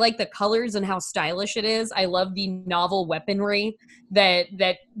I like the colors and how stylish it is. I love the novel weaponry that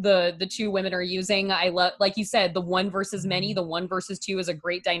the two women are using. I love, like you said, the one versus many, the one versus two is a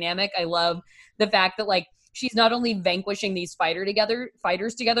great dynamic. I love the fact that like she's not only vanquishing these fighters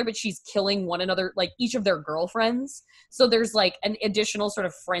together, but she's killing one another, like each of their girlfriends. So there's like an additional sort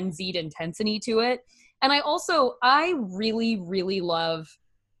of frenzied intensity to it. And I really, really love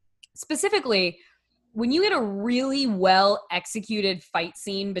specifically when you get a really well executed fight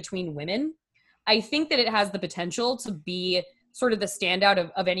scene between women. I think that it has the potential to be sort of the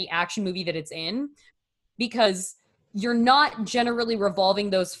standout of any action movie that it's in, because you're not generally revolving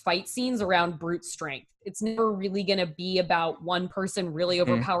those fight scenes around brute strength. It's never really going to be about one person really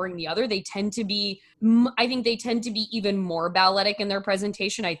overpowering the other. They tend to be, I think they tend to be even more balletic in their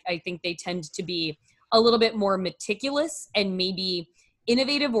presentation. I think they tend to be a little bit more meticulous and maybe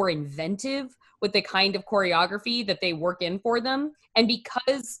innovative or inventive with the kind of choreography that they work in for them. And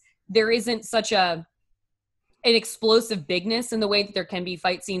because there isn't such an explosive bigness in the way that there can be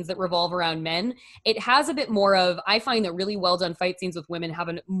fight scenes that revolve around men, it has a bit more of, I find that really well done fight scenes with women have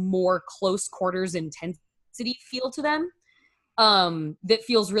a more close quarters intensity feel to them that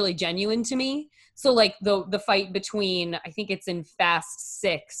feels really genuine to me. So like the fight between, I think it's in Fast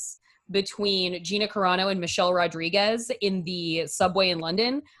 6, between Gina Carano and Michelle Rodriguez in the subway in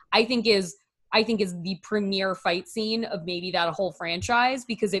London, I think is the premier fight scene of maybe that whole franchise,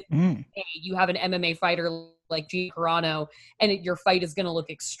 because you have an MMA fighter like Gina Carano, and your fight is going to look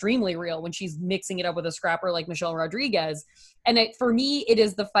extremely real when she's mixing it up with a scrapper like Michelle Rodriguez. And for me, it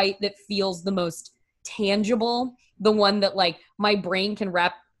is the fight that feels the most tangible, the one that like my brain can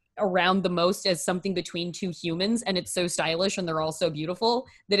wrap around the most as something between two humans, and it's so stylish and they're all so beautiful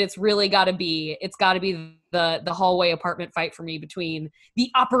that it's got to be the hallway apartment fight for me between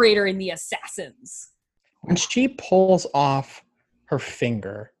the operator and the assassins. When she pulls off her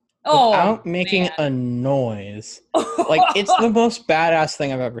finger without making a noise, like it's the most badass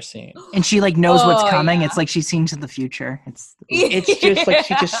thing I've ever seen. And she like knows what's coming. Yeah. It's like she's seen to the future. It's just like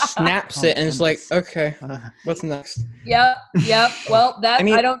she just snaps it and it's like, okay, what's next? Yep. Well,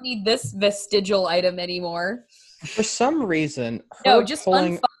 I don't need this vestigial item anymore. For some reason, just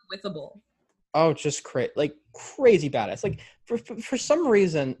unfuckwithable. Oh, just crazy badass. Like for some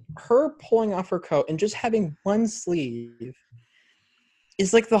reason, her pulling off her coat and just having one sleeve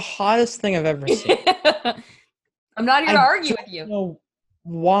is like the hottest thing I've ever seen. I'm not here to argue with you. I don't know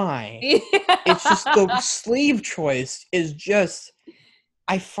why. It's just the sleeve choice is just,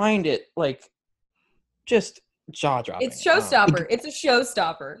 I find it like just jaw-dropping. It's showstopper. It's a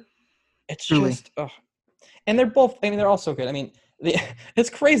showstopper. It's just, and they're all so good. I mean, it's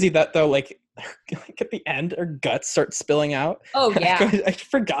crazy that though, like at the end, her guts start spilling out. Oh yeah. I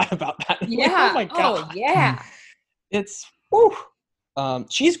forgot about that. Yeah. Like, oh my god. Oh yeah. It's woo.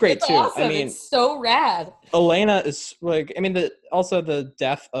 She's great it's too. Awesome. I mean, it's so rad. Elena is like, I mean, also the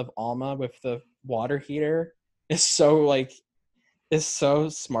death of Alma with the water heater is so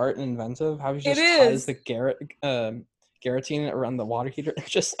smart and inventive. How he just ties the Garrottine around the water heater. It's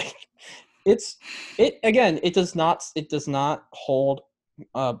just like, it does not hold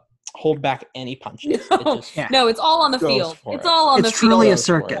back any punches. No, it's all on the field. It's all on the field. It's truly a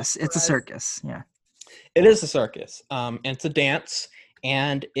circus. It's a circus. Yeah. It is a circus. And it's a dance,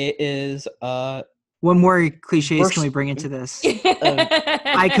 and it is What more cliches Worst- can we bring into this?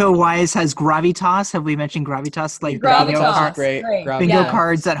 Iko Wise has Gravitas. Have we mentioned Gravitas? Like the bingo, Gravitas. great. bingo Yeah.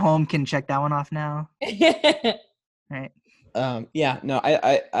 cards at home can check that one off now. Right. I'm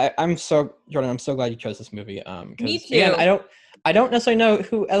so Jordan. I'm so glad you chose this movie. 'Cause, Me too. again, I don't necessarily know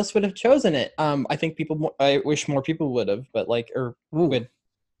who else would have chosen it. I think I wish more people would have, but Ooh.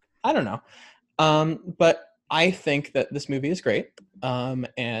 I don't know. But I think that this movie is great.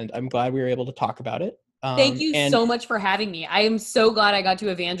 And I'm glad we were able to talk about it. Thank you and so much for having me. I am so glad I got to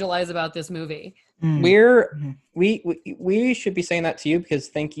evangelize about this movie. Mm. We should be saying that to you, because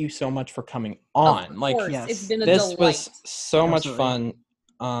thank you so much for coming on. Of Like, course, yes. it's been a this delight. was so much Absolutely.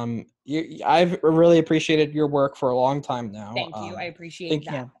 fun. I've really appreciated your work for a long time now. Thank you. I appreciate thank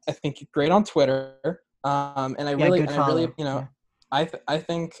that. Yeah. I think you're great on Twitter. And I Yeah, really, good follow. Yeah. I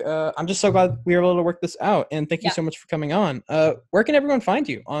think I'm just so glad we were able to work this out. And thank you Yeah. so much for coming on. Where can everyone find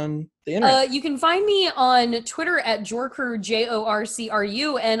you on the internet? You can find me on Twitter at Jorcru,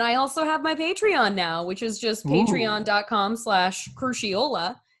 JORCRU, and I also have my Patreon now, which is just Ooh.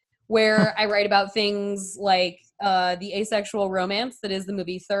 patreon.com/Cruciola, where I write about things like the asexual romance that is the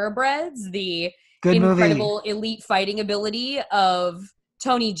movie Thoroughbreds, the Good incredible movie. elite fighting ability of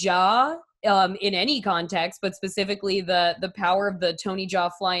Tony Jaa in any context, but specifically the power of the Tony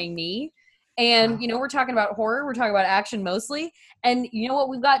Jaa flying knee. And, Wow. we're talking about horror, we're talking about action mostly. And you know what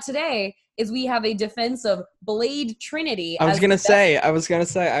we've got today is we have a defense of Blade Trinity. I was as gonna the say,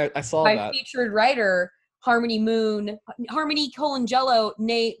 I saw by that. featured writer Harmony Colangelo,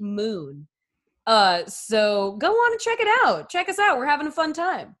 nay Moon. So go on and check it out. Check us out. We're having a fun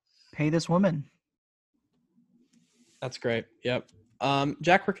time. Pay this woman. That's great. Yep.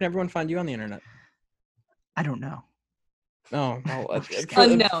 Jack, where can everyone find you on the internet? I don't know. Oh, well, just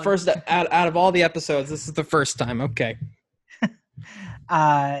Unknown. first out of all the episodes, this is the first time. Okay.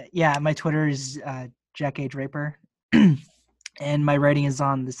 Yeah, my Twitter is Jack A. Draper. And my writing is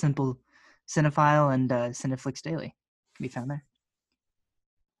on The Simple Cinephile and Cineflix Daily. Can be found there.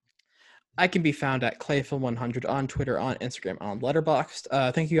 I can be found at Clayfilm100 on Twitter, on Instagram, on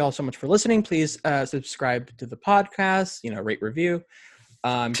Letterboxd. Thank you all so much for listening. Please subscribe to the podcast, rate, review,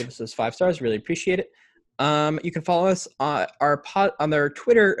 give us those 5 stars. Really appreciate it. You can follow us on their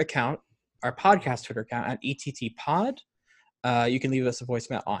Twitter account, our podcast Twitter account at ETT Pod. You can leave us a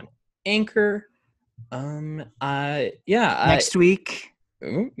voicemail on Anchor. Next week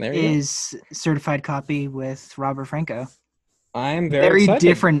There you go. is Certified Copy with Robert Franco. I'm very excited.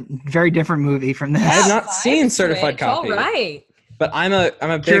 Very different movie from this. I have not Vibes seen to Certified it. Copy. All right. But I'm a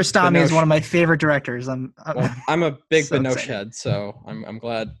big Kiarostami is Binoche- one of my favorite directors. I'm a big so Binoche excited. head, so I'm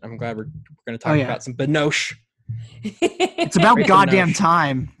glad we're going to talk Oh, yeah. about some Binoche. It's about Great goddamn Binoche.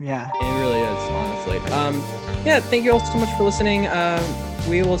 time. Yeah. It really is, honestly. Thank you all so much for listening.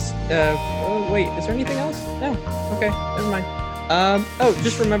 We will. Wait, is there anything else? No. Okay, never mind.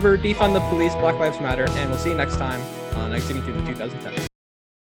 Just remember, defund the police. Black Lives Matter, and we'll see you next time on Exiting through the 2010.